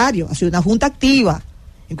lo contrario, ha sido una Junta activa.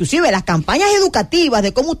 Inclusive las campañas educativas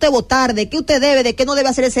de cómo usted votar, de qué usted debe, de qué no debe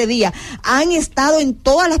hacer ese día, han estado en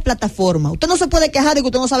todas las plataformas. Usted no se puede quejar de que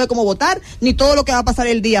usted no sabe cómo votar, ni todo lo que va a pasar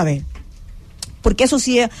el día B. Porque eso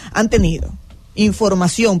sí han tenido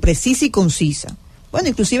información precisa y concisa. Bueno,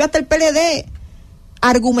 inclusive hasta el PLD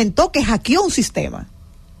argumentó que hackeó un sistema.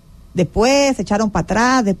 Después se echaron para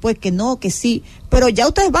atrás, después que no, que sí. Pero ya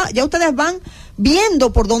ustedes van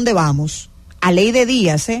viendo por dónde vamos. A ley de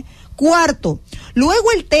días, ¿eh? Cuarto,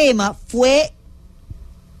 luego el tema fue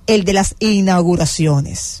el de las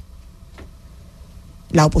inauguraciones.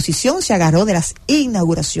 La oposición se agarró de las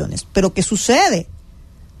inauguraciones. Pero ¿qué sucede?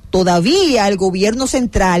 Todavía el gobierno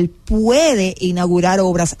central puede inaugurar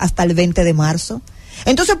obras hasta el 20 de marzo.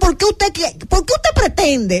 Entonces, ¿por qué usted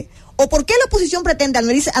pretende, o por qué la oposición pretende,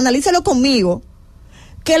 analícelo conmigo,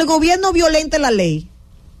 que el gobierno violente la ley?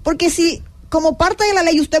 Porque si como parte de la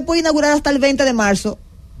ley usted puede inaugurar hasta el 20 de marzo,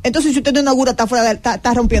 entonces si usted no inaugura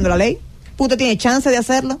está rompiendo la ley. ¿Usted tiene chance de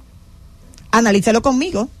hacerlo? Analícelo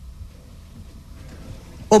conmigo.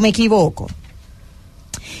 ¿O me equivoco?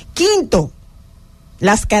 Quinto,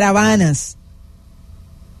 las caravanas.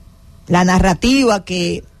 La narrativa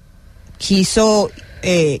que quiso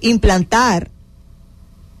implantar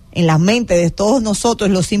en la mente de todos nosotros,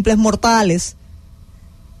 los simples mortales,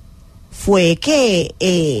 fue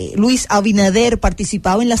que Luis Abinader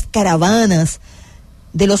participaba en las caravanas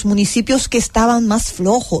de los municipios que estaban más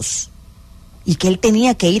flojos y que él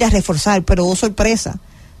tenía que ir a reforzar. Pero oh sorpresa,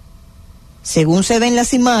 según se ven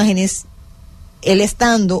las imágenes, él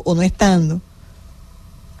estando o no estando,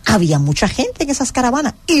 había mucha gente en esas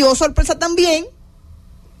caravanas. Y oh sorpresa también,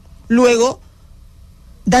 luego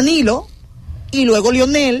Danilo y luego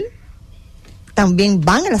Leonel también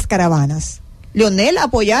van a las caravanas. Leonel a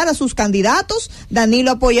apoyar a sus candidatos,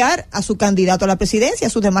 Danilo a apoyar a su candidato a la presidencia, a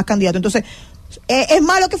sus demás candidatos. Entonces, ¿es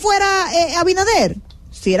malo que fuera Abinader?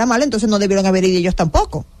 Si era malo, entonces no debieron haber ido ellos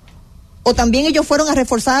tampoco. O también ellos fueron a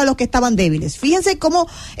reforzar a los que estaban débiles. Fíjense cómo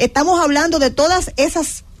estamos hablando de todas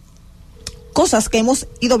esas cosas que hemos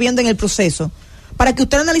ido viendo en el proceso, para que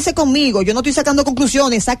usted analice conmigo. Yo no estoy sacando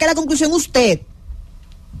conclusiones, saque la conclusión usted.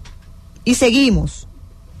 Y seguimos.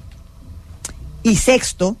 Y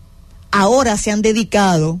sexto, ahora se han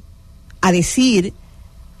dedicado a decir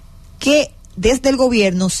que desde el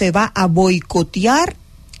gobierno se va a boicotear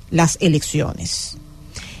las elecciones.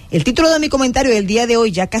 El título de mi comentario del día de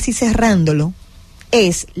hoy, ya casi cerrándolo,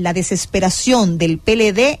 es: la desesperación del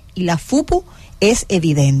PLD y la FUPU es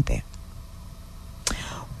evidente.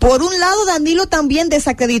 Por un lado, Danilo también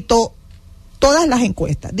desacreditó todas las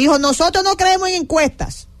encuestas. Dijo, nosotros no creemos en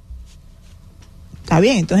encuestas. Está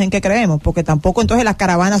bien, entonces ¿en qué creemos? Porque tampoco entonces las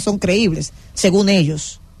caravanas son creíbles, según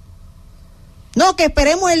ellos. No, que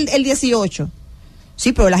esperemos el 18.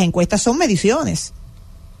 Sí, pero las encuestas son mediciones.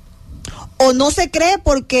 O no se cree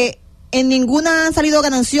porque en ninguna han salido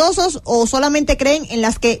gananciosos, o solamente creen en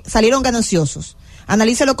las que salieron gananciosos.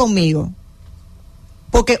 Analícelo conmigo.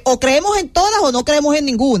 Porque o creemos en todas o no creemos en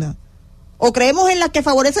ninguna. O creemos en las que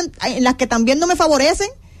favorecen, en las que también no me favorecen,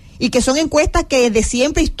 y que son encuestas que desde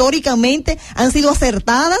siempre históricamente han sido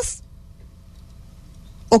acertadas.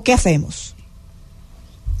 ¿O qué hacemos?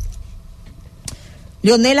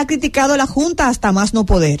 Leonel ha criticado a la Junta hasta más no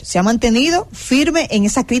poder. Se ha mantenido firme en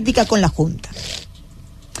esa crítica con la Junta.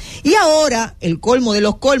 Y ahora, el colmo de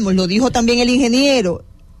los colmos, lo dijo también el ingeniero,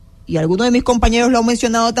 y algunos de mis compañeros lo han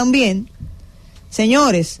mencionado también.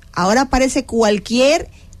 Señores, ahora aparece cualquier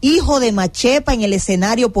hijo de machepa en el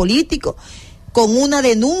escenario político con una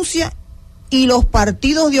denuncia y los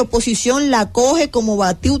partidos de oposición la coge como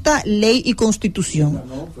batuta, ley y constitución.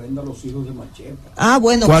 No ofenda a los hijos de Machepa. Ah,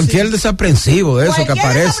 bueno. Cualquier desaprensivo de eso que aparece.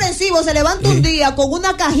 Cualquier desaprensivo se levanta un día con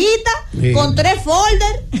una cajita, con 3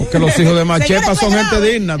 folders. Porque los hijos de Machepa son gente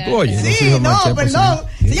digna, tú oyes. Sí, no, perdón.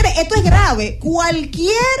 Señores, esto es grave.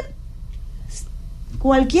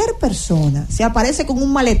 Cualquier persona se aparece con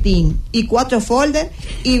un maletín y 4 folders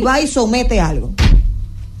y va y somete algo.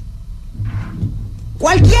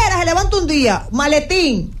 Cualquiera se levanta un día,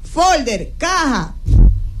 maletín, folder, caja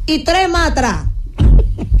y 3 más atrás.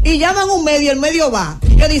 Y llaman un medio, el medio va.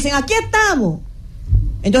 Y dicen, aquí estamos.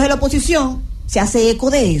 Entonces la oposición se hace eco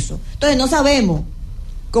de eso. Entonces no sabemos,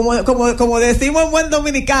 como decimos en buen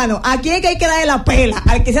dominicano, ¿a quién hay que darle la pela?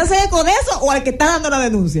 ¿Al que se hace eco de eso o al que está dando la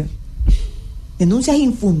denuncia? Denuncias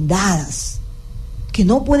infundadas que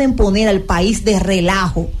no pueden poner al país de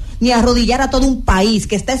relajo ni arrodillar a todo un país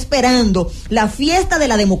que está esperando la fiesta de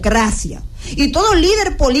la democracia. Y todo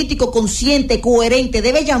líder político consciente, coherente,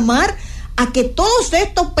 debe llamar a que todos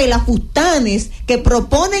estos pelafustanes que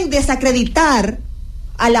proponen desacreditar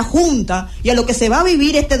a la Junta y a lo que se va a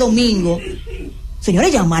vivir este domingo,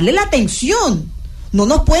 señores, llamarle la atención. No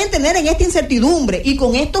nos pueden tener en esta incertidumbre. Y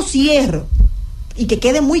con esto cierro, y que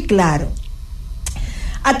quede muy claro.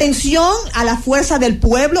 Atención a la Fuerza del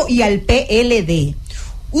Pueblo y al PLD.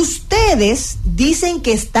 Ustedes dicen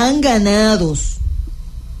que están ganados,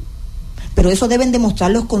 pero eso deben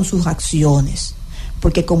demostrarlo con sus acciones,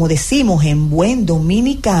 porque como decimos en buen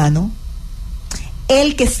dominicano,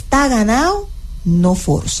 el que está ganado no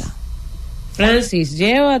forza. Francis,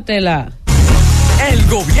 llévatela. El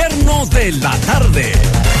gobierno de la tarde.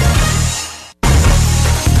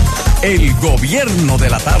 El gobierno de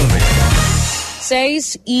la tarde.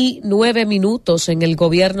 6:09 en el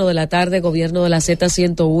gobierno de la tarde, gobierno de la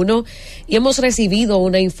Z101, y hemos recibido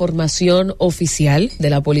una información oficial de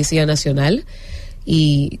la Policía Nacional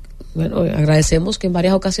y bueno, agradecemos que en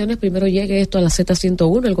varias ocasiones primero llegue esto a la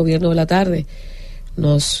Z101, el gobierno de la tarde.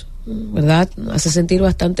 Nos hace sentir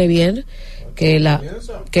bastante bien que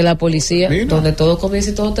la policía, donde todo comienza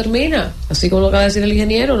y todo termina, así como lo acaba de decir el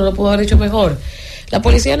ingeniero, no lo pudo haber dicho mejor. La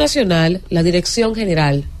Policía Nacional, la Dirección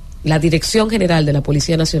General de la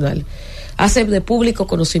Policía Nacional hace de público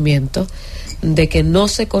conocimiento de que no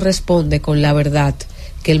se corresponde con la verdad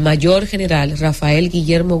que el mayor general Rafael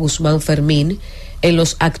Guillermo Guzmán Fermín en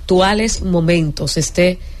los actuales momentos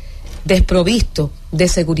esté desprovisto de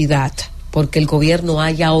seguridad, porque el gobierno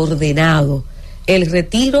haya ordenado el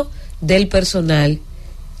retiro del personal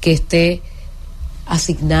que esté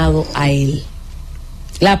asignado a él.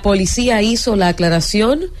 La policía hizo la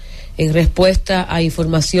aclaración en respuesta a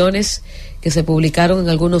informaciones que se publicaron en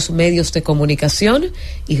algunos medios de comunicación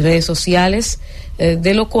y redes sociales,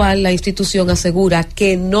 de lo cual la institución asegura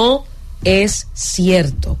que no es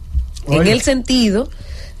cierto. En el sentido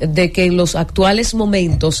de que en los actuales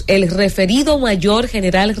momentos el referido mayor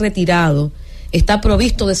general retirado está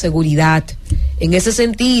provisto de seguridad. En ese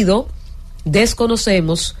sentido,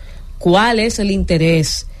 desconocemos cuál es el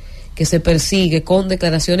interés que se persigue con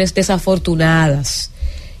declaraciones desafortunadas.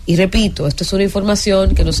 Y repito, esto es una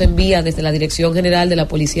información que nos envía desde la Dirección General de la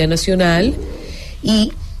Policía Nacional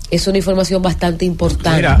y es una información bastante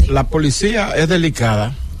importante. Mira, la policía es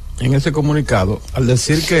delicada en ese comunicado al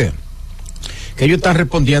decir que ellos están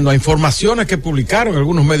respondiendo a informaciones que publicaron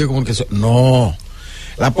algunos medios de comunicación. No,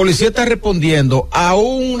 la policía está respondiendo a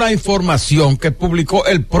una información que publicó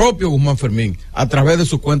el propio Guzmán Fermín a través de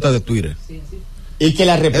su cuenta de Twitter. Sí. Y que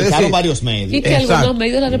la replicaron varios medios. Y que algunos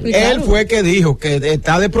medios la replicaron. Él fue que dijo que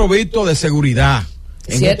está desprovisto de seguridad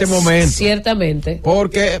en este momento. Ciertamente.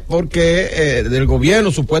 Porque del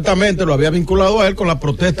gobierno supuestamente lo había vinculado a él con la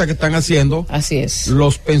protesta que están haciendo. Así es.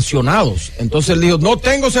 Los pensionados. Entonces él dijo, no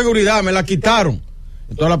tengo seguridad, me la quitaron.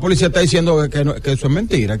 Entonces la policía está diciendo que eso es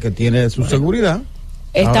mentira, que tiene su seguridad.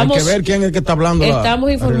 Ahora hay que ver quién es el que está hablando.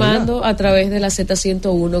 Estamos informando a través de la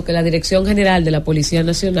Z101 que la Dirección General de la Policía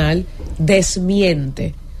Nacional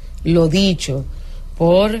desmiente lo dicho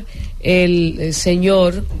por el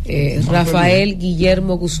señor Rafael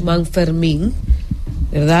Guillermo Guzmán Fermín,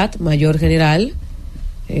 ¿verdad? Mayor general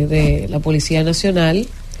de la Policía Nacional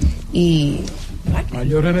y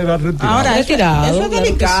mayor general retirado. Ahora, retirado, eso es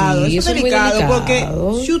delicado, sí, eso es delicado, porque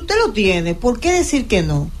si usted lo tiene, ¿por qué decir que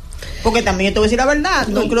no? Porque también yo te voy a decir la verdad,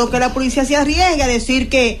 no creo que la policía se arriesgue a decir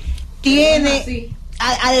que tiene,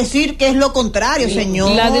 a decir que es lo contrario,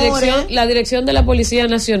 señor. La dirección de la Policía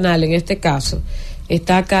Nacional, en este caso,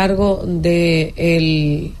 está a cargo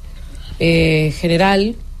de el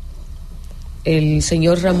general, el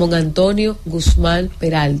señor Ramón Antonio Guzmán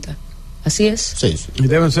Peralta. Así es. Sí. Y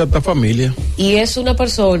deben ser esta familia. Y es una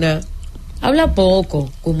persona Habla poco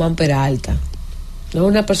Guzmán Peralta. No es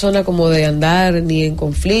una persona como de andar ni en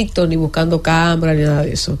conflicto, ni buscando cámara, ni nada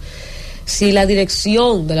de eso. Si la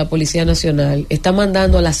dirección de la Policía Nacional está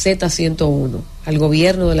mandando a la Z101, al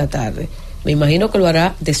gobierno de la tarde, me imagino que lo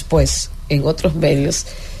hará después, en otros medios.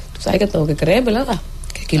 Tú sabes que tengo que creer, ¿verdad?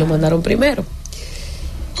 Que aquí lo mandaron primero.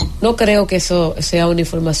 No creo que eso sea una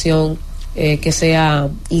información que sea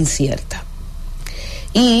incierta.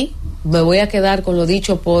 Y me voy a quedar con lo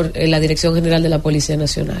dicho por la Dirección General de la Policía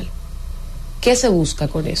Nacional. ¿Qué se busca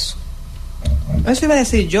con eso? Eso iba a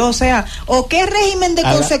decir yo, o sea, ¿o qué régimen de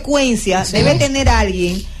consecuencias debe tener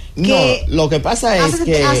alguien que lo que pasa es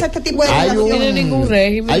que hace este tipo de no tiene ningún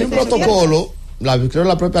régimen? Hay un protocolo, creo que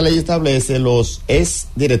la propia ley establece, los ex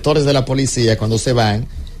directores de la policía cuando se van,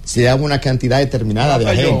 se dan una cantidad determinada de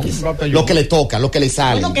agentes, lo que le toca, lo que le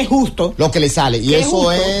sale, bueno, que es justo, lo que le sale, y eso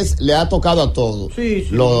le ha tocado a todos.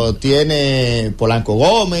 Lo tiene Polanco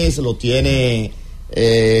Gómez, lo tiene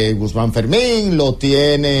Guzmán Fermín, lo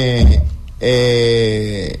tiene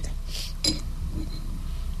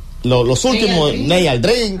los últimos, Ney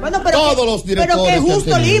Aldrin, bueno, todos los directores. Pero que es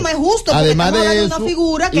justo, Lima, es justo. Además de eso, una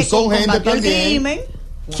figura que y son gente también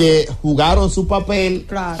que jugaron su papel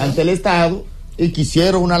ante el Estado y que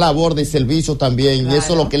hicieron una labor de servicio también, y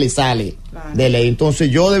eso es lo que le sale de ley. Entonces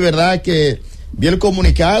yo de verdad que vi el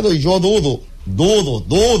comunicado y yo dudo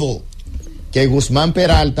que Guzmán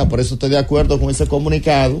Peralta, por eso estoy de acuerdo con ese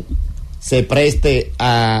comunicado, se preste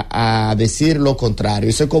a decir lo contrario.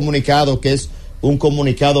 Ese comunicado, que es un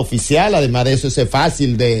comunicado oficial, además de eso es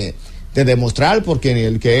fácil de demostrar, porque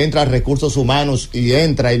el que entra a recursos humanos y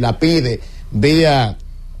entra y la pide vía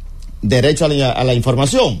derecho a la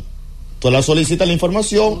información, tú la solicitas la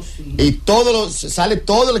información y sale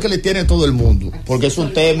todo lo que le tiene todo el mundo, porque es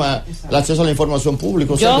un tema, el acceso a la información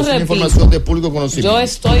pública, o sea, es una información de público conocimiento. Yo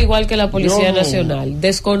estoy igual que la Policía Nacional,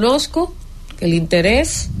 desconozco el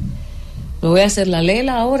interés. Me voy a hacer la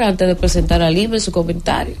lela ahora antes de presentar al IME en su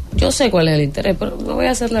comentario. Yo sé cuál es el interés, pero me voy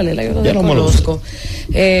a hacer la lela, yo no desconozco.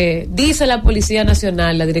 Dice la Policía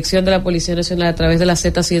Nacional, la dirección de la Policía Nacional a través de la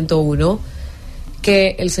Z101,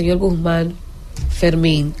 que el señor Guzmán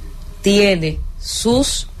Fermín tiene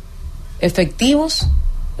sus efectivos,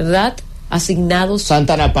 ¿verdad?, asignados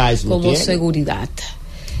Santana Paz como seguridad.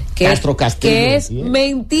 Castro Castillo, que es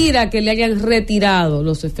mentira que le hayan retirado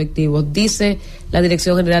los efectivos, dice la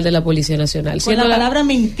Dirección General de la Policía Nacional. Con la palabra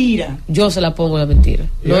mentira. Yo se la pongo la mentira.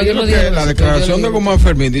 La declaración de Guzmán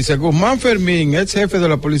Fermín dice: Guzmán Fermín, ex jefe de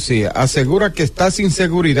la policía, asegura que está sin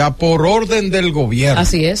seguridad por orden del gobierno.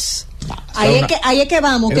 Así es. Ahí es que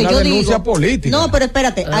vamos, que yo digo. Política. No, pero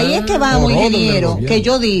espérate, ahí es que vamos, ingeniero, que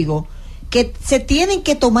yo digo que se tienen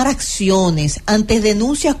que tomar acciones ante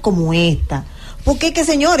denuncias como esta. Porque es que,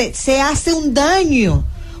 señores, se hace un daño.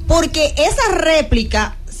 Porque esa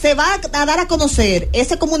réplica se va a dar a conocer,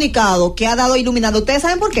 ese comunicado que ha dado Iluminado. ¿Ustedes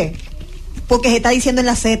saben por qué? Porque se está diciendo en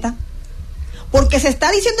la Z. Porque se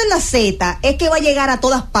está diciendo en la Z es que va a llegar a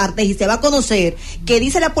todas partes y se va a conocer que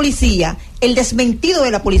dice la policía, el desmentido de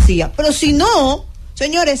la policía. Pero si no,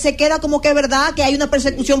 señores, se queda como que es verdad que hay una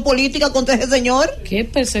persecución política contra ese señor. ¿Qué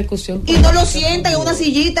persecución? Y no lo sientan en una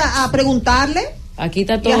sillita a preguntarle. Aquí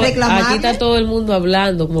está todo el mundo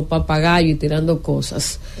hablando como papagayo y tirando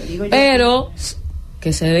cosas. Pero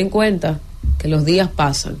que se den cuenta que los días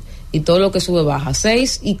pasan y todo lo que sube baja.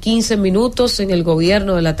 6:15 en el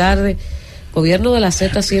gobierno de la tarde, gobierno de la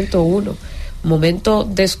Z101. Momento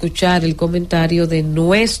de escuchar el comentario de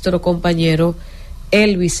nuestro compañero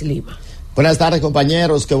Elvis Lima. Buenas tardes,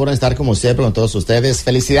 compañeros, qué bueno estar como siempre con todos ustedes.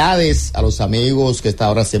 Felicidades a los amigos que hasta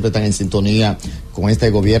ahora siempre están en sintonía con este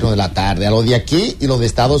gobierno de la tarde, a los de aquí y los de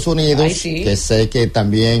Estados Unidos, que sé que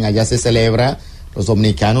también allá se celebra. Los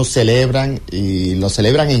dominicanos celebran y lo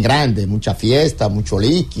celebran en grande, mucha fiesta, mucho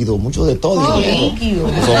líquido, mucho de todo. Líquido.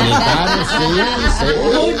 Los dominicanos,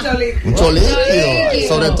 sí. Mucho líquido.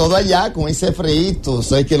 Sobre todo allá con ese frío.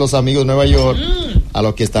 Sé que los amigos de Nueva York, a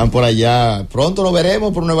los que están por allá, pronto lo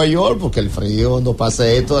veremos por Nueva York, porque el frío, cuando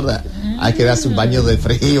pase esto, ¿verdad? Hay que darse un baño de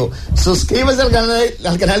frío. Suscríbase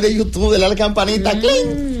al canal de YouTube, dale a la campanita,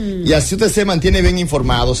 ¡cling! Y así usted se mantiene bien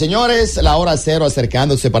informado. Señores, la hora cero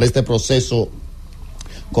acercándose para este proceso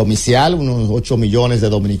comicial, unos 8 millones de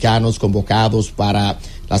dominicanos convocados para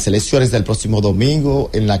las elecciones del próximo domingo,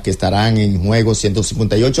 en la que estarán en juego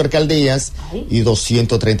 158 alcaldías y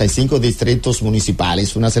 235 distritos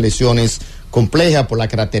municipales. Unas elecciones complejas por la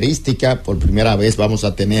característica. Por primera vez vamos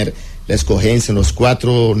a tener la escogencia en los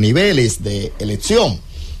 4 niveles de elección.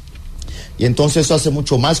 Y entonces eso hace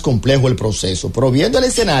mucho más complejo el proceso. Pero viendo el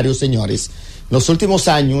escenario, señores, en los últimos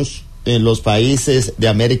años, en los países de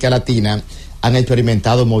América Latina, han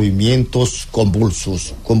experimentado movimientos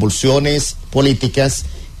convulsos, convulsiones políticas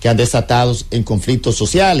que han desatado en conflictos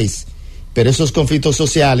sociales. Pero esos conflictos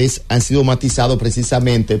sociales han sido matizados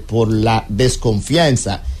precisamente por la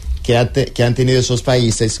desconfianza que han tenido esos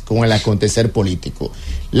países con el acontecer político.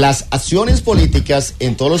 Las acciones políticas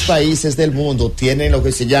en todos los países del mundo tienen lo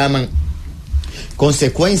que se llaman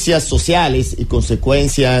consecuencias sociales y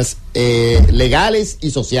consecuencias legales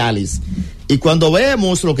y sociales. Y cuando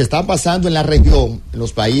vemos lo que está pasando en la región, en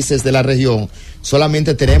los países de la región,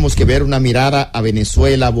 solamente tenemos que ver una mirada a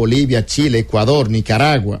Venezuela, Bolivia, Chile, Ecuador,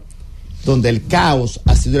 Nicaragua, donde el caos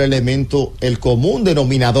ha sido el elemento, el común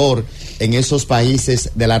denominador en esos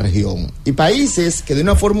países de la región. Y países que de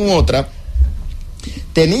una forma u otra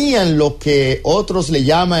tenían lo que otros le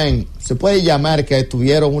llaman, se puede llamar que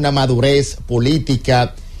tuvieron una madurez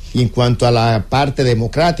política y en cuanto a la parte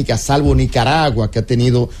democrática, salvo Nicaragua, que ha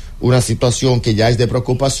tenido una situación que ya es de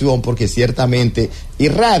preocupación porque ciertamente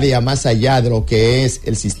irradia más allá de lo que es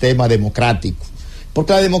el sistema democrático.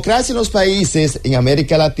 Porque la democracia en los países en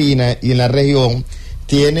América Latina y en la región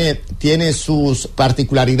tiene sus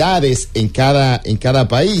particularidades en cada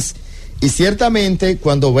país. Y ciertamente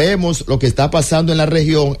cuando vemos lo que está pasando en la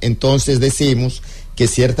región, entonces decimos que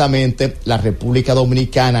ciertamente la República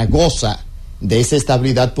Dominicana goza de esa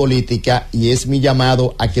estabilidad política y es mi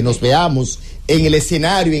llamado a que nos veamos en el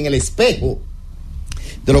escenario, en el espejo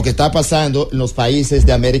de lo que está pasando en los países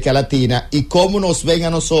de América Latina y cómo nos ven a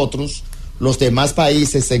nosotros los demás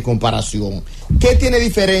países en comparación. ¿Qué tiene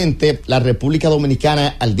diferente la República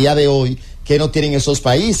Dominicana al día de hoy que no tienen esos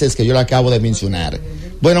países que yo le acabo de mencionar?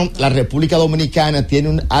 Bueno, la República Dominicana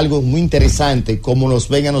tiene algo muy interesante, como nos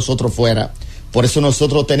ven a nosotros fuera. Por eso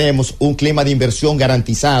nosotros tenemos un clima de inversión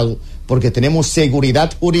garantizado, porque tenemos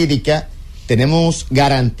seguridad jurídica, tenemos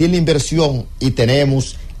garantía de inversión y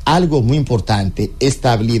tenemos algo muy importante,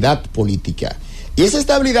 estabilidad política. Y esa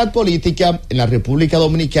estabilidad política en la República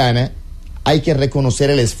Dominicana hay que reconocer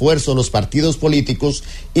el esfuerzo de los partidos políticos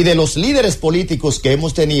y de los líderes políticos que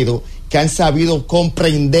hemos tenido, que han sabido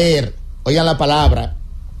comprender, oigan la palabra,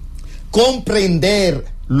 comprender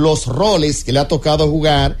los roles que le ha tocado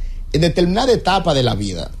jugar en determinada etapa de la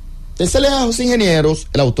vida. Ese le a los ingenieros,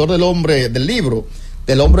 el autor del libro,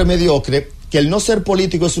 del hombre mediocre, que el no ser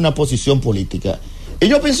político es una posición política. Y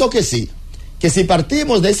yo pienso que sí, que si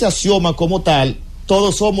partimos de ese axioma como tal,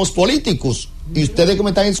 todos somos políticos. Y ustedes que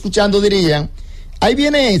me están escuchando dirían, ahí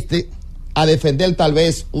viene a defender tal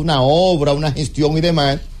vez una obra, una gestión y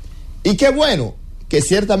demás. Y qué bueno, que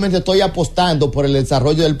ciertamente estoy apostando por el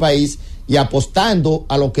desarrollo del país y apostando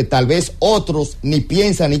a lo que tal vez otros ni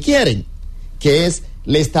piensan ni quieren, que es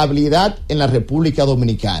la estabilidad en la República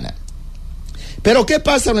Dominicana. Pero ¿qué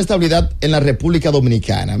pasa con la estabilidad en la República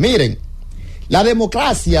Dominicana? Miren, la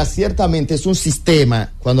democracia ciertamente es un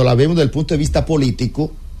sistema, cuando la vemos desde el punto de vista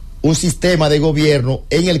político, un sistema de gobierno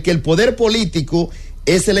en el que el poder político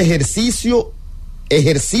es el ejercicio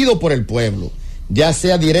ejercido por el pueblo, ya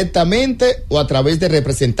sea directamente o a través de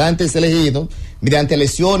representantes elegidos mediante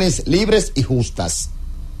elecciones libres y justas.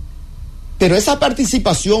 Pero esa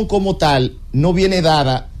participación como tal no viene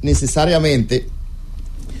dada necesariamente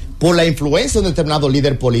por la influencia de un determinado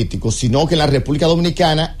líder político, sino que en la República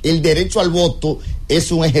Dominicana el derecho al voto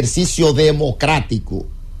es un ejercicio democrático.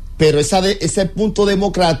 Pero ese punto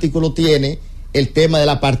democrático lo tiene el tema de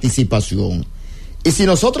la participación. Y si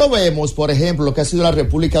nosotros vemos, por ejemplo, lo que ha sido la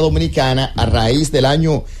República Dominicana a raíz del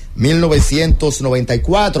año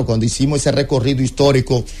 1994, cuando hicimos ese recorrido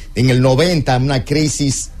histórico en el 90, una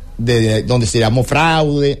crisis donde se llamó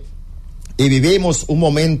fraude, y vivimos un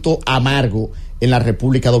momento amargo en la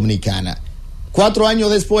República Dominicana. 4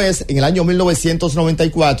 años después, en el año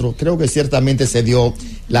 1994, creo que ciertamente se dio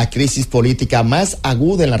la crisis política más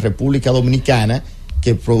aguda en la República Dominicana,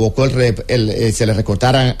 que provocó se le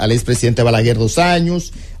recortaran al expresidente Balaguer 2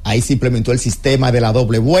 años. Ahí se implementó el sistema de la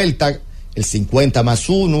doble vuelta, el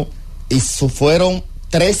 50+1, y fueron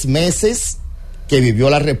 3 meses que vivió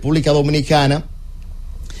la República Dominicana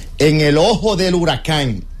en el ojo del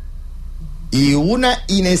huracán, y una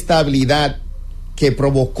inestabilidad que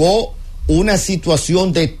provocó una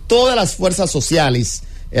situación de todas las fuerzas sociales,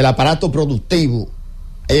 el aparato productivo,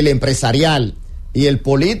 el empresarial y el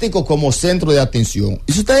político como centro de atención.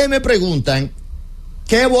 Y si ustedes me preguntan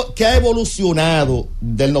qué ha evolucionado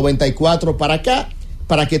del 94 para acá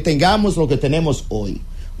para que tengamos lo que tenemos hoy,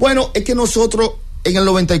 bueno, es que nosotros en el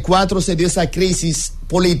 94 se dio esa crisis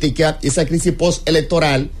política, esa crisis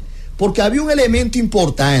postelectoral, porque había un elemento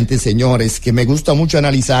importante, señores, que me gusta mucho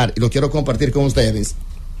analizar y lo quiero compartir con ustedes: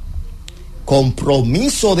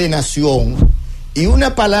 compromiso de nación, y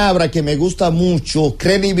una palabra que me gusta mucho,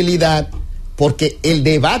 credibilidad, porque el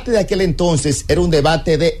debate de aquel entonces era un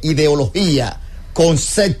debate de ideología,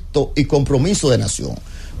 concepto y compromiso de nación.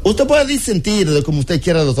 Usted puede disentir de como usted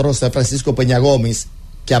quiera, doctor José Francisco Peña Gómez,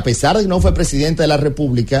 que a pesar de que no fue presidente de la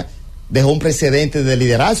República, dejó un precedente de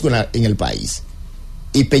liderazgo en el país.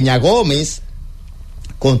 Y Peña Gómez,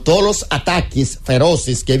 con todos los ataques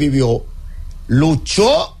feroces que vivió,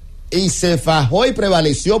 luchó y se fajó y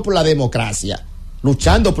prevaleció por la democracia,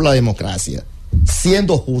 luchando por la democracia,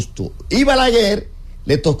 siendo justo. Y Balaguer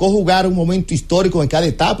le tocó jugar un momento histórico en cada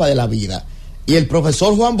etapa de la vida. Y el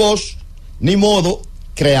profesor Juan Bosch, ni modo,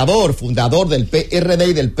 creador, fundador del PRD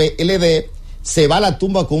y del PLD, se va a la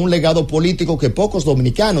tumba con un legado político que pocos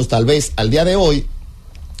dominicanos, tal vez al día de hoy,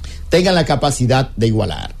 tengan la capacidad de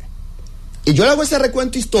igualar. Y yo le hago ese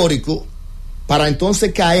recuento histórico para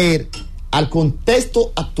entonces caer al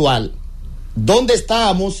contexto actual, dónde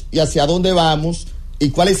estamos y hacia dónde vamos, y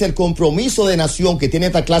cuál es el compromiso de nación que tiene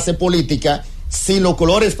esta clase política sin los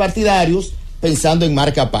colores partidarios, pensando en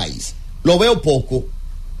marca país. Lo veo poco,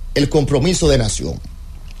 el compromiso de nación.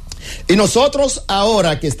 Y nosotros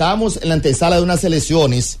ahora que estamos en la antesala de unas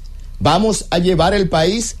elecciones, vamos a llevar el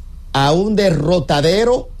país a un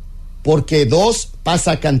derrotadero porque dos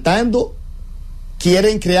pasacantando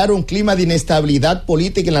quieren crear un clima de inestabilidad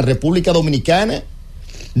política en la República Dominicana,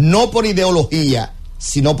 no por ideología,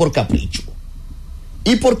 sino por capricho.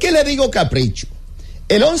 ¿Y por qué le digo capricho?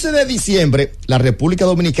 El 11 de diciembre, la República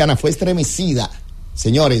Dominicana fue estremecida.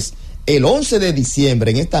 Señores, el 11 de diciembre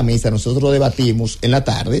en esta mesa nosotros debatimos en la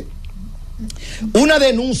tarde una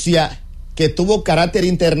denuncia que tuvo carácter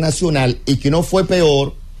internacional y que no fue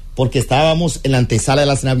peor porque estábamos en la antesala de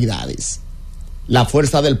las Navidades. La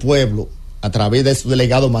Fuerza del Pueblo, a través de su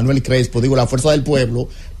delegado Manuel Crespo, digo la Fuerza del Pueblo,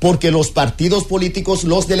 porque los partidos políticos,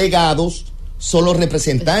 los delegados, son los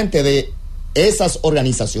representantes de esas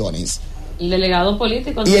organizaciones. El delegado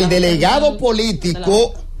político. Y el delegado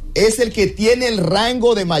político es el que tiene el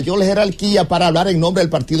rango de mayor jerarquía para hablar en nombre del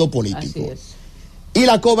partido político. Así es. Y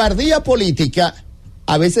la cobardía política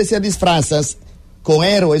a veces se disfraza con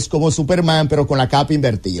héroes como Superman, pero con la capa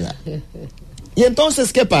invertida. Y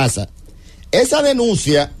entonces, ¿qué pasa? Esa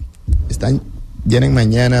denuncia, vienen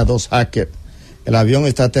mañana 2 hackers, el avión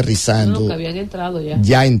está aterrizando. No, que habían entrado ya.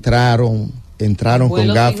 Ya entraron con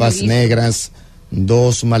gafas negras,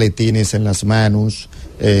 2 maletines en las manos,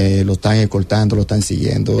 lo están escoltando, lo están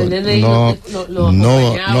siguiendo.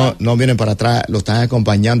 No vienen para atrás, lo están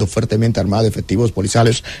acompañando fuertemente armados, efectivos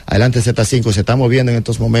policiales. Adelante Z5, se está moviendo en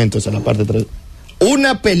estos momentos en la parte 3.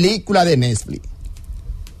 Una película de Netflix.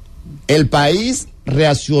 El país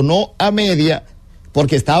reaccionó a media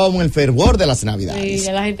porque estábamos en el fervor de las Navidades. Sí,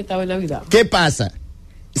 ya la gente estaba en Navidad. ¿Qué pasa?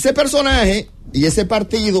 Ese personaje y ese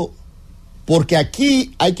partido, porque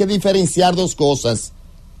aquí hay que diferenciar 2 cosas.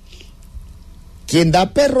 Quien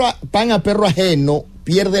da pan a perro ajeno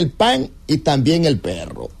pierde el pan y también el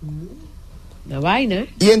perro. Una vaina.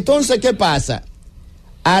 Y entonces, ¿qué pasa?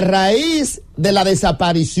 A raíz de la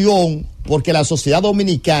desaparición, porque la sociedad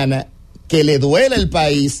dominicana, que le duele el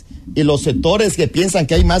país, y los sectores que piensan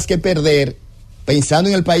que hay más que perder, pensando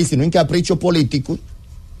en el país y no en capricho político,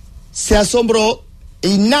 se asombró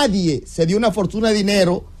y nadie se dio una fortuna de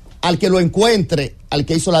dinero al que lo encuentre, al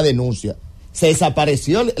que hizo la denuncia. Se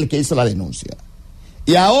desapareció el que hizo la denuncia.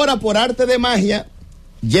 Y ahora, por arte de magia,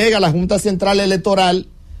 llega a la Junta Central Electoral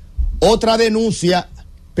otra denuncia,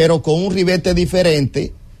 pero con un ribete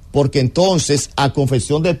diferente, porque entonces, a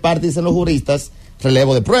confesión de parte, dicen los juristas,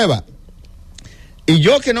 relevo de prueba. Y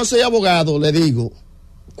yo, que no soy abogado, le digo,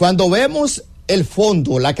 cuando vemos el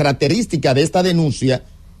fondo, la característica de esta denuncia,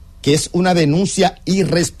 que es una denuncia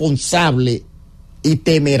irresponsable y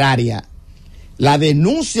temeraria, la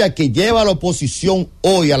denuncia que lleva a la oposición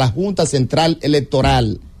hoy a la Junta Central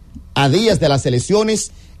Electoral a días de las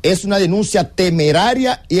elecciones es una denuncia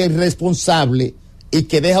temeraria e irresponsable y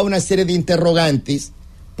que deja una serie de interrogantes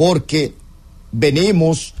porque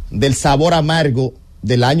venimos del sabor amargo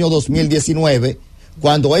del año 2019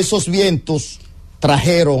 cuando esos vientos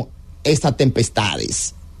trajeron estas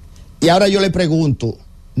tempestades. Y ahora yo le pregunto,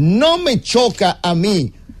 ¿no me choca a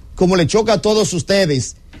mí, como le choca a todos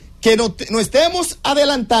ustedes, que no estemos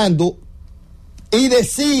adelantando y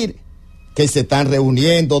decir que se están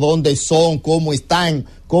reuniendo, dónde son, cómo están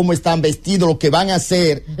vestidos, lo que van a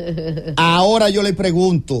hacer? Ahora yo le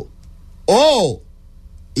pregunto,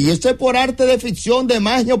 y esto es por arte de ficción, de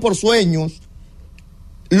magia o por sueños,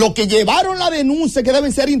 lo que llevaron la denuncia que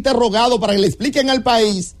deben ser interrogados para que le expliquen al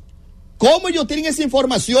país cómo ellos tienen esas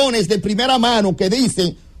informaciones de primera mano que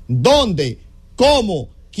dicen dónde, cómo,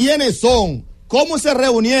 quiénes son, cómo se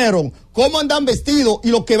reunieron, cómo andan vestidos y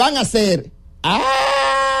lo que van a hacer.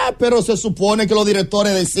 Pero se supone que los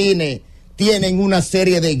directores de cine tienen una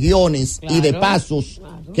serie de guiones y de pasos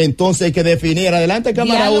que entonces hay que definir. Adelante,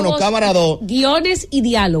 cámara 1, cámara 2. Guiones y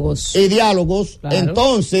diálogos. Claro.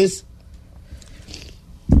 Entonces,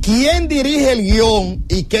 ¿quién dirige el guión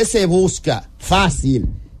y qué se busca? Fácil.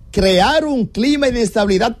 Crear un clima de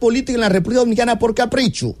inestabilidad política en la República Dominicana por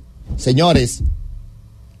capricho. Señores,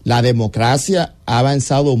 la democracia ha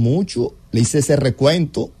avanzado mucho. Le hice ese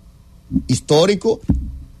recuento histórico.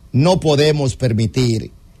 No podemos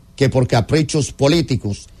permitir que por caprichos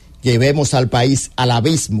políticos llevemos al país al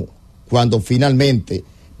abismo cuando finalmente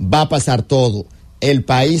va a pasar todo. El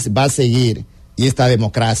país va a seguir y esta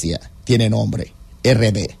democracia tiene nombre,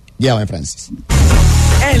 RD. Llévame, Francis.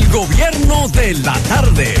 El gobierno de la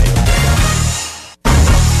tarde.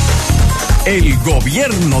 El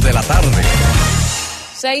gobierno de la tarde.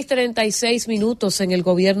 6:36 en el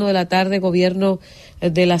gobierno de la tarde, gobierno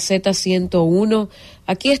de la Z101.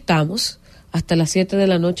 Aquí estamos hasta las 7 de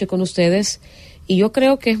la noche con ustedes y yo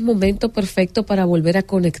creo que es momento perfecto para volver a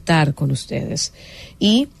conectar con ustedes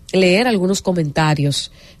y leer algunos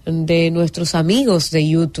comentarios de nuestros amigos de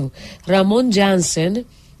YouTube. Ramón Jansen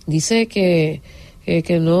dice que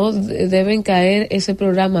no deben caer ese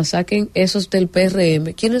programa, saquen esos del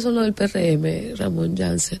PRM. ¿Quiénes son los del PRM, Ramón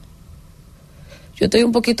Jansen? Yo estoy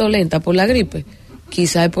un poquito lenta por la gripe.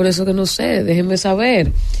 Quizá es por eso que no sé, déjenme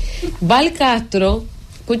saber. Val Castro,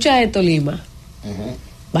 escucha esto, Lima.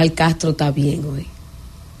 Val Castro está bien hoy.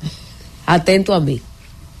 Atento a mí.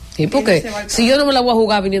 Sí, porque si yo no me la voy a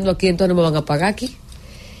jugar viniendo aquí, entonces no me van a pagar aquí.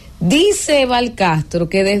 Dice Val Castro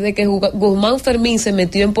que desde que Guzmán Fermín se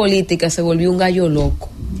metió en política se volvió un gallo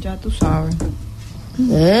loco. Ya tú sabes.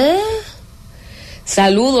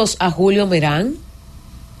 Saludos a Julio Merán.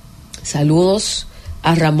 Saludos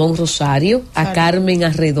a Ramón Rosario, a Carmen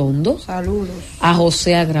Arredondo. Saludos. A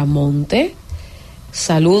José Agramonte.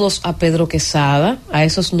 Saludos a Pedro Quesada, a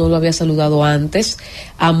esos no lo había saludado antes.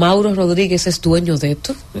 A Mauro Rodríguez, es dueño de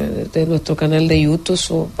esto, de nuestro canal de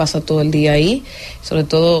YouTube, pasa todo el día ahí, sobre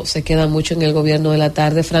todo se queda mucho en el gobierno de la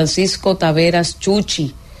tarde. Francisco Taveras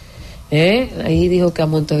Chuchi, ahí dijo que a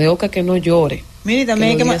Monte de Oca que no llore. Mire,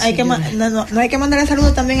 también no hay que mandarle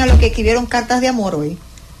saludos también a los que escribieron cartas de amor hoy.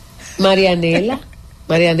 Marianela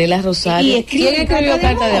Rosario. ¿Quién escribió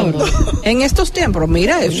carta de amor? En estos tiempos,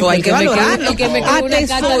 mira, eso hay que valorarlo.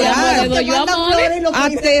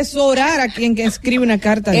 Atesorar a quien que escribe una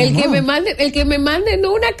carta de amor. El que me mande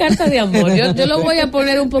no una carta de amor. Yo lo voy a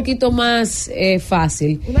poner un poquito más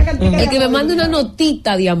fácil. El que me mande una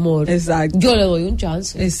notita de amor. Exacto. Yo le doy un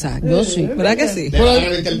chance. Exacto. Yo sí. ¿Verdad que sí?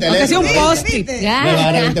 Aunque sea un post-it.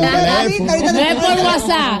 No es por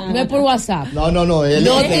WhatsApp. No es por WhatsApp. No.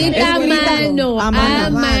 Notita a mano. A mano.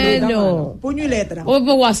 Puño y letra. O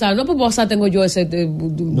por WhatsApp. No por WhatsApp tengo yo ese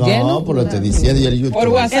lleno. Pero te decía de YouTube. Por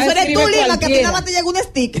WhatsApp. Eso eres tú, Lima, que a ti nada más te llega un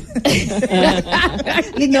stick.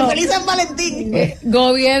 Feliz San Valentín.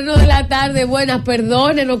 Gobierno de la tarde, buenas,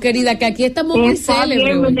 perdónenos, querida, que aquí estamos muy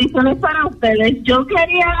célebres. Bendiciones para ustedes. Yo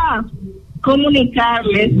quería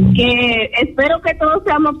comunicarles que espero que todos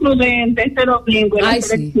seamos prudentes este domingo en las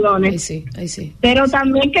elecciones. Sí. Pero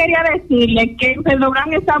también quería decirles que en Pedro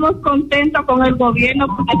Brán estamos contentos con el gobierno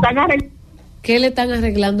porque están arreglando. ¿Qué le están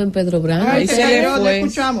arreglando en Pedro Brán? Ay, se le fue.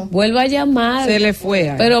 Escuchamos. Vuelva a llamar. Se le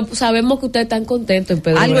fue. Pero sabemos que ustedes están contentos en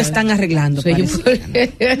Pedro Brán. Algo están arreglando.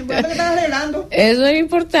 Eso es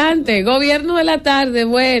importante. Gobierno de la tarde,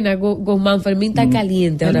 buena. Guzmán Fermín está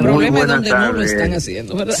caliente. El problema es donde no lo están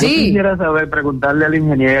haciendo, ¿verdad? Sí. Yo quisiera saber, preguntarle al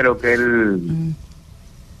ingeniero que él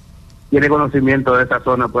tiene conocimiento de esa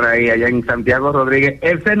zona por ahí, allá en Santiago Rodríguez.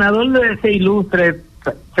 El senador de ese ilustre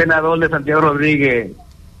senador de Santiago Rodríguez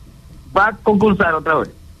va a concursar otra vez.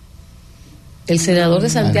 El senador de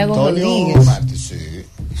Santiago Rodríguez. Marte,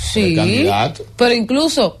 sí, pero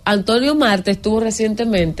incluso Antonio Marte estuvo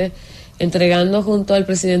recientemente entregando junto al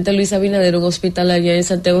presidente Luis Abinader un hospital allá en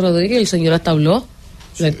Santiago Rodríguez y el señor hasta habló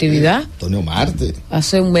la actividad. Antonio Marte.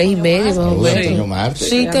 Hace un mes y medio más o menos. Antonio Marte.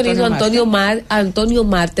 Sí, querido Antonio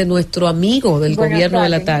Marte, nuestro amigo del gobierno de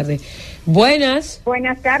la tarde. Buenas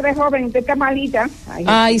tardes, joven. ¿Usted está malita?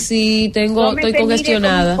 Ay, sí, estoy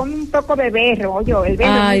congestionada. Con un poco de berro, el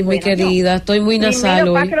berro. Ay, mi querida, estoy muy nasal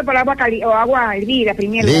hoy. Primero por agua hervida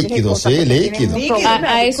primero. Líquido.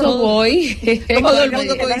 A eso voy. Todo el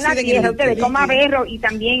mundo coincide. Ustedes coma berro y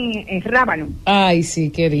también rábano. Ay,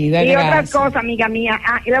 sí, querida, y gracias. otra cosa, amiga mía,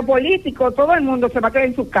 los políticos, todo el mundo se va a quedar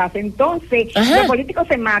en su casa. Entonces, los políticos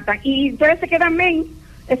se matan y ustedes se quedan bien.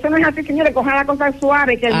 Eso no es así, señores, cojan la cosa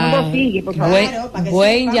suave, que el mundo sigue, por favor.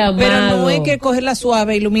 Buen llamado. Pero no hay que cogerla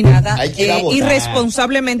suave, Iluminada, Hay que ir a votar.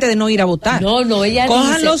 irresponsablemente de no ir a votar. No, ella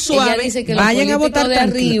Cójanlo dice, suave, ella dice que vayan los a votar de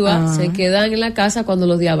arriba se quedan en la casa cuando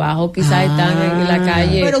los de abajo quizás están en la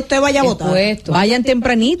calle. Pero usted vaya a votar. Vayan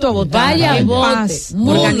tempranito a votar. Vaya, vote,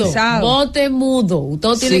 organizado. vote mudo. Usted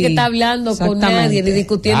no tiene que estar hablando con nadie, ni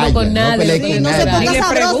discutiendo con nadie. No se ponga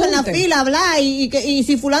sabroso en la fila, hablar y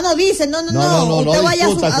si fulano dice, no, usted vaya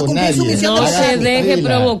a cumplir su misión. No se deje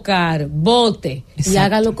provocar, vote y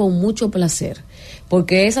hágalo con mucho placer,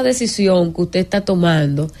 porque esa decisión que usted está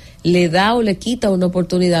tomando le da o le quita una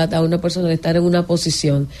oportunidad a una persona de estar en una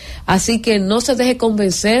posición. Así que no se deje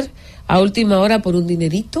convencer a última hora por un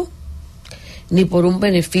dinerito, ni por un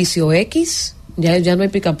beneficio X. Ya no hay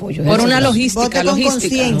picapollo. Por una logística. Vote con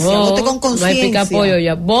conciencia. Vote con conciencia. No hay picapollo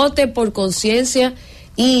ya. Vote por conciencia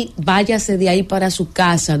y váyase de ahí para su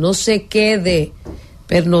casa. No se quede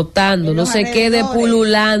pernotando, no se quede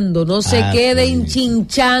pululando, no se quede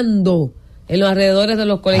hinchinchando en los alrededores de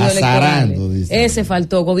los colegios electorales. Ese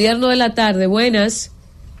faltó. Gobierno de la tarde, buenas.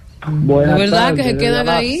 Buenas ¿De verdad tardes, que se quedan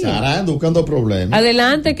ahí? Sarando, buscando problemas.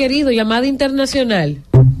 Adelante, querido, llamada internacional.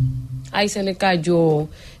 Ay, se le cayó.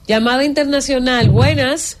 Llamada internacional,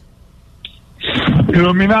 buenas.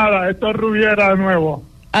 Iluminada, esto es Rubiera de nuevo.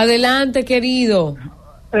 Adelante, querido.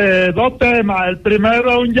 Dos temas. El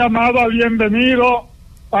primero es un llamado a bienvenido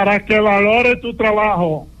para que valore tu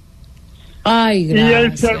trabajo. Ay, gracias. Y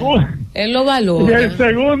el segundo. Él lo valora. Y el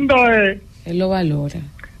segundo es. Él lo valora.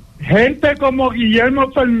 Gente como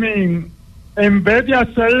Guillermo Fermín, en vez de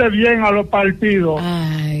hacerle bien a los partidos,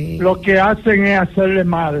 lo que hacen es hacerle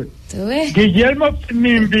mal. Guillermo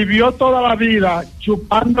Fermín vivió toda la vida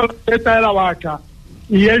chupando la teta de la vaca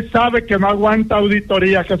y él sabe que no aguanta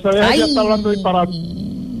auditoría, que se deja de estar hablando disparate.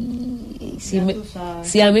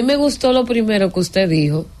 Si a mí me gustó lo primero que usted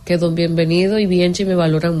dijo, que don Bienvenido y Bienchi me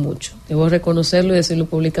valoran mucho, debo reconocerlo y decirlo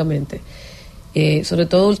públicamente. Sobre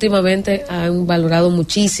todo últimamente han valorado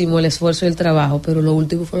muchísimo el esfuerzo y el trabajo, pero lo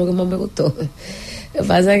último fue lo que más me gustó. Lo que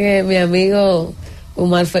pasa es que mi amigo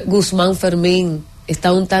Guzmán Fermín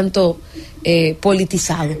está un tanto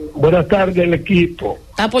politizado. Buenas tardes, el equipo.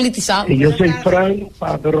 Está politizado. Y yo soy Fran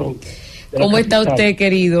Padrón. ¿Cómo está usted,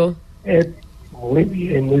 querido? Muy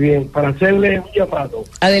bien, muy bien. Para hacerle un llamado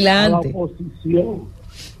adelante a la oposición,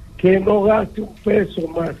 que no gaste un peso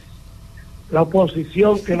más. La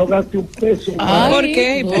oposición que no gaste un peso más. ¿Por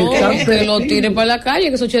qué? Que lo tire para la calle,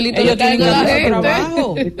 que esos chelitos ellos tienen que dar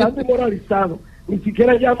trabajo. Están demoralizados. Ni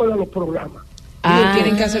siquiera llaman a los programas.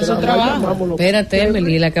 Tienen que hacer su trabajo. Espérate,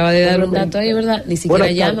 Emily, le acaba de dar un dato ahí, ¿verdad? Ni siquiera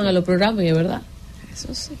llaman a los programas, y es verdad.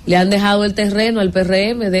 Eso sí. Le han dejado el terreno al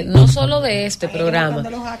PRM, no solo de este programa,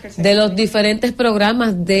 de los diferentes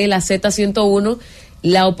programas de la Z101,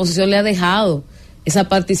 la oposición le ha dejado esa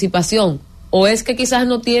participación. ¿O es que quizás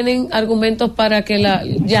no tienen argumentos para que la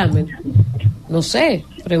llamen? No sé,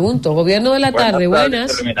 pregunto. Gobierno de la tarde,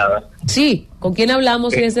 buenas. Sí, ¿con quién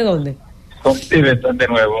hablamos y desde dónde? Con Stevenson de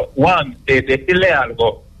nuevo. Juan, decirle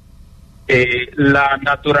algo. La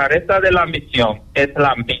naturaleza de la misión es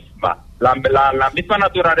la misma. La misma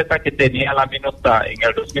naturaleza que tenía la MINUSTA en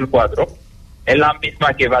el 2004 es la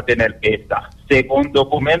misma que va a tener esta, según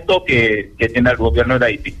documento que tiene el gobierno de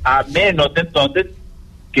Haití. A menos entonces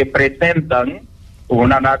que presentan un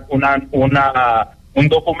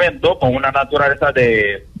documento con una naturaleza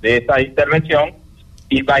de esa intervención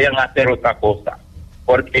y vayan a hacer otra cosa.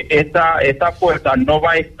 Porque esta fuerza no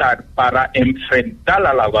va a estar para enfrentar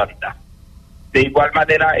a la banda. De igual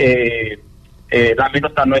manera, la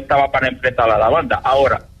MINUSTA no estaba para enfrentar a la banda.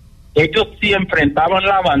 Ahora, ellos sí enfrentaban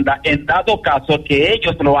la banda en dado caso que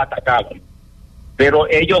ellos lo atacaban, pero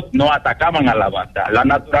ellos no atacaban a la banda. La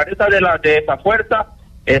naturaleza de esa fuerza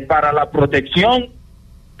es para la protección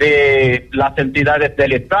de las entidades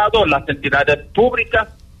del Estado, las entidades públicas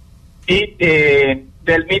y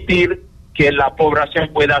permitir que la población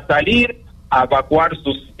pueda salir a evacuar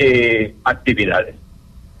sus actividades.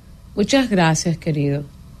 Muchas gracias, querido.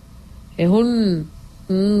 Es un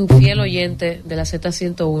fiel oyente de la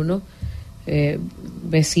Z101,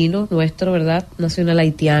 vecino nuestro, ¿verdad? Nacional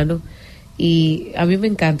haitiano. Y a mí me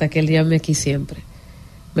encanta que él llame aquí siempre.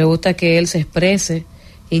 Me gusta que él se exprese.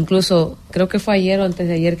 Incluso, creo que fue ayer o antes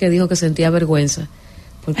de ayer que dijo que sentía vergüenza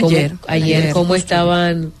por cómo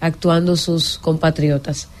estaban actuando sus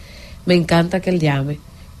compatriotas. Me encanta que él llame.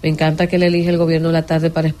 Me encanta que él elige el gobierno de la tarde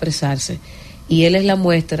para expresarse. Y él es la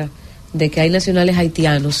muestra de que hay nacionales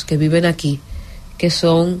haitianos que viven aquí, que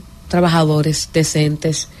son trabajadores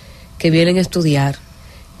decentes, que vienen a estudiar,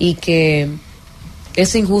 y que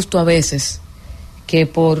es injusto a veces que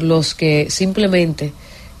por los que simplemente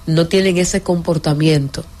no tienen ese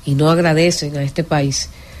comportamiento y no agradecen a este país,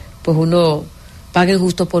 pues uno paga el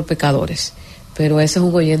justo por pecadores. Pero ese es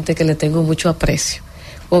un oyente que le tengo mucho aprecio.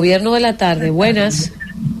 Gobierno de la tarde, buenas.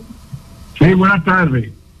 Sí, buenas tardes.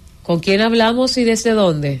 ¿Con quién hablamos y desde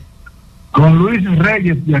dónde? Con Luis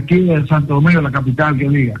Reyes, de aquí de Santo Domingo, la capital, que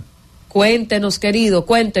diga. Cuéntenos, querido,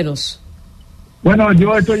 cuéntenos. Bueno,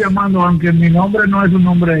 yo estoy llamando, aunque mi nombre no es un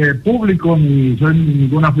nombre público, ni soy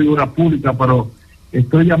ninguna figura pública, pero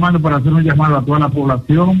estoy llamando para hacer un llamado a toda la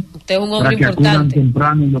población. Usted es un hombre para que acudan importante.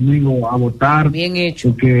 temprano el domingo a votar. Bien hecho.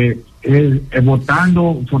 Porque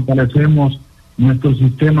votando fortalecemos nuestro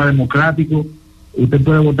sistema democrático. Usted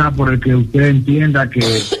puede votar por el que usted entienda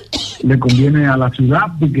que le conviene a la ciudad,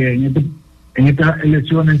 porque en estas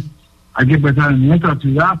elecciones hay que empezar en nuestra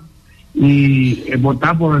ciudad y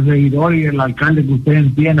votar por el regidor y el alcalde que usted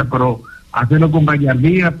entienda, pero hacerlo con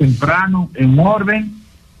gallardía, temprano, en orden,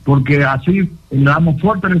 porque así le damos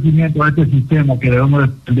fortalecimiento a este sistema que debemos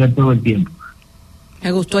de todo el tiempo.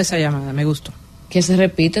 Me gustó esa llamada, me gustó. Que se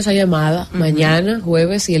repita esa llamada mañana,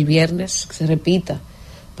 jueves y el viernes, que se repita,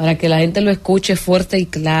 para que la gente lo escuche fuerte y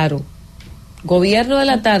claro. Gobierno de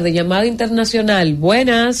la tarde, llamada internacional.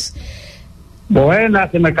 Buenas.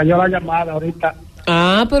 Buenas, se me cayó la llamada ahorita.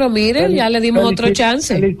 Ah, pero miren, ya le dimos otro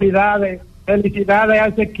chance. Felicidades a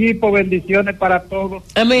ese equipo, bendiciones para todos.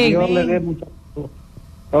 Amén. Dios le dé mucha salud.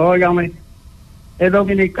 Óigame, el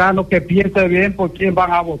dominicano que piense bien por quién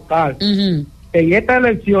van a votar en estas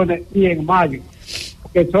elecciones y en mayo,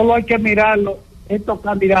 porque solo hay que mirarlo, estos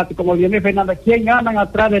candidatos, como viene Fernández, ¿quién andan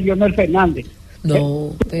atrás de Leonel Fernández?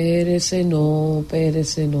 No, espérese, no.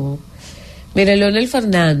 Mire, Leonel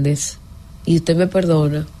Fernández, y usted me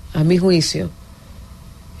perdona, a mi juicio,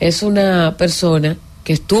 es una persona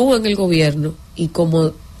que estuvo en el gobierno y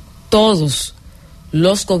como todos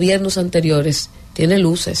los gobiernos anteriores, tiene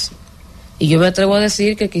luces. Y yo me atrevo a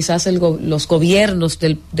decir que quizás los gobiernos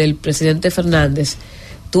del presidente Fernández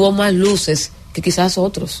tuvo más luces que quizás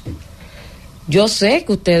otros. Yo sé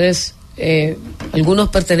que ustedes, algunos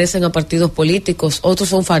pertenecen a partidos políticos, otros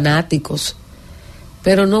son fanáticos,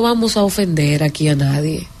 pero no vamos a ofender aquí a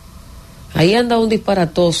nadie. Ahí anda un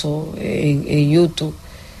disparatoso en YouTube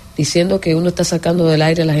diciendo que uno está sacando del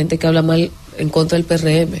aire a la gente que habla mal en contra del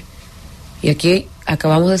PRM. Y aquí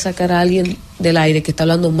acabamos de sacar a alguien del aire que está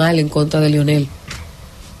hablando mal en contra de Leonel.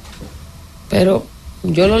 Pero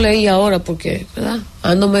yo lo leí ahora porque, ¿verdad?,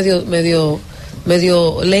 ando medio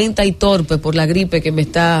lenta y torpe por la gripe que me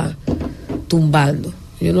está tumbando.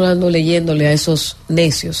 Yo no ando leyéndole a esos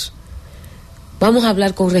necios. Vamos a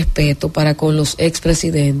hablar con respeto para con los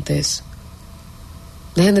expresidentes.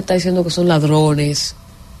 Dejen de estar diciendo que son ladrones.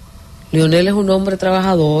 Leonel es un hombre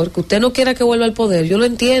trabajador, que usted no quiera que vuelva al poder, yo lo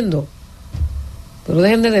entiendo. Pero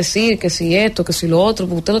dejen de decir que si esto, que si lo otro,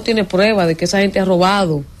 porque usted no tiene prueba de que esa gente ha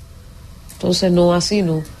robado. Entonces no, así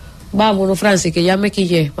no. Vámonos, Francis, que ya me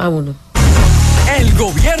quillé, vámonos. El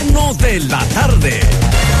gobierno de la tarde.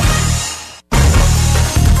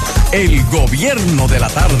 El gobierno de la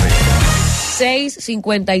tarde.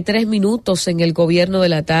 6:53 en el gobierno de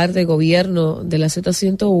la tarde, gobierno de la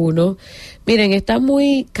Z101. Miren, está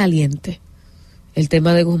muy caliente el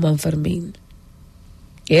tema de Guzmán Fermín.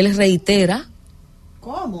 Él reitera.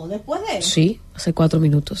 ¿Cómo? ¿Después de él? Sí, hace 4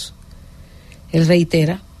 minutos. Él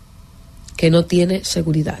reitera que no tiene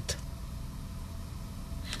seguridad.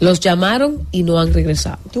 Los llamaron y no han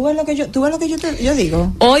regresado. ¿Tú ves lo que yo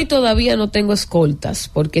digo? Hoy todavía no tengo escoltas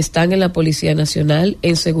porque están en la Policía Nacional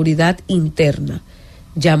en seguridad interna,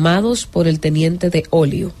 llamados por el teniente de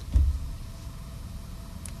Olio,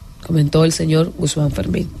 comentó el señor Guzmán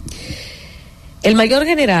Fermín. El mayor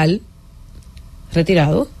general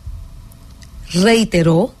retirado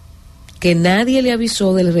reiteró que nadie le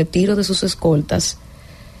avisó del retiro de sus escoltas,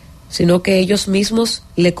 sino que ellos mismos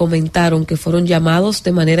le comentaron que fueron llamados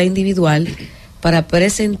de manera individual para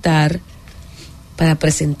presentarse,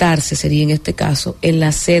 sería en este caso, en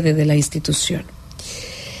la sede de la institución.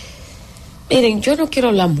 Miren, yo no quiero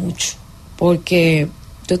hablar mucho, porque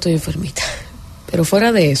yo estoy enfermita, pero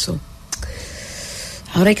fuera de eso,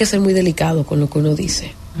 ahora hay que ser muy delicado con lo que uno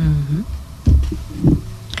dice.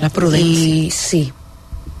 La prudencia. Y sí,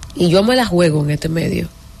 y yo me la juego en este medio.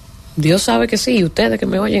 Dios sabe que sí, ustedes que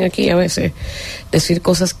me oyen aquí a veces decir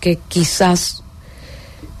cosas que quizás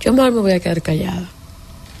yo mejor me voy a quedar callada.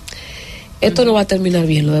 Esto no va a terminar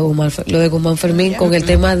bien, lo de Guzmán Fermín, con el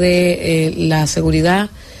tema de la seguridad,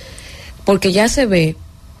 porque ya se ve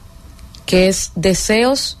que es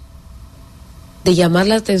deseos de llamar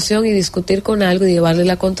la atención y discutir con algo y llevarle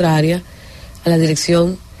la contraria a la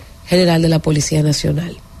Dirección General de la Policía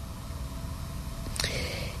Nacional.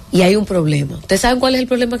 Y hay un problema. ¿Ustedes saben cuál es el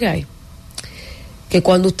problema que hay? que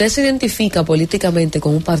cuando usted se identifica políticamente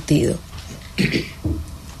con un partido,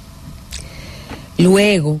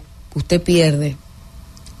 luego usted pierde,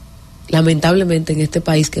 lamentablemente en este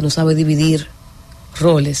país que no sabe dividir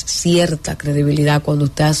roles, cierta credibilidad cuando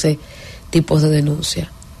usted hace tipos de denuncia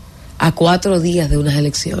a 4 días de unas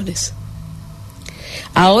elecciones.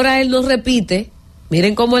 Ahora él nos repite,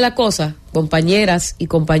 miren cómo es la cosa, compañeras y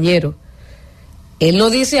compañeros, él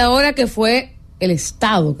nos dice ahora que fue el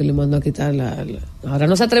Estado que le mandó a quitar ahora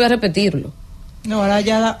no se atreve a repetirlo. No, ahora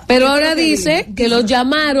ya pero ahora dice que los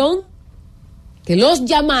llamaron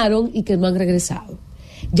y que no han regresado.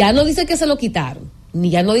 Ya no dice que se lo quitaron, ni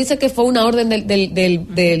ya no dice que fue una orden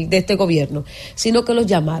de este gobierno, sino que los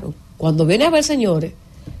llamaron. Cuando viene a ver, señores,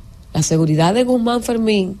 la seguridad de Guzmán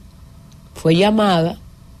Fermín fue llamada,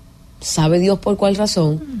 sabe Dios por cuál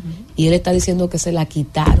razón, y él está diciendo que se la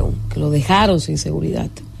quitaron, que lo dejaron sin seguridad.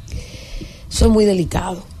 Eso es muy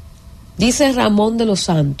delicado. Dice Ramón de los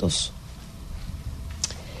Santos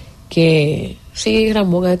que sí,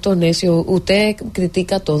 Ramón, a estos necios, usted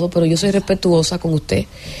critica todo, pero yo soy respetuosa con usted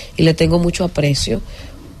y le tengo mucho aprecio.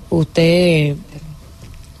 Usted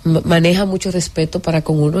maneja mucho respeto para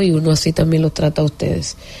con uno y uno así también lo trata a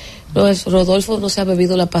ustedes. No, Rodolfo no se ha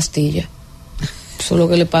bebido la pastilla. Eso es lo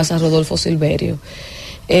que le pasa a Rodolfo Silverio.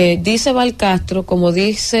 Dice Valcastro, como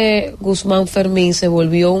dice Guzmán Fermín, se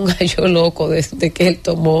volvió un gallo loco desde que él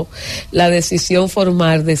tomó la decisión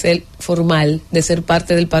formal de ser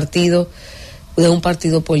parte del partido, de un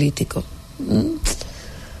partido político.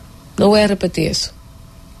 No voy a repetir eso.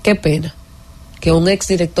 Qué pena que un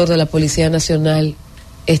exdirector de la Policía Nacional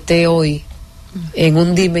esté hoy en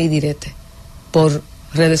un dime y direte por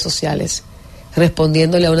redes sociales,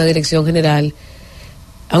 respondiéndole a una dirección general,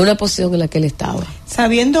 a una posición en la que él estaba.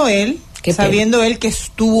 Sabiendo él que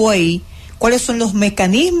estuvo ahí, ¿cuáles son los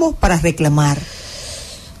mecanismos para reclamar?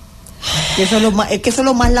 Que eso es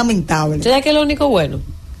lo más lamentable. ¿Sabes qué es lo único bueno?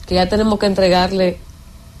 Que ya tenemos que entregarle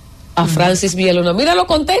a Francis Villalona. Mira lo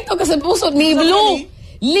contento que se puso, ni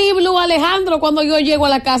Blue Alejandro, cuando yo llego a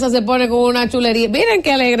la casa se pone con una chulería. Miren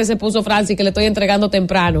qué alegre se puso Francis, que le estoy entregando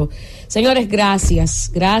temprano. Señores,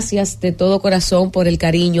 gracias de todo corazón por el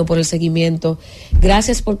cariño, por el seguimiento.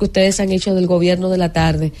 Gracias porque ustedes han hecho del Gobierno de la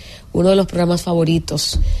Tarde uno de los programas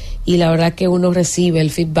favoritos. Y la verdad que uno recibe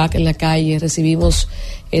el feedback en la calle, recibimos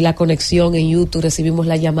la conexión en YouTube, recibimos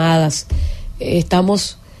las llamadas.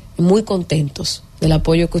 Estamos muy contentos del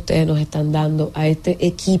apoyo que ustedes nos están dando a este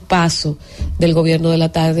equipazo del Gobierno de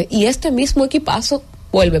la Tarde, y este mismo equipazo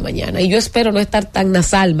vuelve mañana, y yo espero no estar tan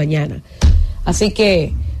nasal mañana, así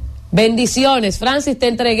que bendiciones. Francis, te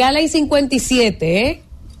entregué a la I-57,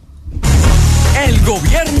 El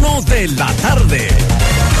Gobierno de la Tarde.